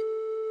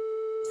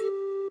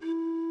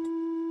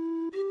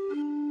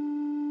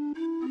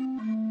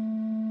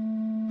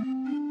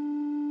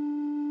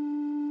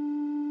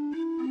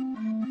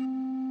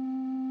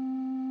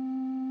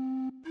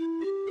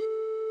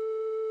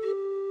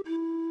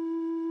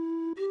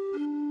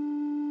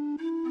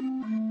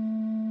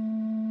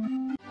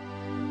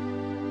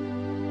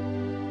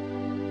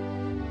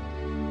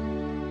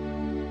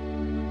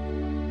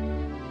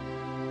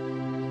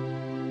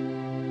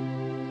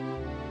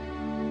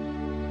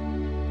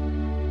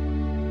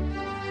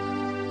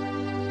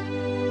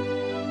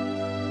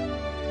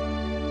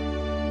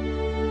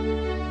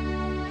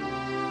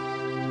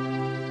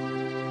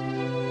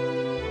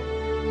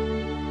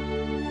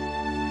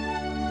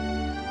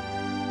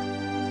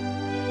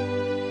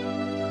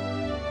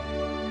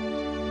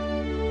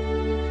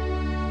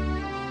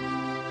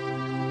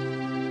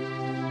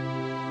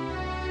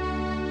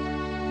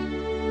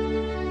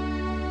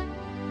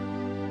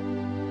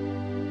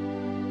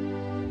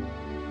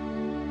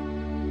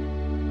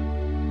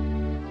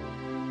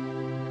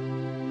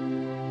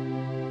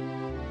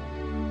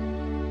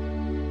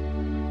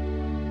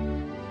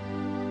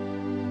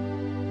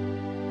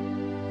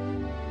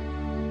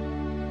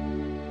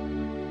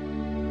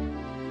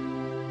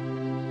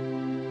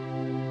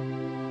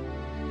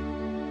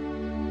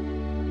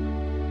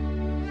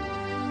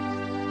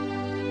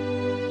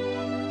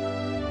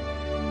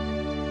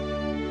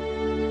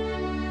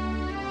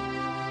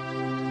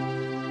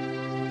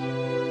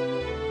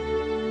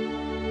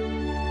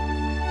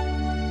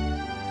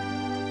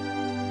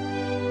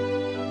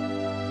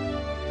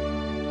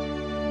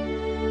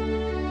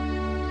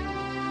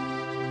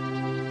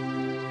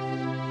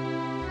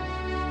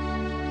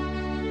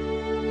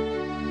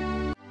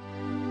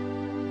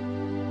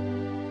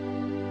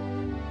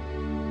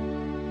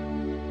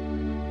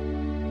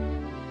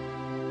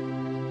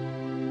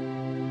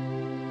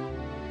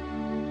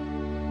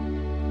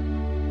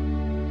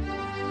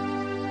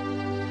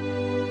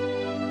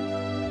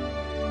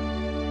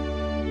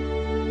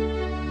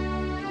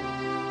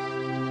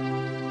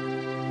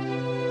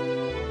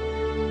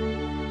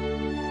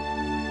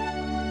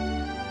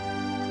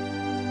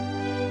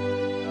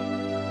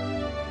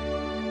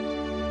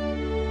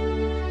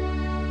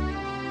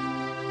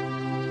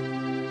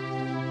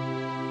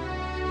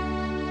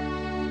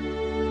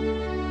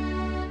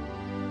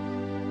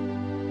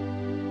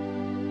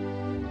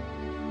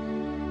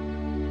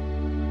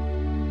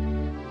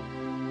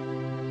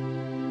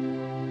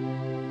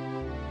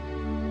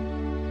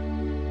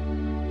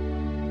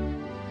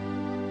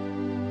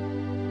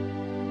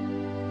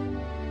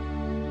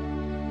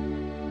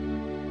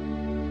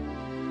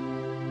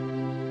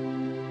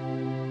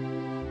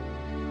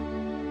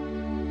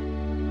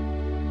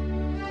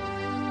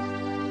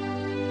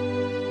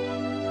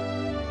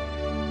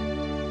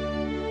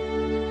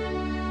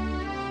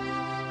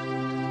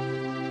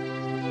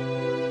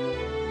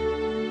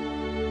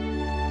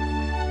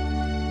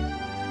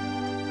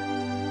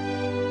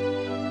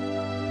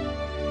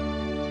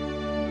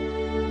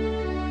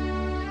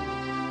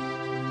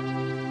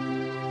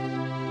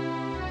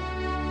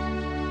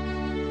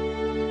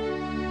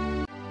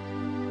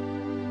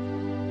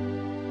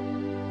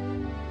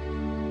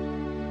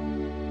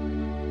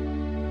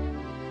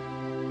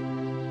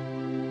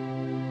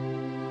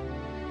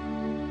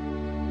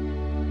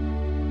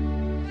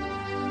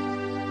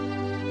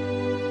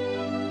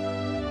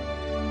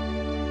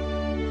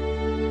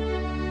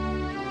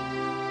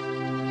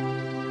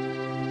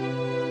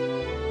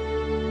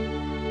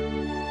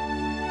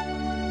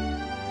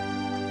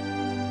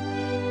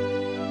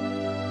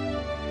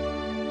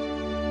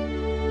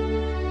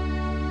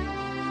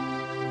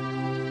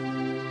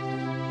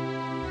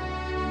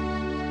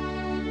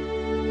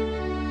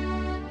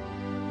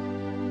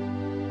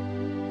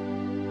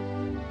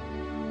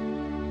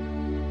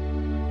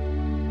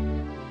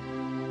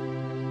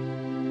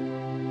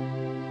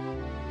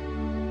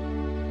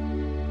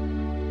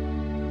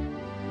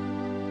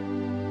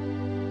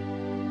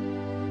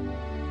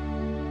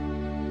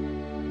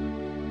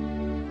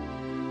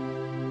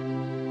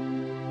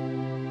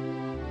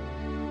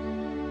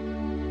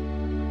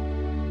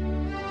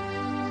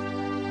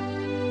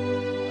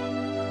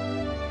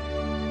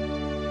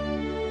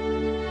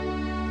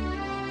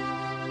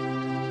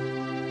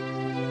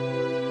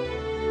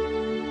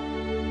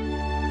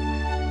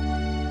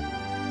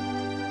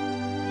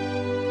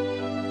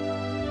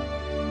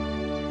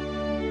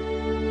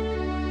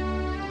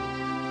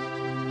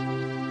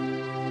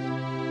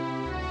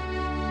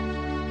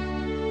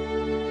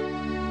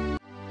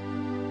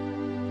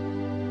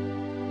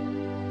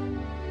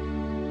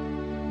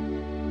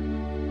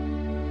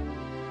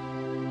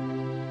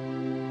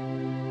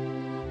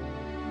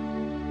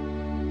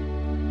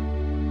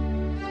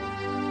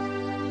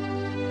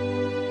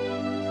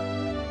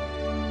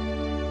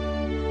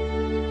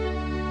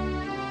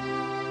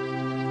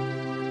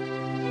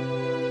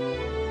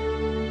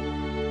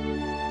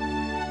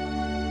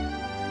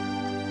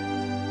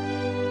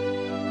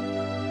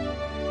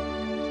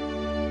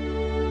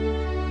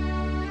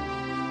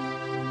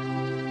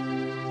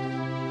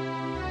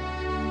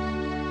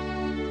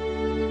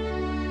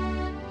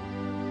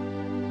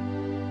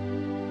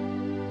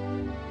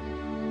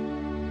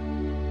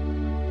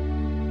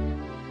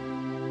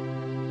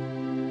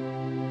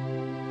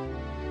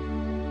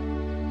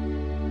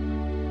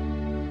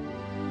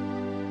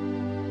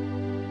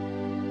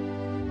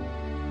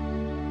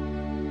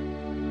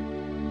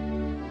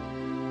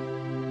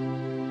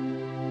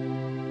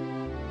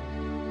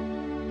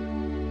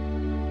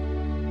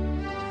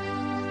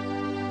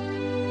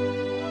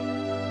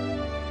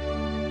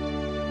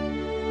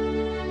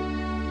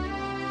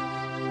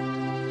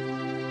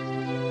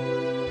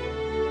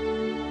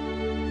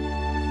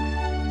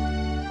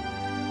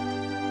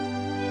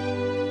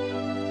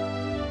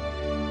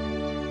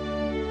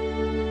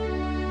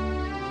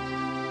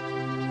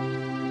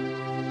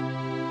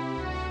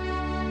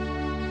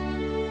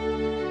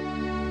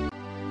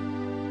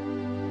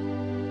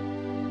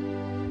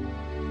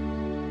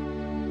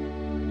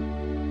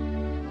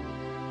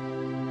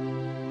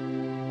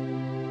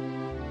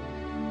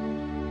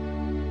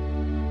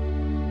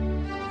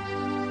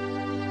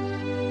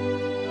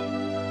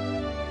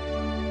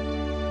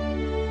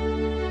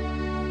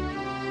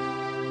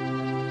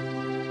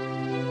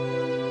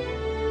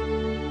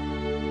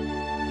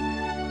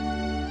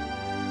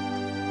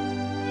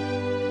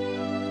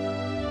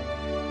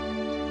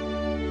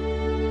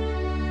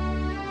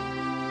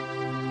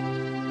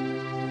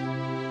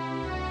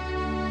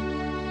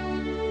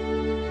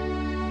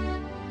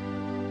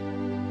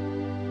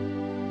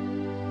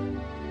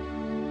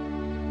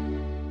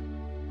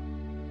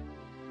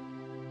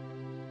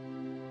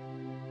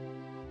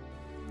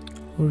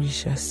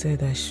 Orisha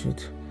said I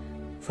should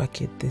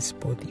vacate this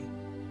body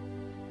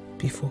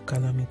before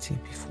calamity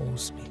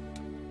befalls me.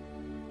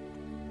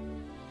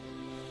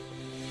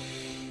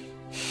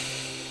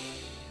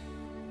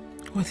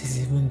 What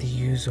is even the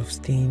use of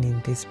staying in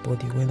this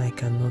body when I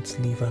cannot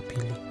live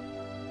happily?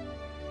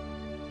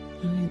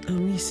 I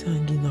miss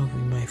hanging out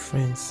with my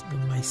friends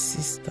and my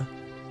sister.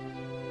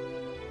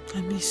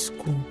 I miss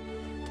school.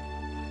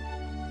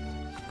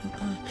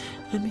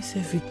 I miss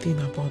everything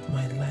about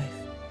my life.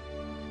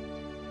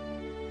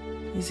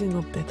 Is it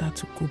not better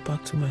to go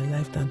back to my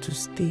life than to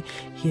stay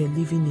here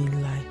living a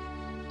lie?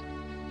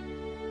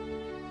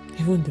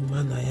 Even the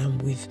man I am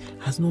with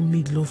has not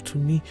made love to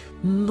me,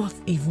 not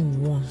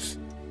even once.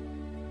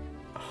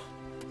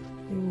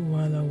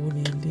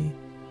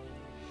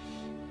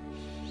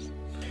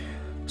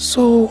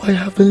 So I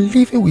have been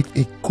living with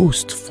a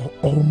ghost for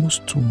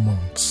almost 2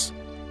 months.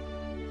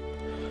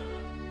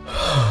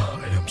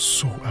 I am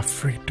so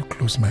afraid to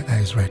close my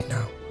eyes right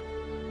now.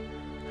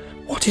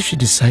 What if she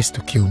decides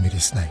to kill me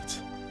this night?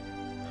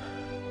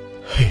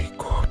 Hey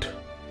God,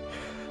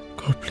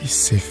 God please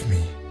save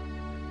me,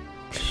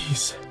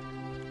 please.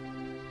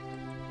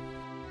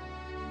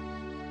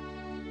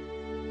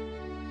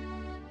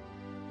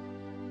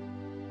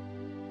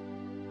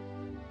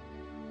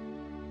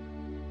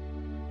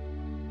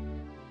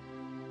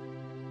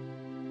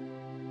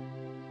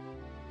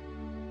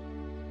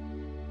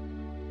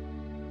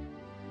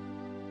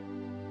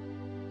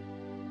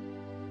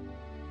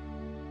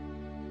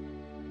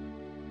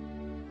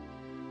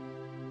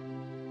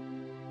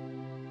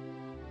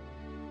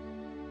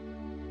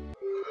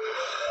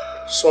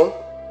 Son,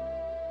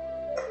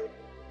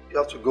 you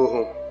have to go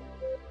home.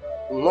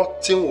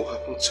 Nothing will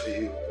happen to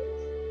you.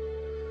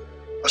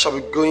 I shall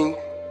be going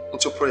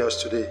into prayers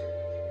today.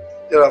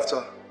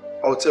 Thereafter,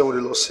 I will tell you what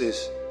the Lord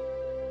says.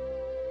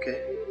 Okay?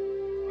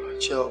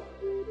 Chill.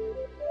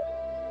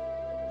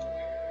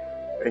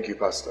 Thank you,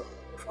 Pastor.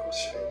 Of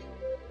course.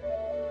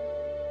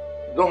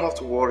 You don't have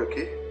to worry,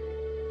 okay?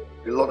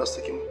 The Lord has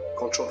taken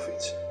control of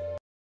it.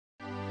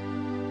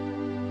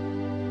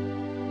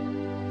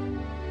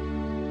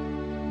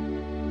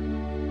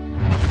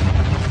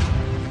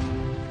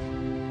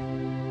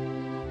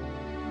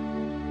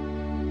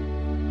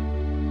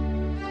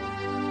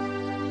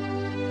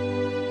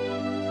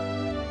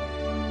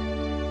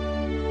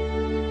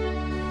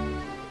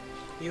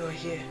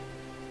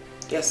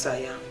 Yes, I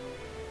am.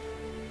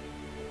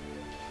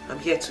 I'm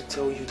here to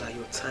tell you that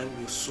your time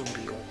will soon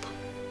be up.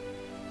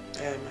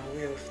 I am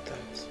aware of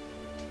that.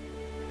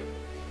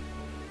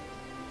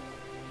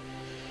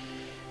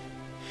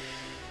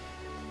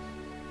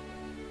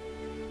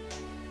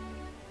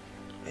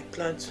 I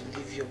plan to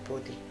leave your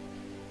body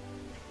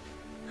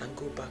and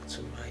go back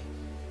to mine.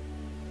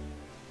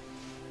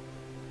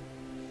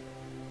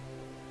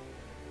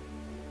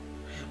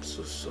 I am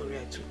so sorry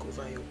I took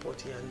over your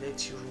body and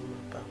let you roam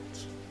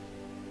about.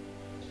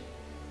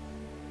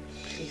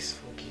 Please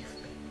forgive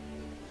me.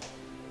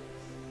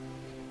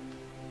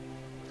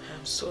 I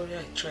am sorry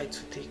I tried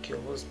to take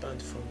your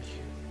husband from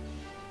you.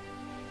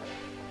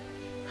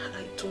 And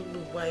I don't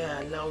know why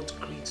I allowed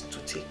greed to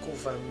take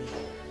over me.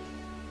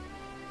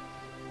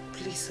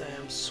 Please,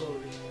 I am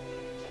sorry.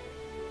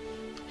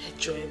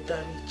 Enjoy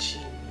damage.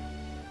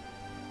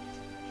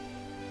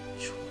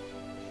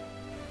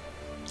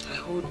 I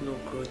hold no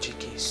grudge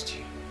against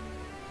you.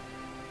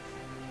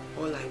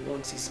 All I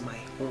want is my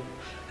home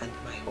and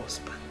my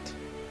husband.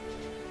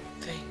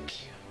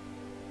 Thank you.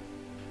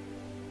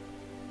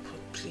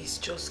 But please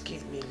just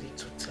give me a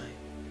little time.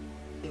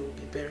 They will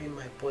be burying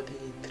my body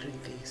in 3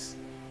 days.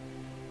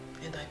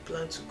 And I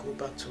plan to go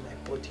back to my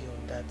body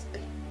on that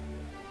day.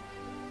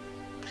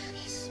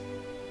 Please,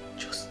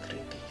 just 3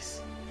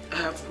 days. I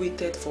have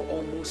waited for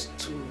almost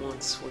 2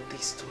 months for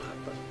this to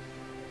happen.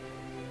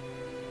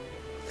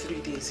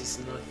 3 days is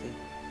nothing.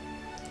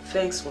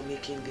 Thanks for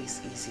making this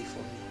easy for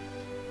me.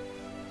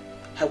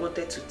 I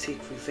wanted to take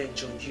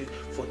revenge on you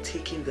for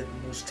taking the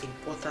most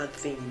important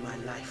thing in my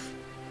life.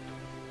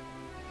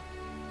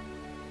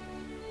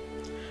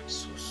 I'm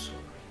so sorry.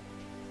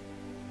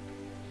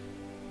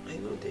 I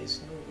know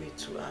there's no way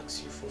to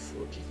ask you for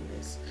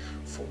forgiveness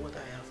for what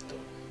I have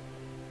done.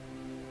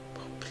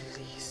 But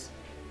please,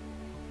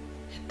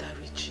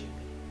 encourage me.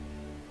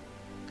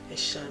 I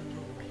shall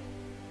know me.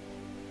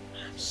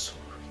 I'm sorry.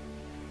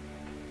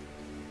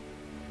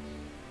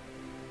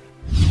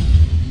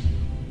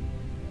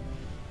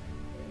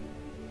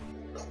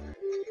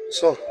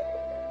 Son,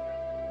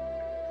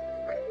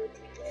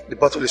 the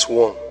battle is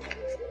won.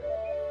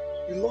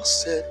 The Lord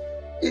said,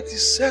 it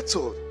is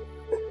settled.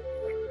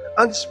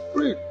 And the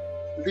spirit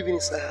living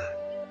inside her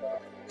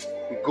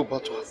will go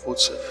back to her full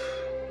self.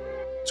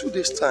 2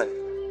 days' time,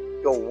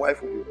 your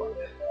wife will be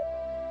back.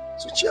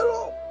 So cheer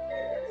up.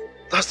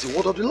 That's the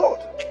word of the Lord.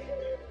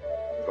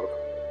 Look,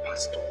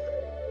 Pastor,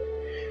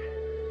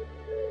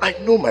 I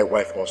know my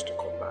wife wants to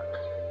come back.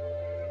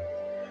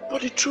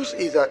 But the truth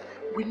is that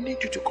we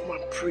need you to come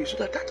and pray so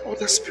that that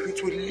other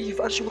spirit will leave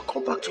and she will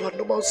come back to her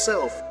normal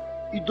self.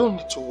 You don't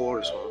need to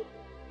worry, son.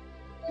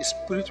 The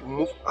spirit will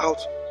move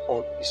out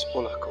on its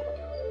own accord.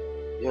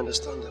 You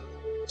understand that?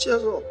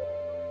 Cheers up.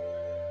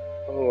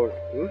 Oh,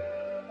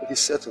 it is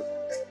settled.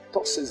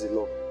 Thus says the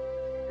Lord.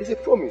 It's a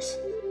promise.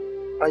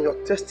 And your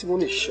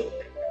testimony is sure.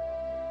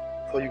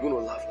 For you're going to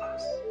laugh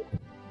last.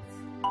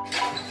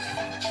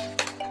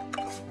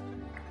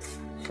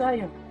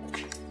 Shayo.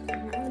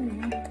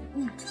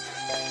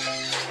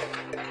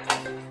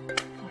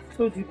 I've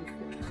told you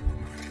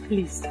before.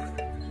 Please,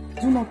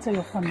 do not tell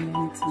your family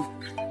anything.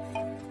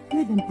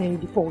 Let them bury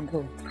the poor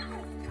girl.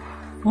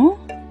 Huh?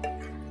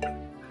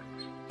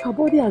 Her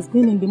body has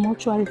been in the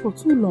mortuary for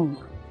too long.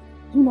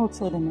 Do not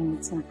tell them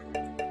anything.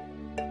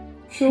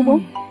 Shobo?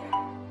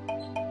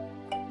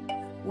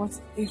 What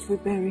if we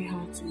bury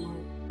her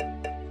tomorrow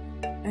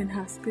and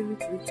her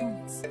spirit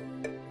returns?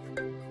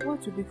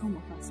 What will become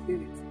of her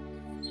spirit?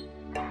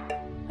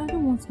 I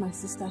don't want my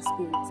sister's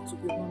spirit to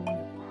be running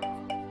about.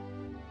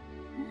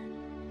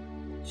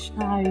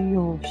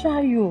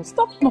 Shayo,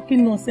 stop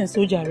knocking nonsense,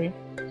 Ojare.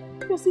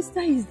 Your sister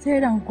is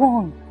dead and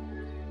gone.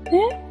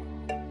 Eh?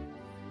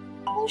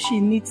 All she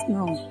needs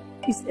now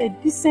is a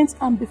decent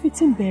and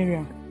befitting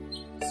burial,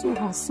 so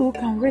her soul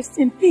can rest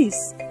in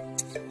peace.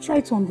 Try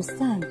to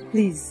understand,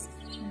 please.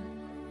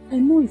 I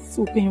know it's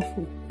so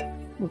painful,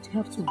 but you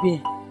have to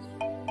bear.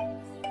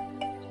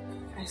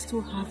 I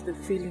still have the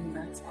feeling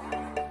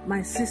that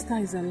my sister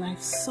is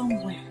alive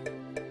somewhere.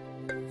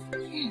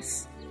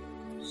 Yes,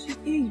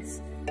 she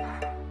is.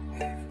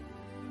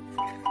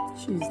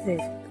 She's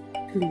dead,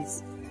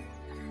 please.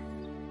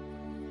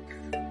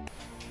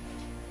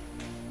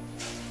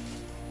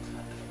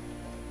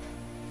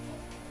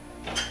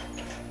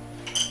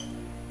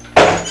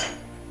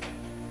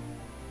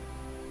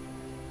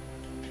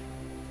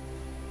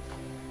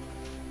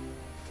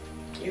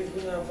 You've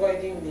been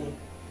avoiding me.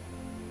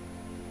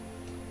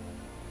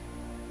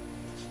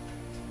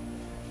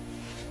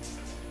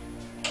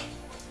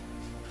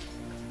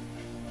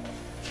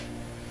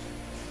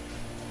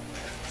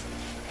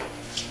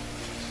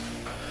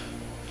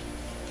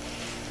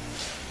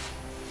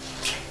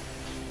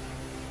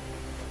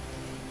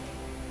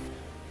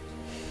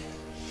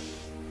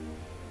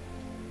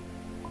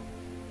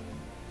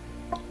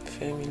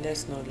 Femi,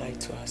 let's not lie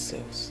to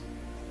ourselves.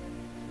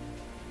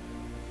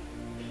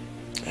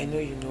 I know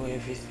you know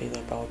everything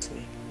about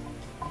me.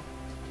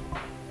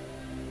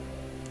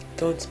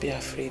 Don't be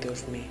afraid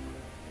of me.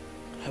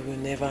 I will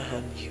never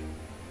harm you.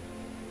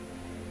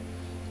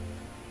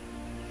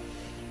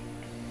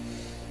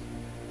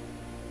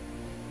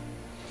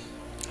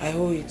 I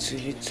owe it to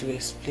you to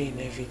explain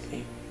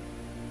everything,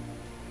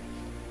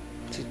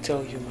 to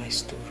tell you my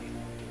story.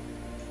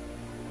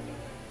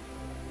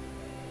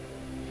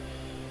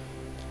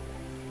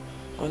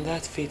 On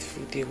that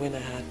fateful day when I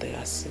had the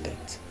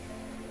accident,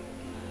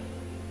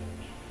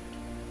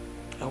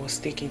 I was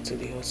taken to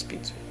the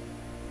hospital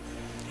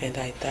and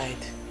I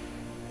died.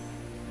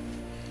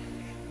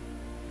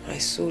 My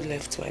soul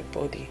left my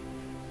body,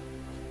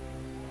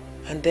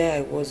 and there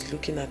I was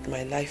looking at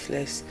my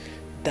lifeless,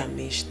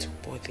 damaged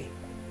body.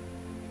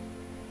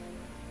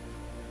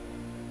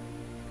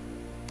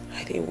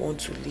 I didn't want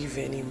to live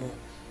anymore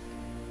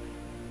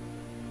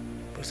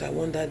because I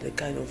wondered the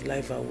kind of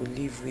life I would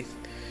live with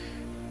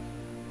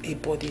a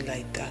body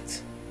like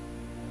that.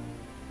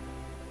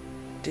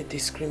 The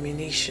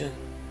discrimination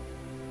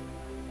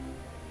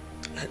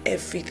and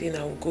everything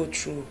I will go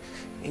through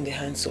in the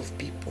hands of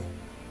people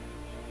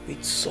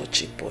with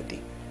such a body.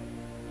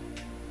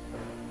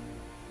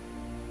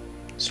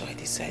 So I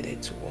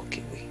decided to walk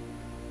away.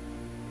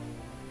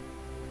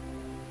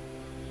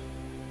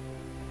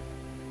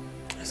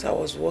 As I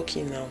was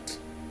walking out,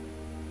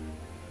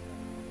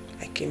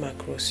 I came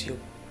across your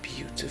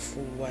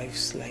beautiful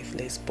wife's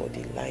lifeless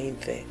body lying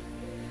there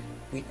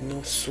with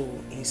no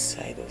soul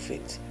inside of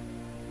it.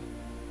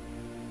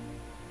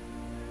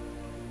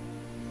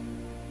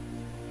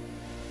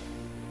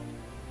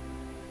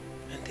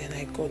 And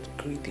I got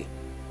greedy.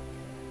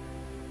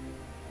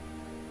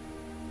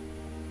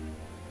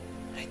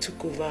 I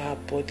took over her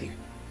body.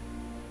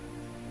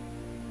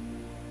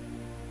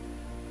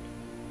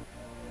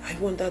 I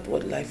wondered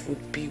what life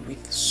would be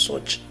with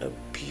such a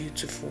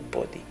beautiful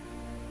body.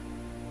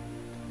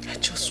 I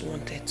just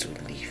wanted to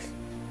live.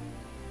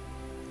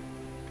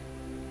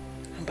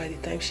 And by the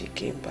time she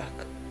came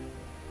back,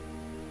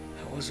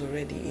 I was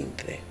already in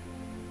there.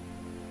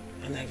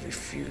 And I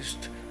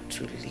refused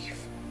to leave.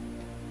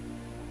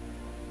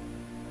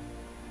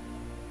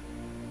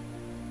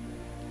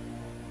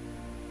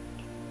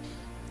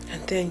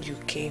 And then you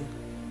came.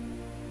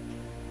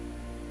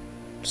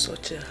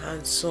 Such a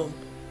handsome,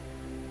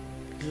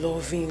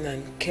 loving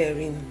and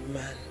caring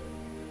man.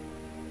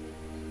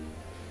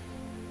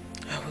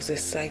 I was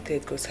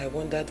excited because I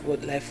wondered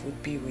what life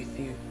would be with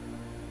you.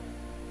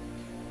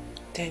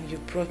 Then you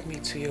brought me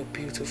to your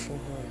beautiful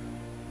home.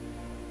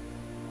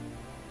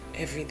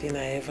 Everything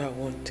I ever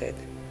wanted.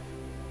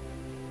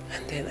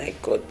 And then I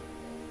got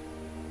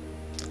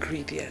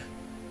greedier.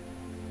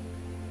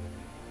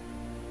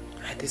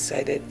 I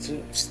decided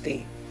to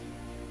stay.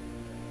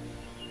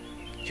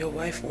 Your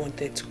wife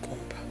wanted to come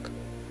back.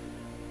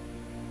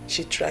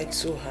 She tried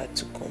so hard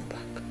to come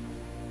back.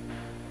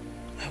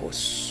 I was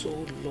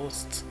so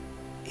lost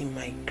in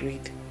my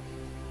greed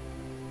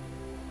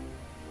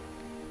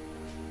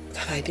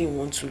that I didn't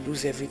want to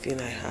lose everything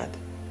I had.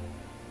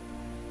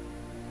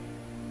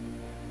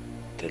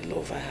 The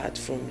love I had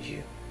from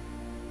you.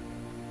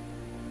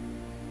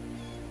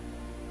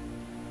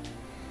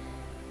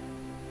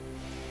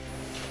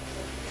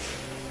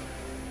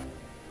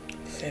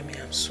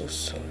 Femi, I'm so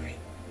sorry.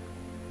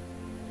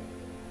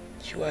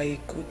 You are a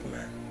good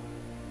man.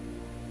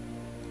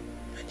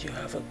 And you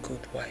have a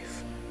good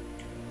wife.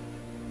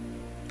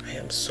 I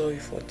am sorry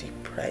for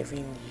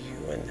depriving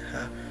you and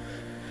her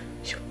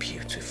your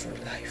beautiful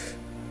life.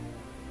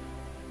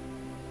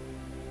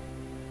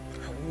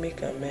 I will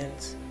make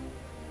amends.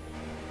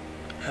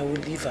 I will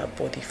leave her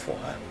body for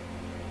her.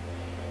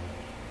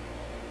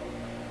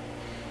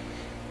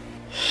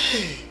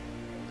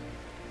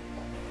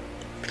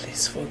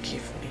 Please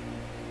forgive me.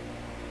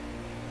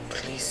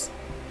 Please.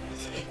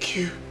 Thank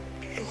you,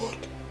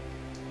 Lord.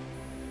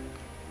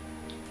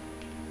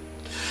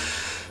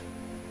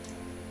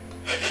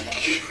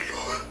 Thank you,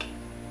 Lord.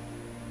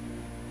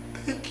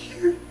 Thank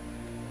you.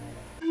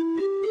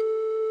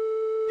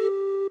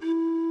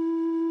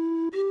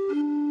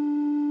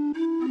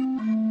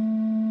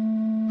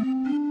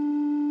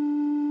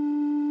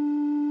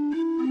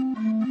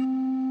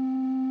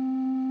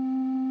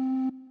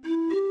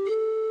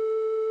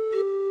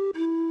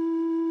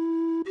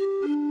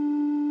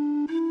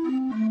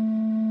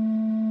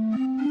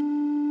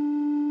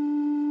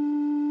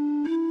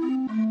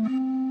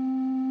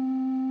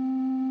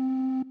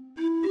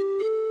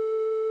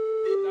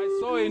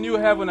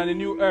 Heaven and a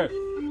new earth.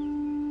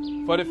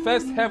 For the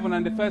first heaven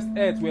and the first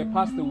earth were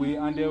passed away,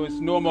 and there was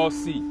no more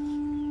sea.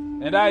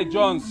 And I,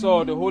 John,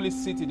 saw the holy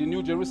city, the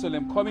new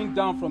Jerusalem, coming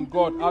down from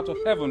God out of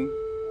heaven,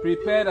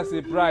 prepared as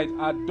a bride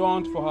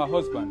adorned for her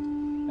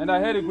husband. And I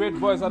heard a great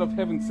voice out of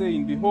heaven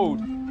saying, Behold,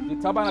 the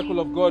tabernacle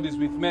of God is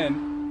with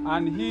men,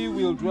 and he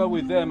will dwell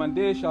with them, and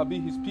they shall be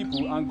his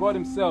people, and God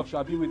himself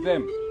shall be with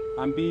them,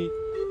 and be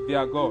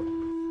their God.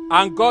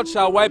 And God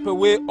shall wipe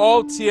away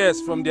all tears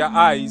from their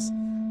eyes,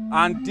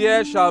 and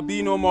there shall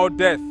be no more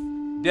death,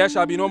 there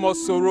shall be no more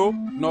sorrow,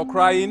 nor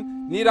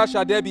crying, neither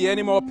shall there be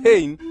any more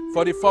pain,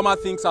 for the former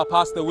things are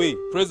passed away.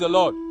 Praise the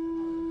Lord.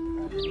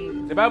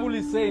 The Bible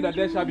is saying that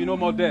there shall be no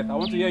more death. I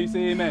want to hear you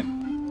say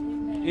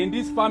amen. In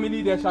this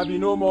family there shall be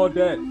no more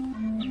death.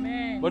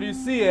 Amen. But you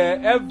see,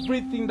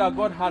 everything that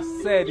God has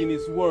said in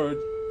his word,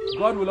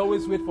 God will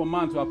always wait for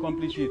man to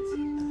accomplish it.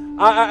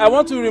 I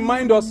want to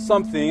remind us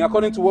something,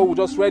 according to what we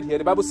just read here.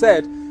 The Bible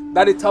said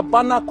that the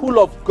tabernacle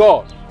of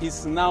God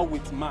is now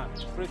with man.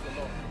 Praise the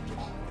Lord.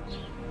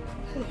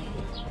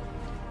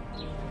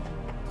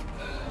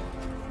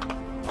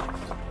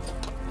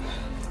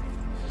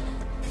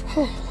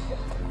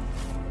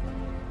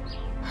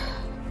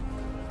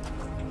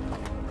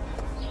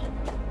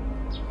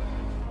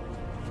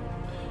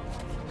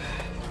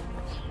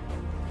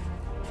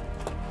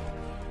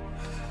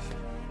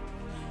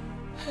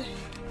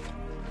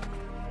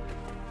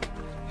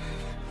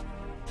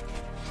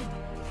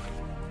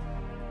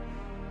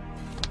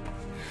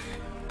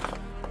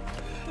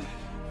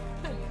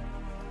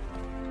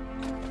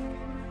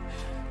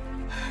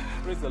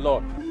 The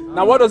Lord.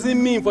 Now, what does it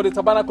mean for the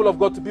tabernacle of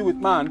God to be with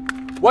man?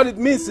 What it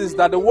means is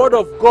that the word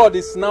of God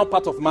is now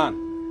part of man.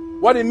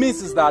 What it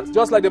means is that,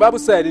 just like the Bible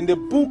said in the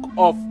book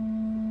of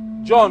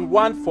John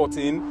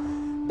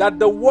 1:14, that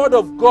the word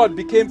of God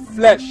became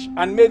flesh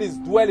and made his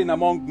dwelling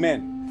among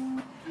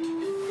men.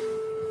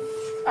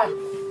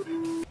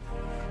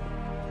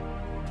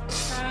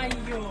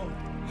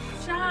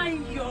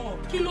 Shayo,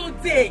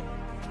 Kilode.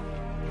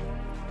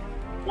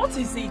 What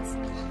is it?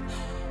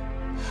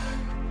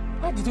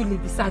 Why did you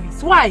leave the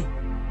service? Why?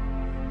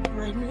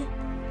 Remy,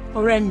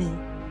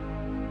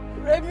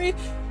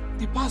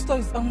 the pastor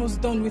is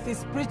almost done with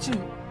his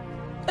preaching.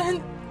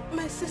 And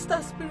my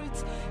sister's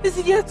spirit is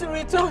here to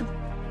return.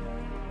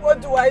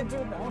 What do I do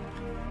now?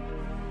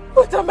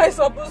 What am I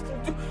supposed to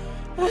do?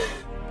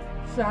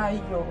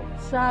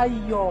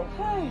 Shayo.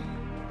 Hey.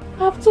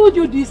 I've told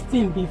you this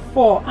thing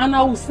before and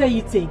I will say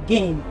it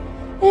again.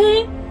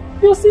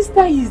 Your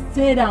sister is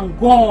dead and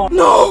gone.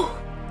 No!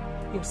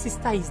 Your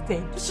sister is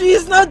dead. She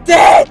is not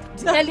dead!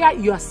 The earlier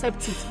you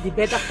accept it, the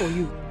better for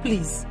you.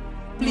 Please,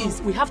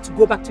 we have to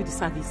go back to the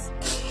service.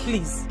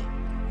 Please.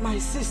 My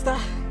sister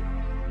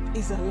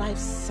is alive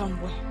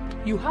somewhere.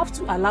 You have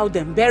to allow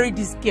them bury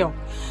this girl.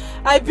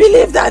 I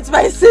believe that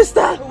my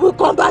sister will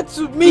come back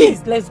to me.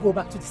 Please, let's go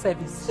back to the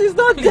service. She's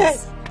not dead.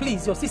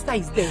 Please, your sister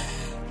is dead.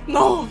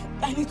 No,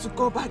 I need to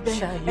go back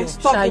there and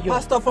stop the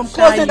pastor from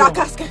closing that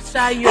casket.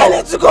 I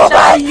need to go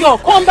back.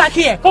 Come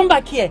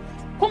back here.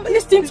 Come,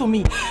 listen to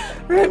me.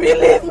 Remy,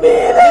 leave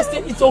me.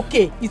 Listen, it's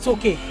okay.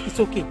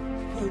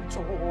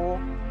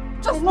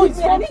 Just leave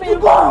me. I need to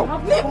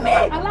go. Leave me.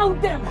 Allow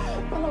them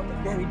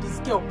bury this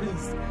girl,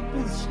 please.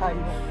 Please,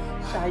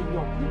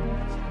 Shayo.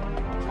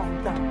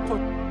 Calm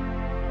down.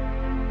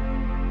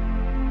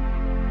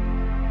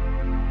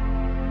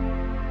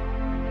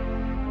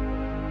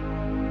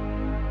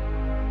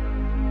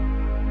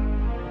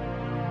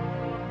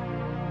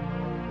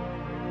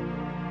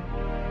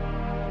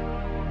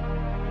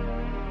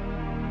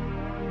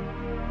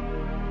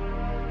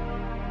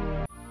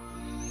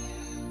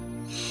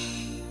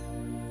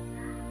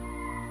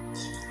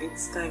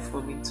 it's time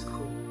for me to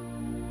go.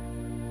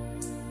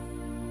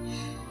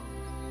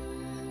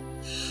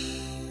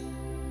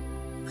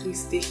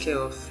 Please take care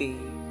of Faye.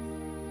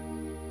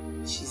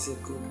 She's a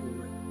good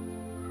woman.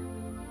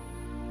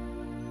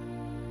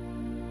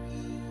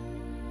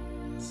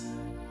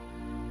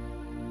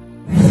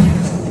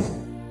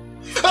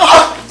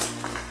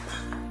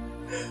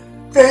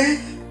 Faye!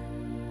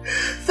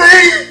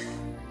 Faye!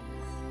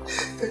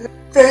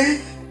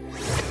 Faye!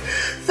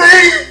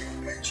 Faye!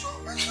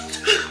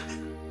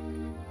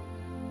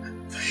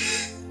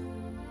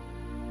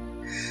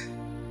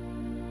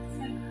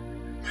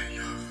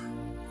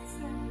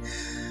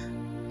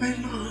 My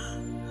love.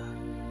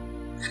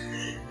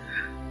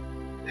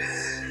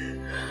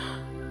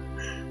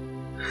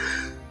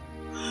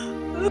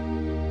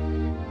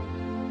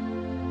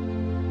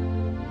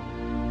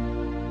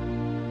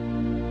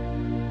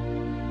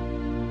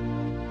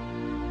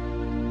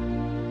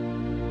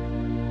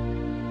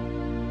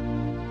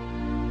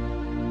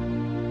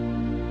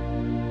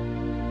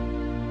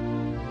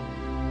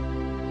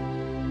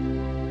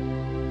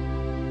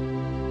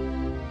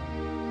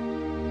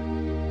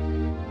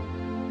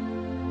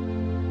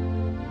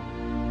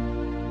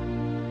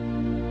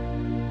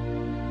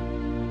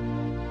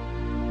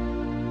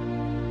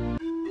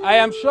 I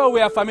am sure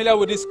we are familiar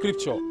with this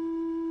scripture.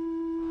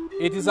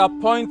 It is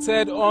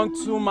appointed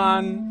unto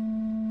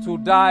man to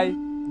die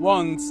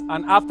once,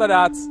 and after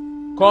that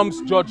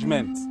comes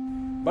judgment.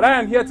 But I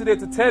am here today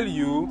to tell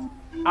you,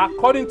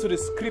 according to the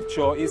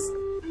scripture, is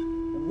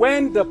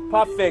when the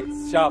perfect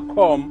shall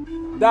come,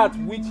 that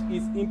which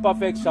is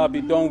imperfect shall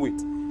be done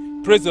with.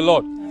 Praise the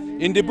Lord.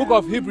 In the book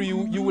of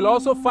Hebrew, you will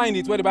also find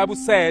it where the Bible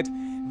said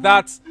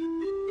that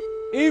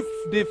if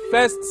the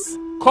first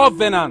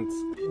covenant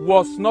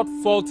was not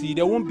faulty,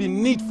 there won't be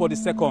need for the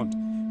second.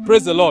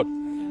 Praise the Lord.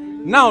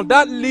 Now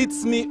that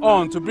leads me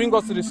on to bring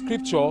us to the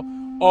scripture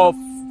of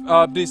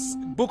this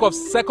book of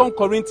 2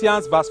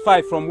 Corinthians verse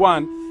 5 from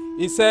 1.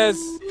 It says,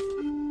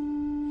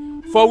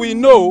 "For we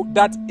know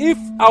that if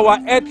our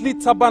earthly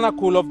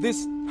tabernacle of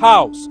this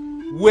house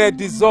were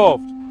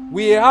dissolved,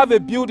 we have a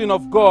building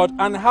of God,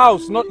 an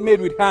house not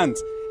made with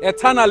hands,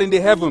 eternal in the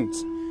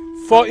heavens.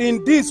 For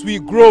in this we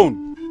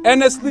groan,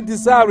 earnestly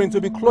desiring to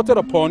be clothed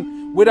upon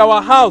with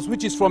our house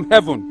which is from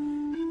heaven.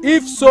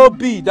 If so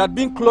be that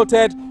being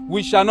clothed,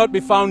 we shall not be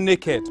found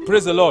naked."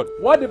 Praise the Lord.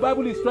 What the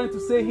Bible is trying to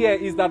say here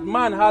is that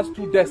man has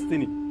two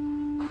destinies.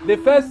 The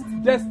first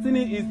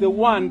destiny is the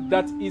one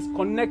that is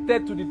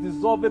connected to the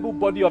dissolvable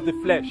body of the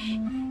flesh.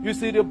 You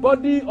see, the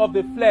body of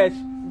the flesh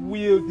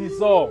will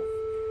dissolve.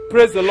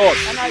 Praise the Lord.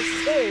 And I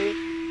say,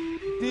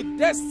 the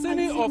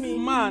destiny of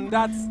man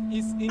that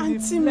is in the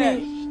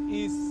flesh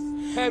is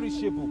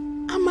perishable.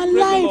 I'm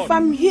alive.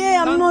 I'm here.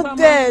 I'm not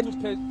dead.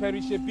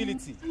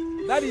 Perishability.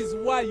 That is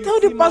why you tell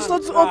the pastor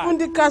to open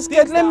the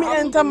casket. Let me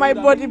enter my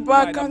body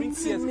back and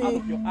see me.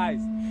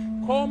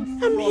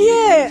 I'm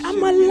here.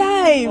 I'm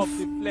alive. Of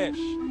the flesh.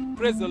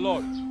 Praise the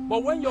Lord.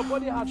 But when your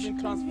body has been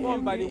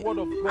transformed by the word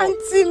of God, I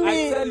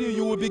tell you,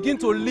 you will begin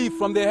to live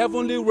from the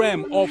heavenly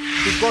realm of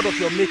the God of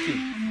your making.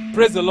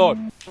 Praise the Lord.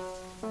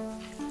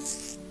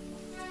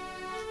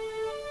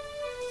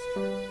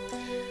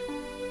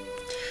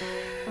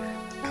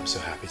 I'm so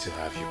happy to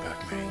have you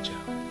back, my angel.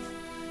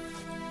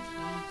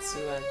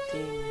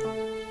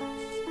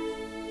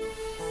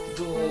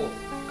 Though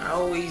I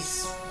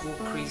always go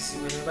crazy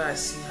whenever I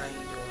see her in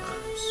your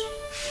house.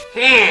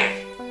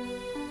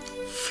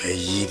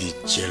 Faye, the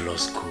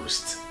jealous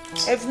ghost.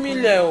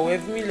 Evmile,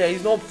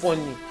 it's not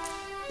funny.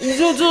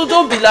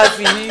 Don't be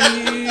laughing.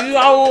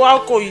 How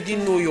come you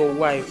didn't know your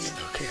wife?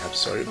 Okay, I'm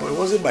sorry, but it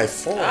wasn't my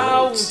fault.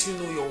 How would you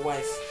know your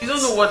wife? You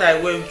don't know what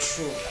I went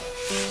through.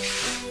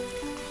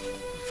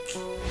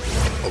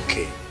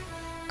 Okay,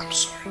 I'm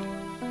sorry.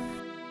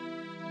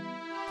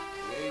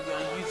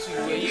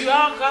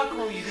 How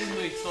come you didn't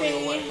know it's not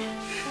your wife?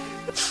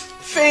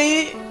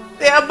 Faye,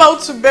 they're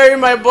about to bury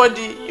my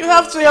body. You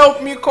have to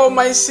help me call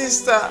my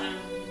sister.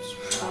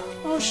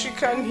 Oh, she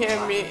can't hear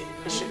me.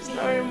 She's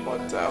now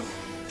immortal.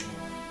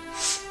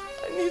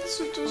 I need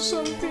to do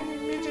something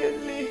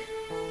immediately.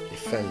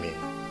 Ifemi.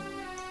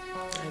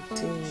 I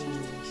think.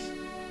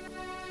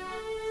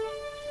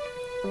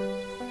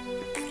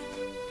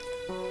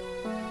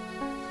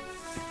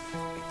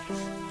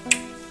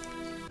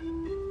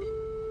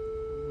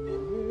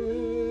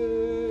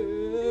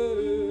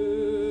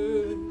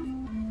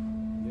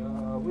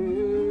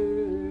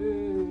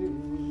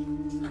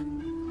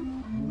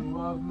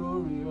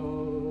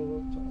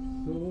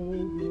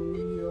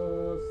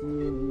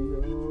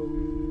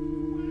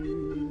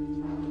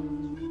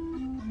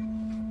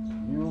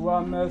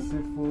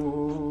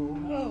 Merciful,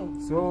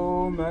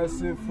 so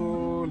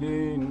merciful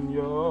in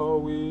your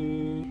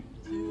way.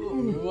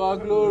 You are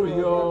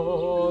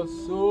glorious,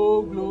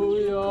 so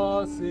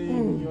glorious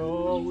in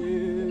your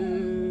way.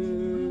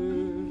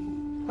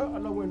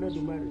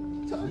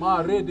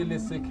 Mare de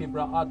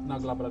lesekebra at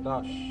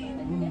naglabradash.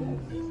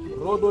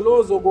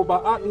 Rodolozo goba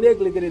at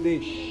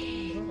neglegredesh.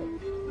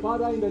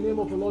 Father, in the name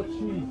of the Lord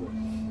Jesus,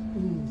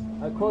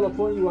 I call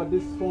upon you at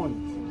this point.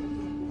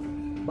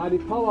 by the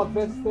power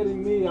vested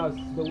in me as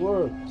the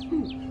word,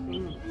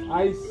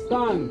 I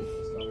stand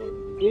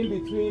in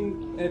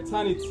between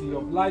eternity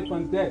of life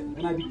and death,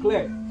 and I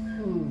declare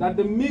that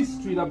the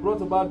mystery that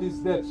brought about this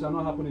death shall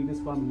not happen in this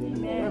family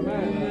anymore.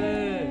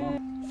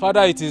 Amen.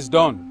 Father, it is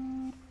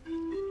done.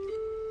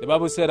 The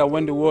Bible said that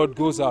when the word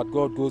goes out,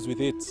 God goes with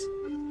it.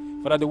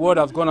 Father, the word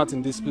has gone out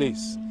in this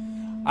place.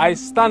 I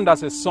stand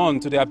as a son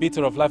to the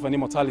arbiter of life and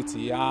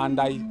immortality, and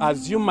I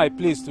assume my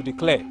place to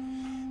declare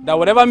that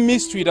whatever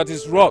mystery that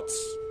is wrought,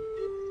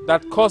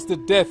 that caused the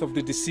death of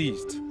the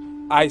deceased,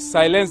 I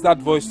silence that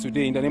voice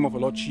today in the name of the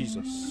Lord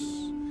Jesus.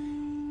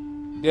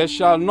 There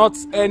shall not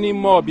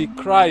anymore be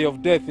cry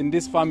of death in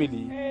this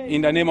family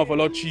in the name of the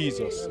Lord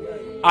Jesus.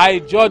 I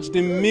judge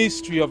the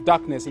mystery of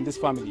darkness in this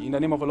family in the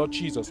name of the Lord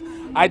Jesus.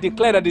 I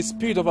declare that the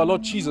spirit of our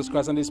Lord Jesus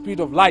Christ and the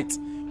spirit of light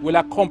will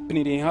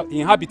accompany the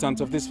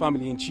inhabitants of this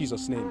family in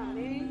Jesus' name.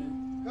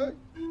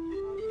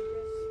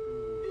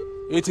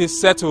 It is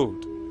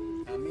settled.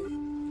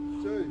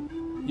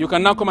 You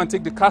can now come and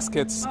take the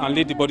caskets and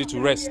lay the body to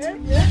rest.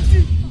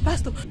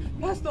 Pastor,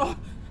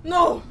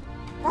 no.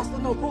 Pastor,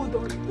 no, hold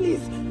on,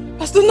 please.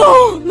 Pastor,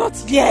 no, not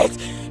yet.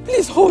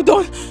 Please, hold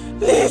on.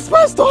 Please,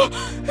 Pastor.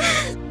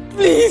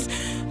 Please.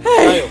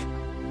 Hey.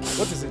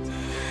 What is it?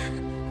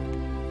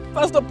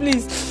 Pastor,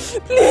 please.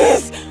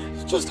 Please.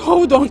 Just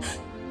hold on.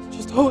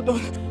 Just hold on.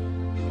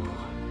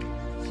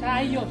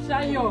 Shayo,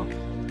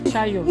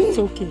 it's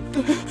okay.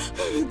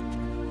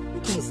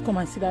 Please, come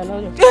and sit down. Allow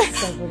your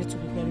body to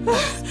be very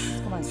fast.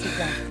 Please, come and sit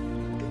down.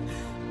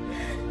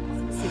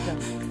 Sit down.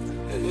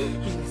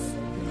 Please.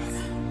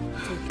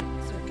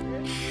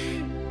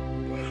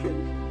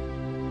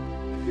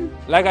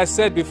 Like I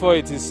said before,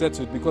 it is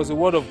settled because the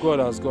word of God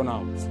has gone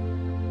out.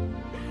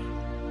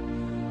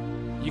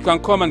 You can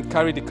come and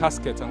carry the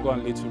casket and go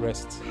and lay to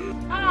rest.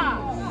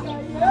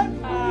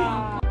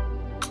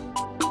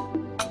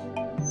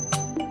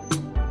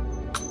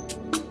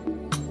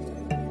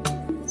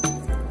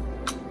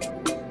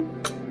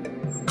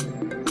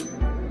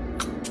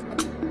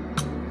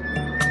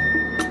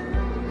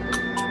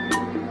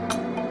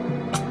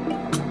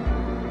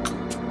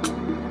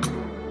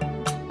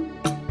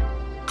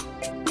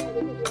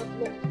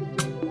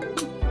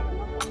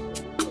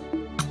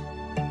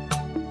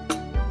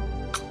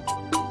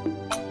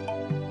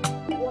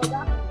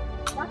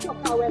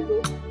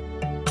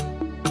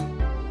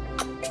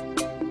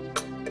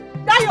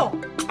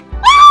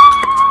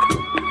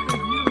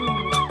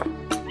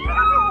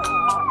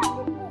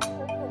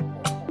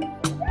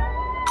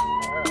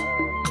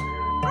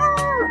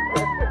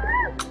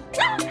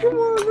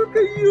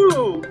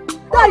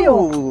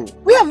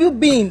 Where have you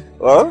been?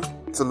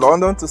 To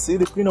London to see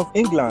the Queen of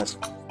England.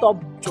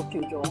 Stop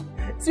joking, John.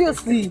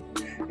 Seriously.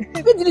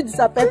 Where did you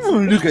disappear?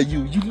 Look at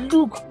you. You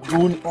look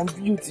grown and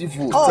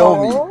beautiful.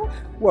 Tell me,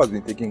 who has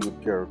been taking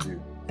good care of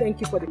you? Thank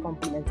you for the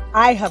compliment.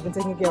 I have been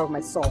taking care of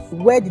myself.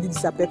 Where did you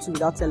disappear to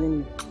without telling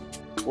me?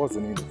 What's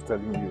the need of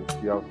telling you?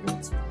 You have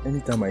been.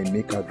 Anytime I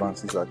make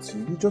advances at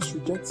you, you just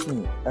reject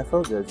me. I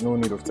felt there's no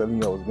need of telling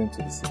you I was going to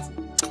the city.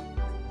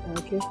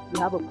 Okay, you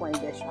have a point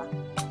there, Sha.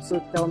 So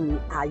tell me,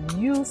 are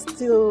you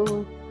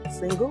still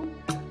single?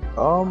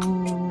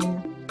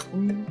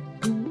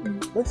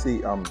 Let's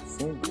say I'm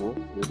single,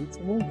 ready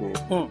to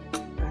mingle.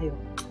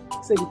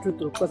 Say the truth,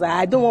 because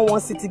I don't want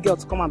one city girl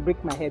to come and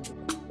break my head.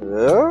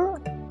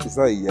 Is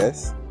that a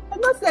yes? I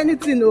did not say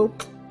anything, no.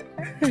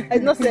 I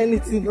did not say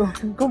anything, no.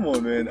 Come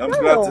on, man. I'm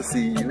glad to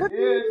see you. It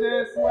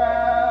is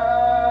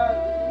well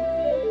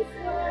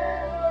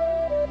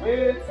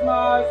with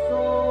my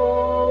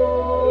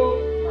soul.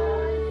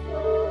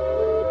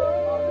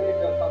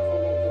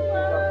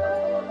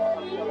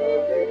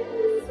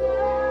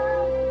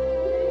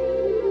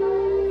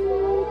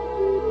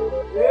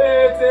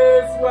 It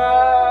is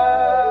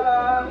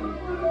well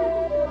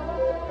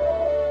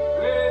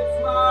with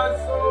my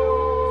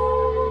soul.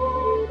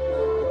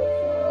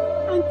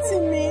 Auntie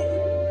May,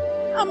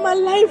 I'm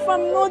alive,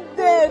 I'm not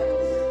dead.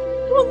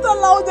 Don't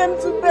allow them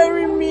to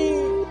bury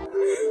me.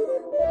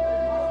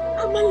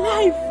 I'm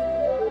alive.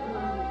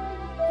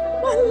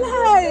 I'm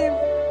alive.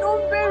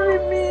 Don't bury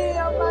me.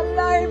 I'm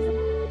alive.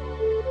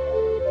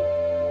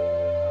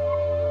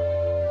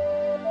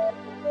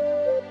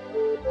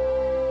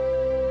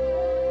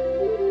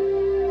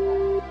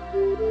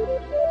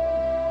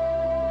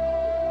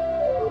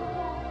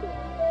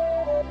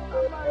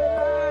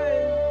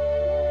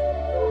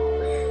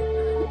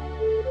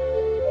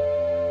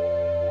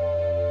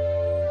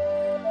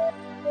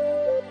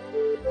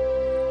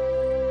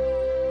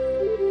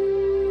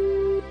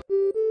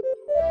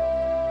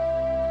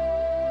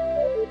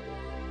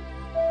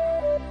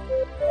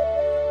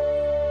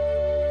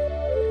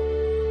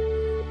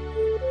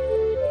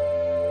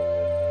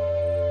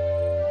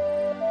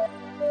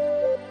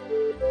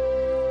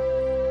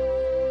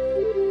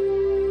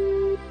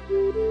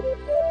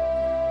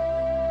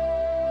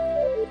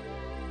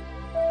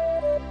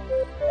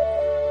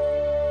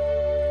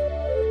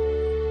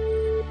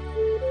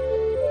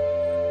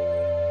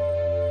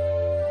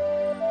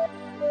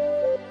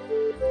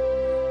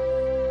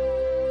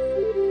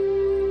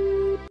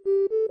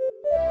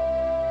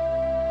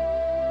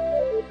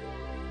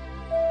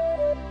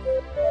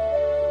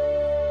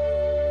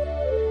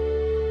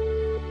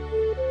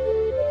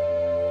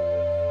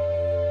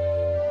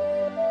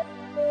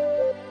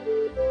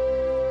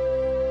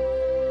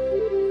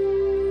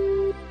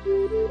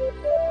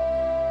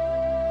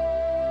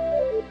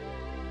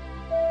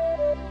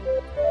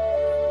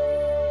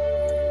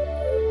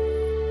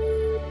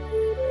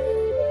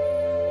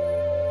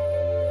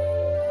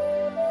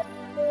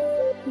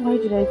 Why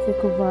did I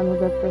take over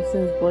another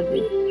person's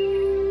body?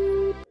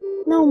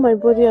 Now my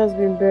body has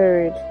been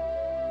buried.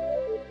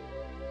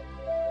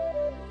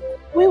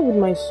 Where would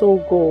my soul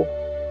go?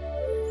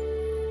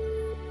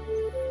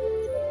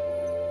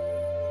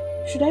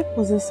 Should I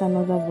possess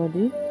another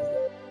body?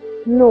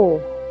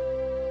 No,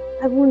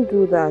 I won't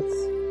do that.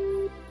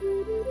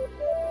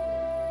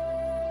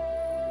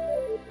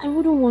 I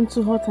wouldn't want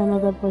to hurt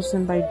another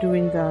person by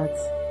doing that.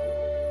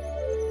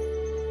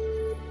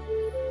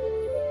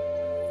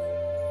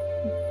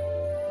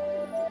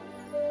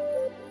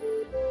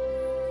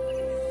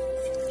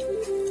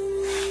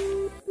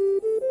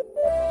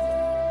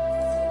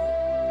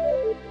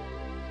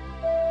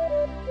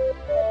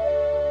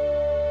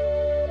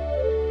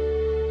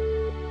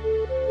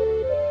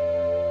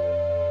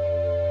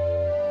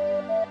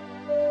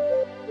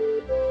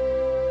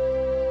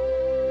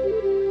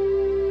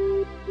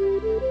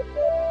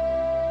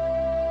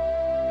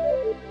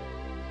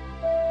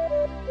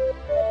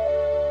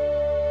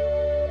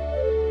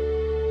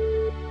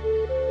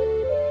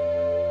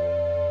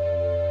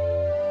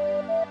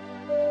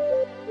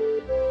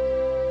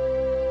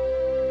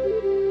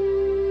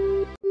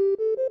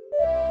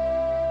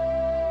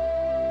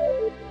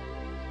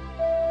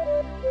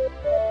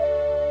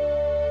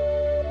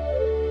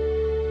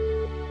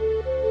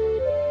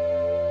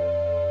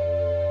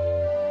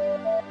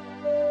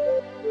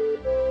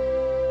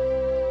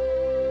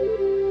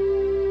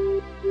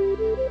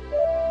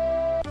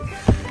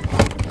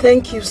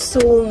 Thank you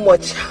so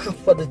much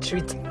for the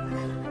treat.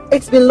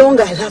 It's been long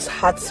I last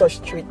had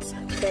such treats.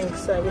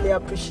 Thanks, I really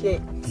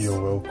appreciate it.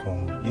 You're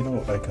welcome. You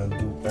know, I can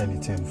do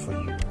anything for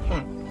you.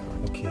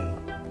 Okay,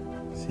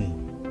 see,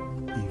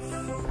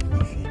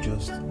 if you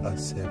just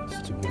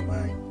accept to be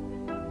mine,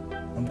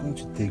 I'm going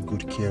to take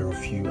good care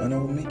of you and I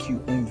will make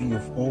you envy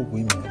of all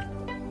women.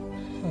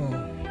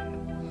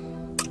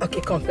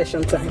 Okay,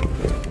 confession time.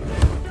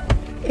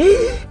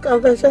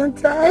 Confession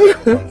time.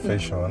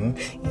 Confession?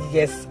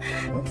 Yes.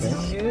 Okay.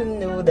 Do you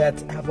know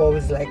that I've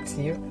always liked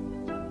you?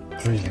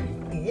 Really?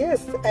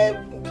 Yes,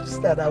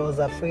 just that I was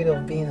afraid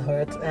of being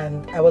hurt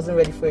and I wasn't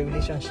ready for a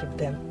relationship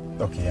then.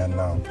 Okay, and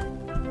now?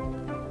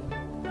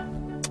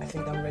 I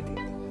think I'm ready.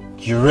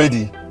 You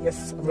ready?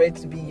 Yes, I'm ready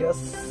to be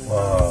yours.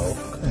 Wow.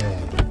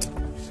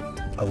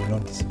 I will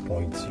not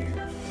disappoint you.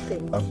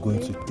 I'm going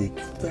to take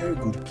very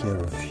good care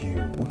of you,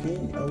 okay?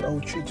 I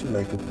will treat you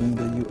like a queen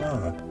that you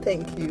are.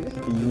 Thank you.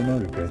 You will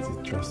not regret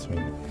it, trust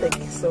me. Thank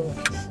you so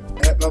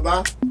much.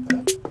 Baba,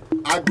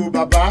 I go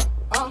Baba.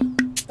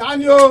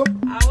 Tanyo.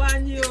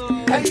 Awanyo.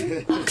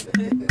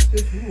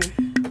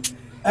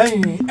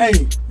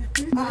 Hey.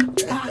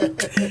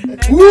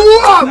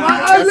 Whoa,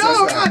 my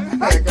love.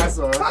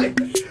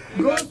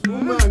 Ghost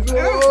woman,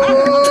 no.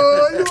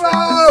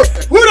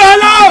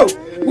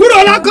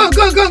 Wurala,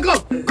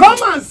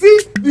 come and see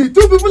the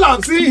two people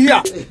I'm seeing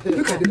here.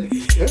 Look at them.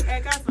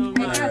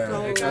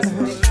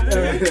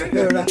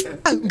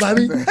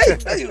 Mami,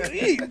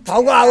 hey,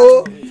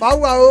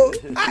 Fawao,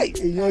 ay,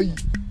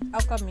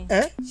 Ọkọ mi,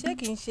 ṣé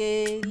kìí ṣe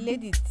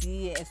lady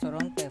tí ẹ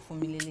sọ̀rọ̀ ń pẹ̀ fún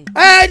mi lélẹ̀?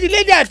 The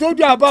lady I told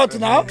you about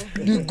now,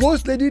 the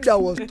ghost lady that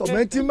was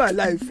tormenting my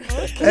life.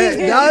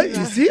 Now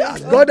you see,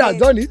 as God has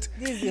done it.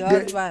 This is the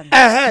husband.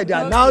 They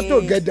are now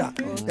together.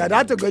 They are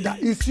now together.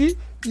 You see,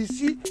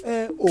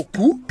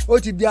 Oku, ó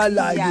ti di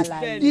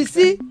alààyè. You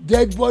see,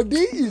 dead body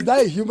is not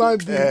a human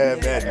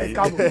being.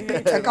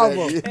 Come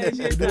on.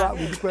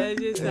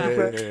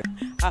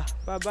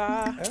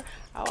 Baba,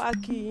 our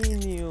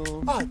king.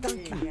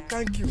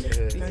 Thank you.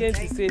 We came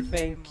to say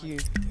thank you.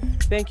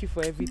 Thank you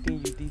for everything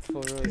you did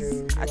for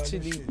us.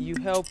 Actually, you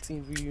helped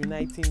in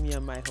reuniting me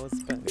and my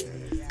husband.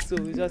 So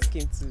we just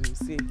came to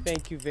say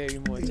thank you very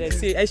much. It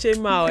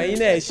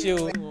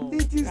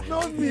is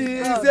not me.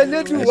 It's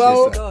Eleduwa.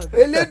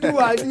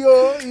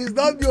 It's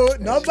not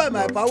me. Not by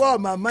my power or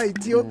my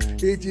might.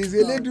 It is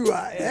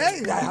Eleduwa.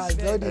 That has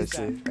done it.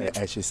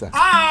 Ashisa.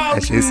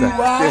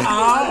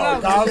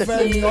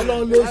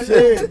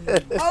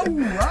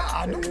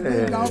 Don't put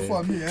it down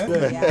for me.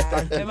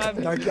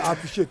 Thank you. I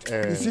appreciate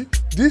it. You see,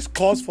 this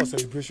calls for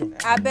celebration.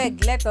 I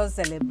beg, let us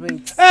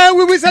celebrate.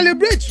 We will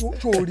celebrate.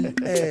 Chori.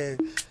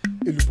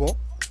 Elubo.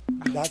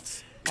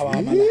 That's our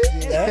amala.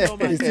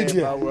 It's still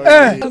there.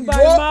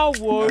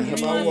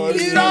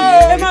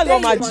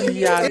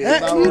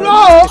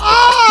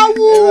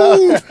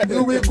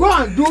 You will go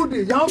and do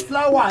the young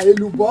flower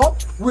Elubo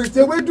with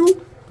Ewedu.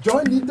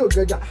 Join it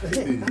together.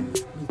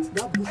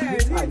 That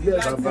bushmeat I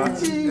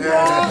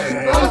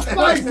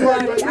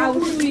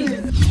love.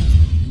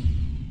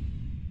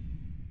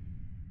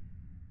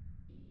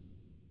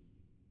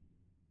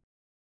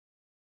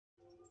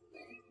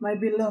 My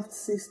beloved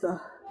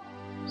sister,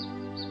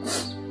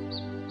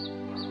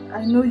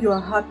 I know you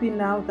are happy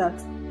now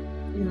that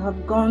you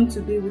have gone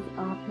to be with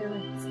our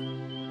parents.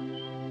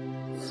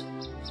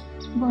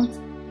 But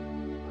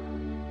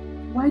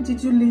why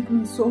did you leave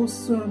me so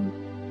soon?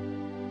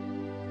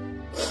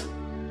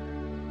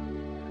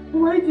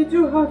 Why did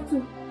you have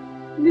to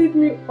leave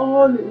me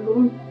all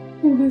alone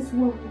in this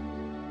world?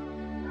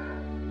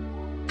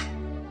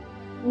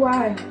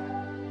 Why?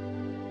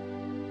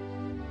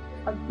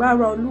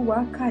 Agbára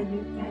Olúwa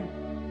kàyéfì.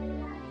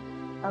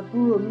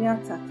 Àbúrò mi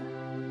àtàtà.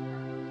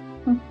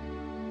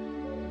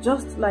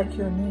 Just like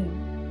your name,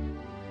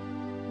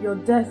 your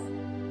death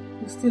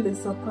is still a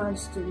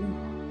surprise to you.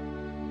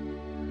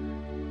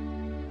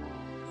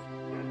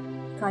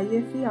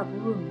 Kàyéfì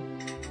àbúrò mi.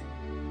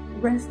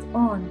 Rest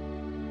on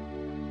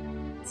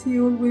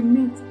till we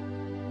meet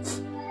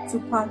to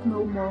part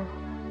no more.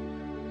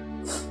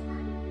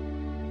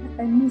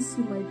 I miss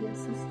you, my dear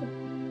sister.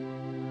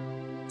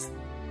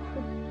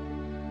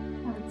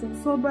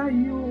 Àjọsọ́bà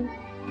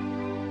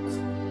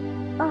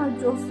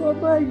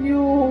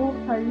you,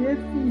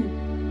 Kàyéfì.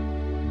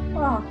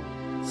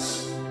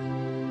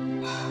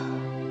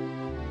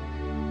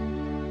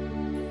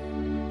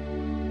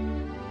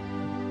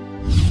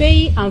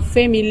 Faye and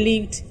Femi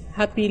lived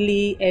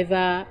happily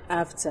ever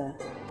after.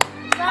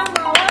 Mama,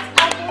 what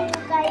happened to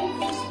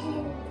Kàyéfì's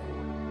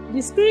spirit?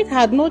 The spirit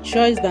had no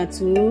choice than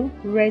to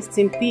rest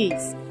in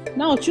peace.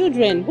 Now,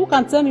 children, who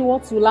can tell me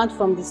what you learned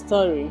from the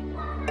story?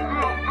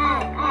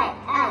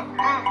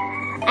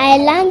 I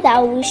learned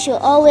that we should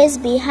always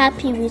be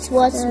happy with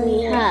what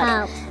we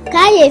have.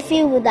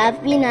 Kàyéfì would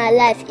have been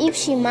alive if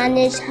she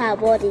managed her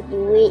body the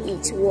way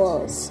it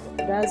was.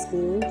 That's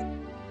good.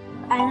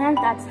 I learned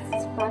that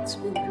it's bad to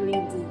be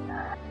greedy.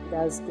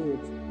 That's good.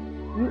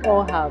 You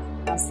all have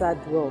answered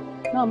well.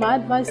 Now, my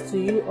advice to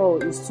you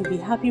all is to be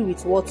happy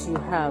with what you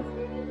have,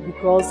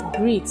 because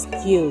greed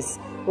kills.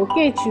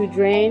 Okay,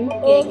 children?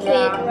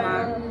 Okay,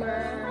 Grandma.